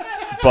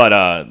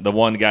but the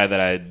one guy that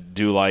I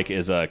do like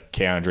is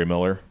Keandre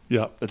Miller.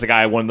 Yeah. That's a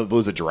guy who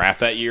was a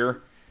draft that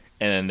year,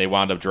 and then they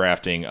wound up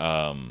drafting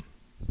I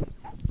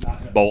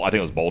think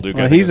it was Bolduc.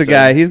 Well, he's a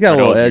guy. He's got a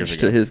little edge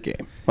to his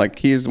game. Like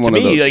he's one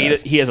of those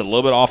guys. He has a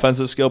little bit of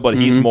offensive skill, but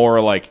he's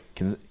more like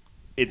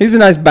he's a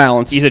nice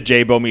balance. He's a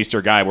Jay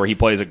Bomeister guy where he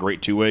plays a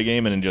great two-way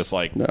game and then just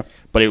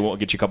but he won't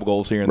get you a couple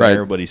goals here and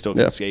there, but he still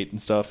can skate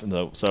and stuff.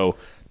 And so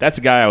that's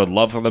a guy I would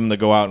love for them to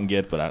go out and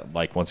get, but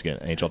once again,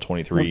 NHL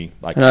 23,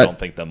 I don't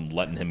think them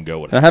letting him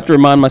go. I have to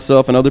remind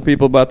myself and other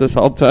people about this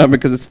all the time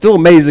because it's still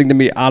amazing to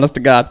me, honest to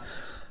God.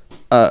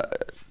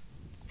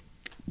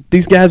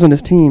 These guys on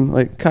this team,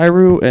 like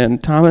Kyrou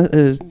and Thomas,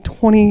 is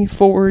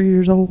 24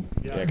 years old.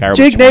 Yeah,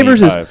 Jake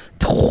Neighbors is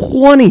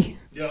 20.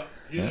 Yeah.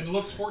 He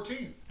looks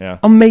 14. Yeah.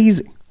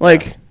 Amazing.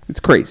 It's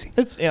crazy.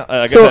 It's like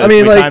I So, said, I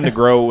mean, it's time to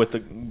grow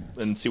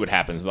and see what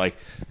happens. Like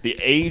the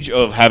age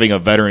of having a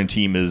veteran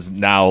team is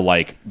now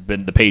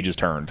the page is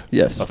turned.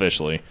 Yes,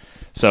 officially.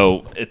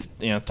 So it's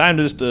time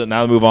to just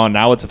now move on.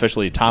 Now it's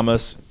officially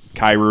Thomas,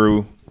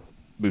 Kyrou,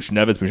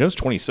 Buchnevich. Buchnevich's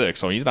 26,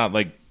 so he's not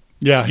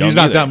he's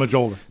not that much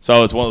older.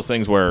 So it's one of those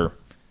things where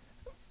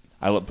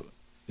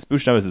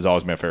Buchnevich has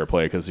always been my favorite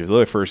player because he was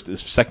literally his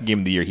second game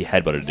of the year he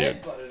headbutted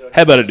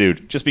a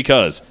dude just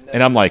because,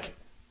 and I'm like.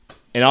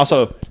 And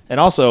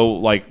also,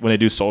 like when they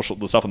do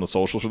the stuff on the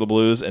socials for the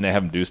Blues, and they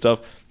have him do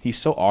stuff, he's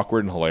so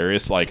awkward and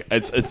hilarious. Like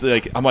it's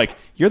like I'm like,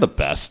 you're the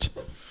best.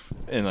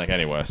 And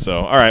anyway, so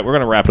all right, we're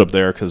gonna wrap it up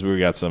there because we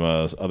got some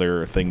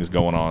other things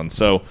going on.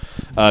 So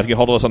if you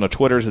hold us on the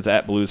Twitters, it's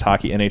at Blues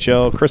Hockey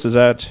NHL. Chris is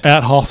at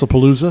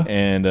Hossapalooza,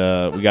 and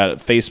we got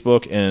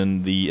Facebook,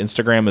 and the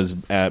Instagram is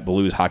at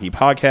Blues Hockey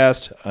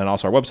Podcast, and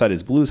also our website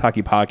is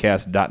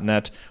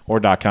blueshockeypodcast.net or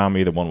 .com.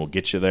 Either one will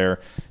get you there.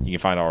 You can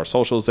find all our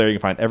socials there. You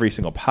can find every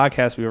single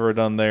podcast we've ever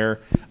done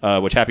there.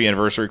 Which happy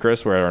anniversary,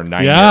 Chris! We're at our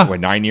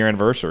 9-year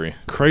anniversary.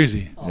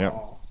 Crazy.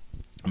 Yep.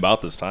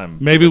 About this time.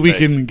 Maybe we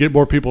can get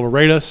more people to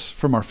rate us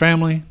from our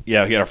family.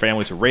 Yeah, we get our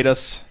family to rate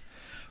us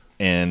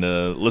and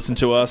listen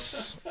to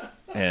us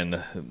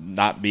and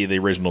not be the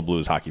original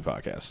Blues Hockey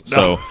Podcast.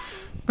 So,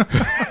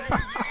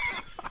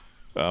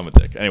 I'm a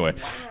dick. Anyway.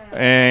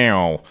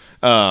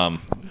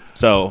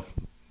 So,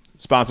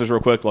 sponsors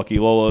real quick. Lucky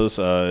Lola's.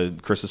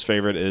 Chris's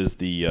favorite is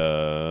the...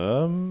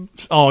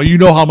 you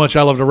know how much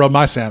I love to rub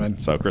my salmon.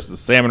 So, Chris's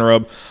salmon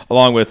rub,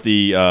 along with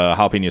the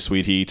jalapeno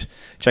sweet heat.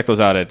 Check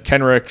those out at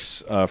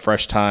Kenrick's,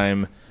 Fresh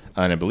Time,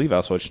 and I believe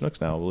also at Schnucks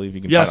now. I believe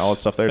you can find all that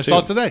stuff there, too. I saw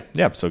it today.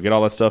 Yeah, so get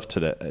all that stuff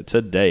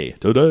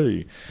today.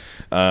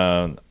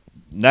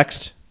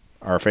 Next,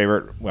 our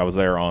favorite, I was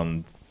there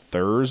on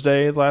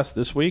Thursday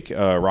this week,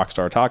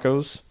 Rockstar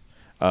Tacos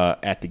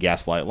at the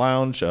Gaslight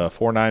Lounge,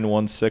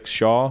 4916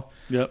 Shaw.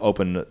 Yep.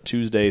 Open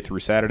Tuesday through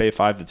Saturday,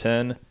 5 to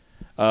 10.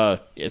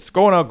 It's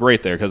going out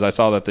great there because I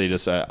saw that they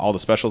just all the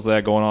specials they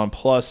had going on,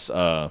 plus...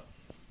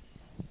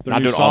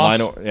 Not doing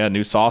sauce? Online. Yeah,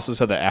 new sauces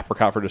had the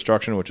Apricot for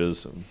Destruction, which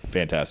is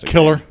fantastic.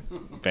 Killer.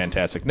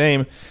 Fantastic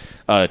name.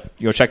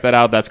 Check that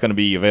out. That's going to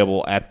be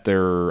available at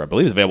their, I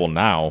believe it's available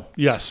now.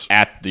 Yes.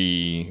 At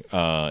the,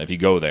 if you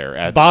go there.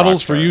 At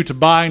Bottles for you to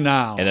buy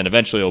now. And then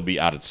eventually it'll be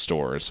out at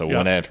stores. So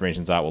when that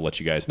information's out, we'll let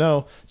you guys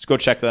know. Just go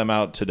check them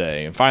out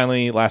today. And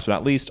finally, last but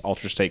not least,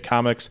 Ultra State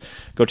Comics.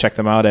 Go check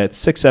them out at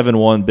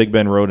 671 Big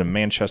Bend Road in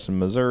Manchester,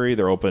 Missouri.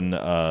 They're open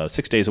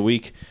 6 days a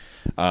week.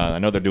 I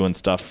know they're doing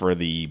stuff for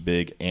the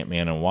big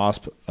Ant-Man and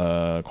Wasp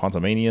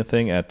Quantumania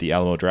thing at the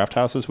Alamo Draft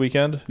House this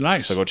weekend.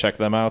 Nice. So go check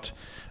them out.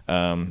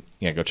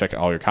 Go check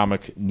all your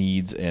comic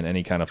needs and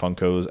any kind of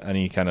Funkos,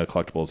 any kind of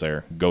collectibles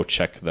there. Go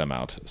check them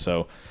out.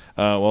 So,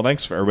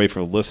 thanks for everybody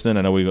for listening.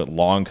 I know we went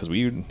long because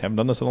we haven't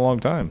done this in a long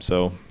time.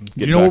 So,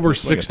 do you know what we're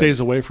 6 days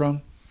away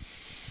from?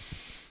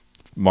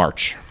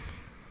 March.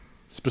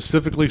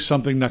 Specifically,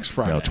 something next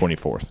Friday. No,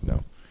 24th.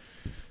 No,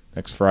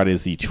 next Friday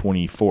is the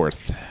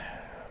 24th.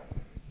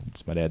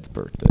 It's my dad's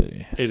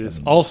birthday. It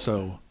is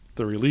also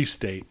the release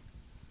date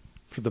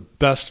for the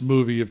best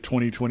movie of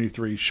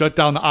 2023. Shut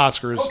down the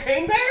Oscars.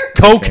 Cocaine Bear?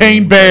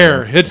 Cocaine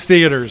Bear hits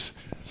theaters.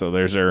 So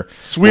there's our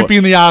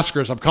sweeping the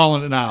Oscars. I'm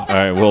calling it now. All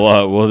right,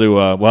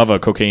 we'll have a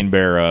Cocaine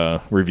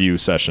Bear review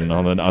session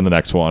on the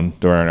next one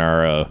during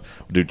our we'll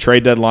do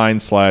trade deadline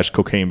 /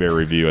 Cocaine Bear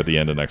review at the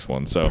end of the next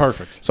one. So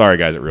perfect. Sorry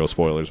guys at Real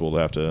Spoilers, we'll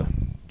have to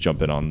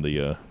jump in on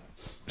the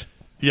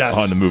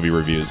on the movie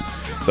reviews.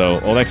 So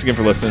thanks again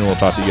for listening. We'll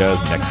talk to you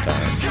guys next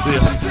time. See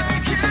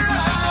ya.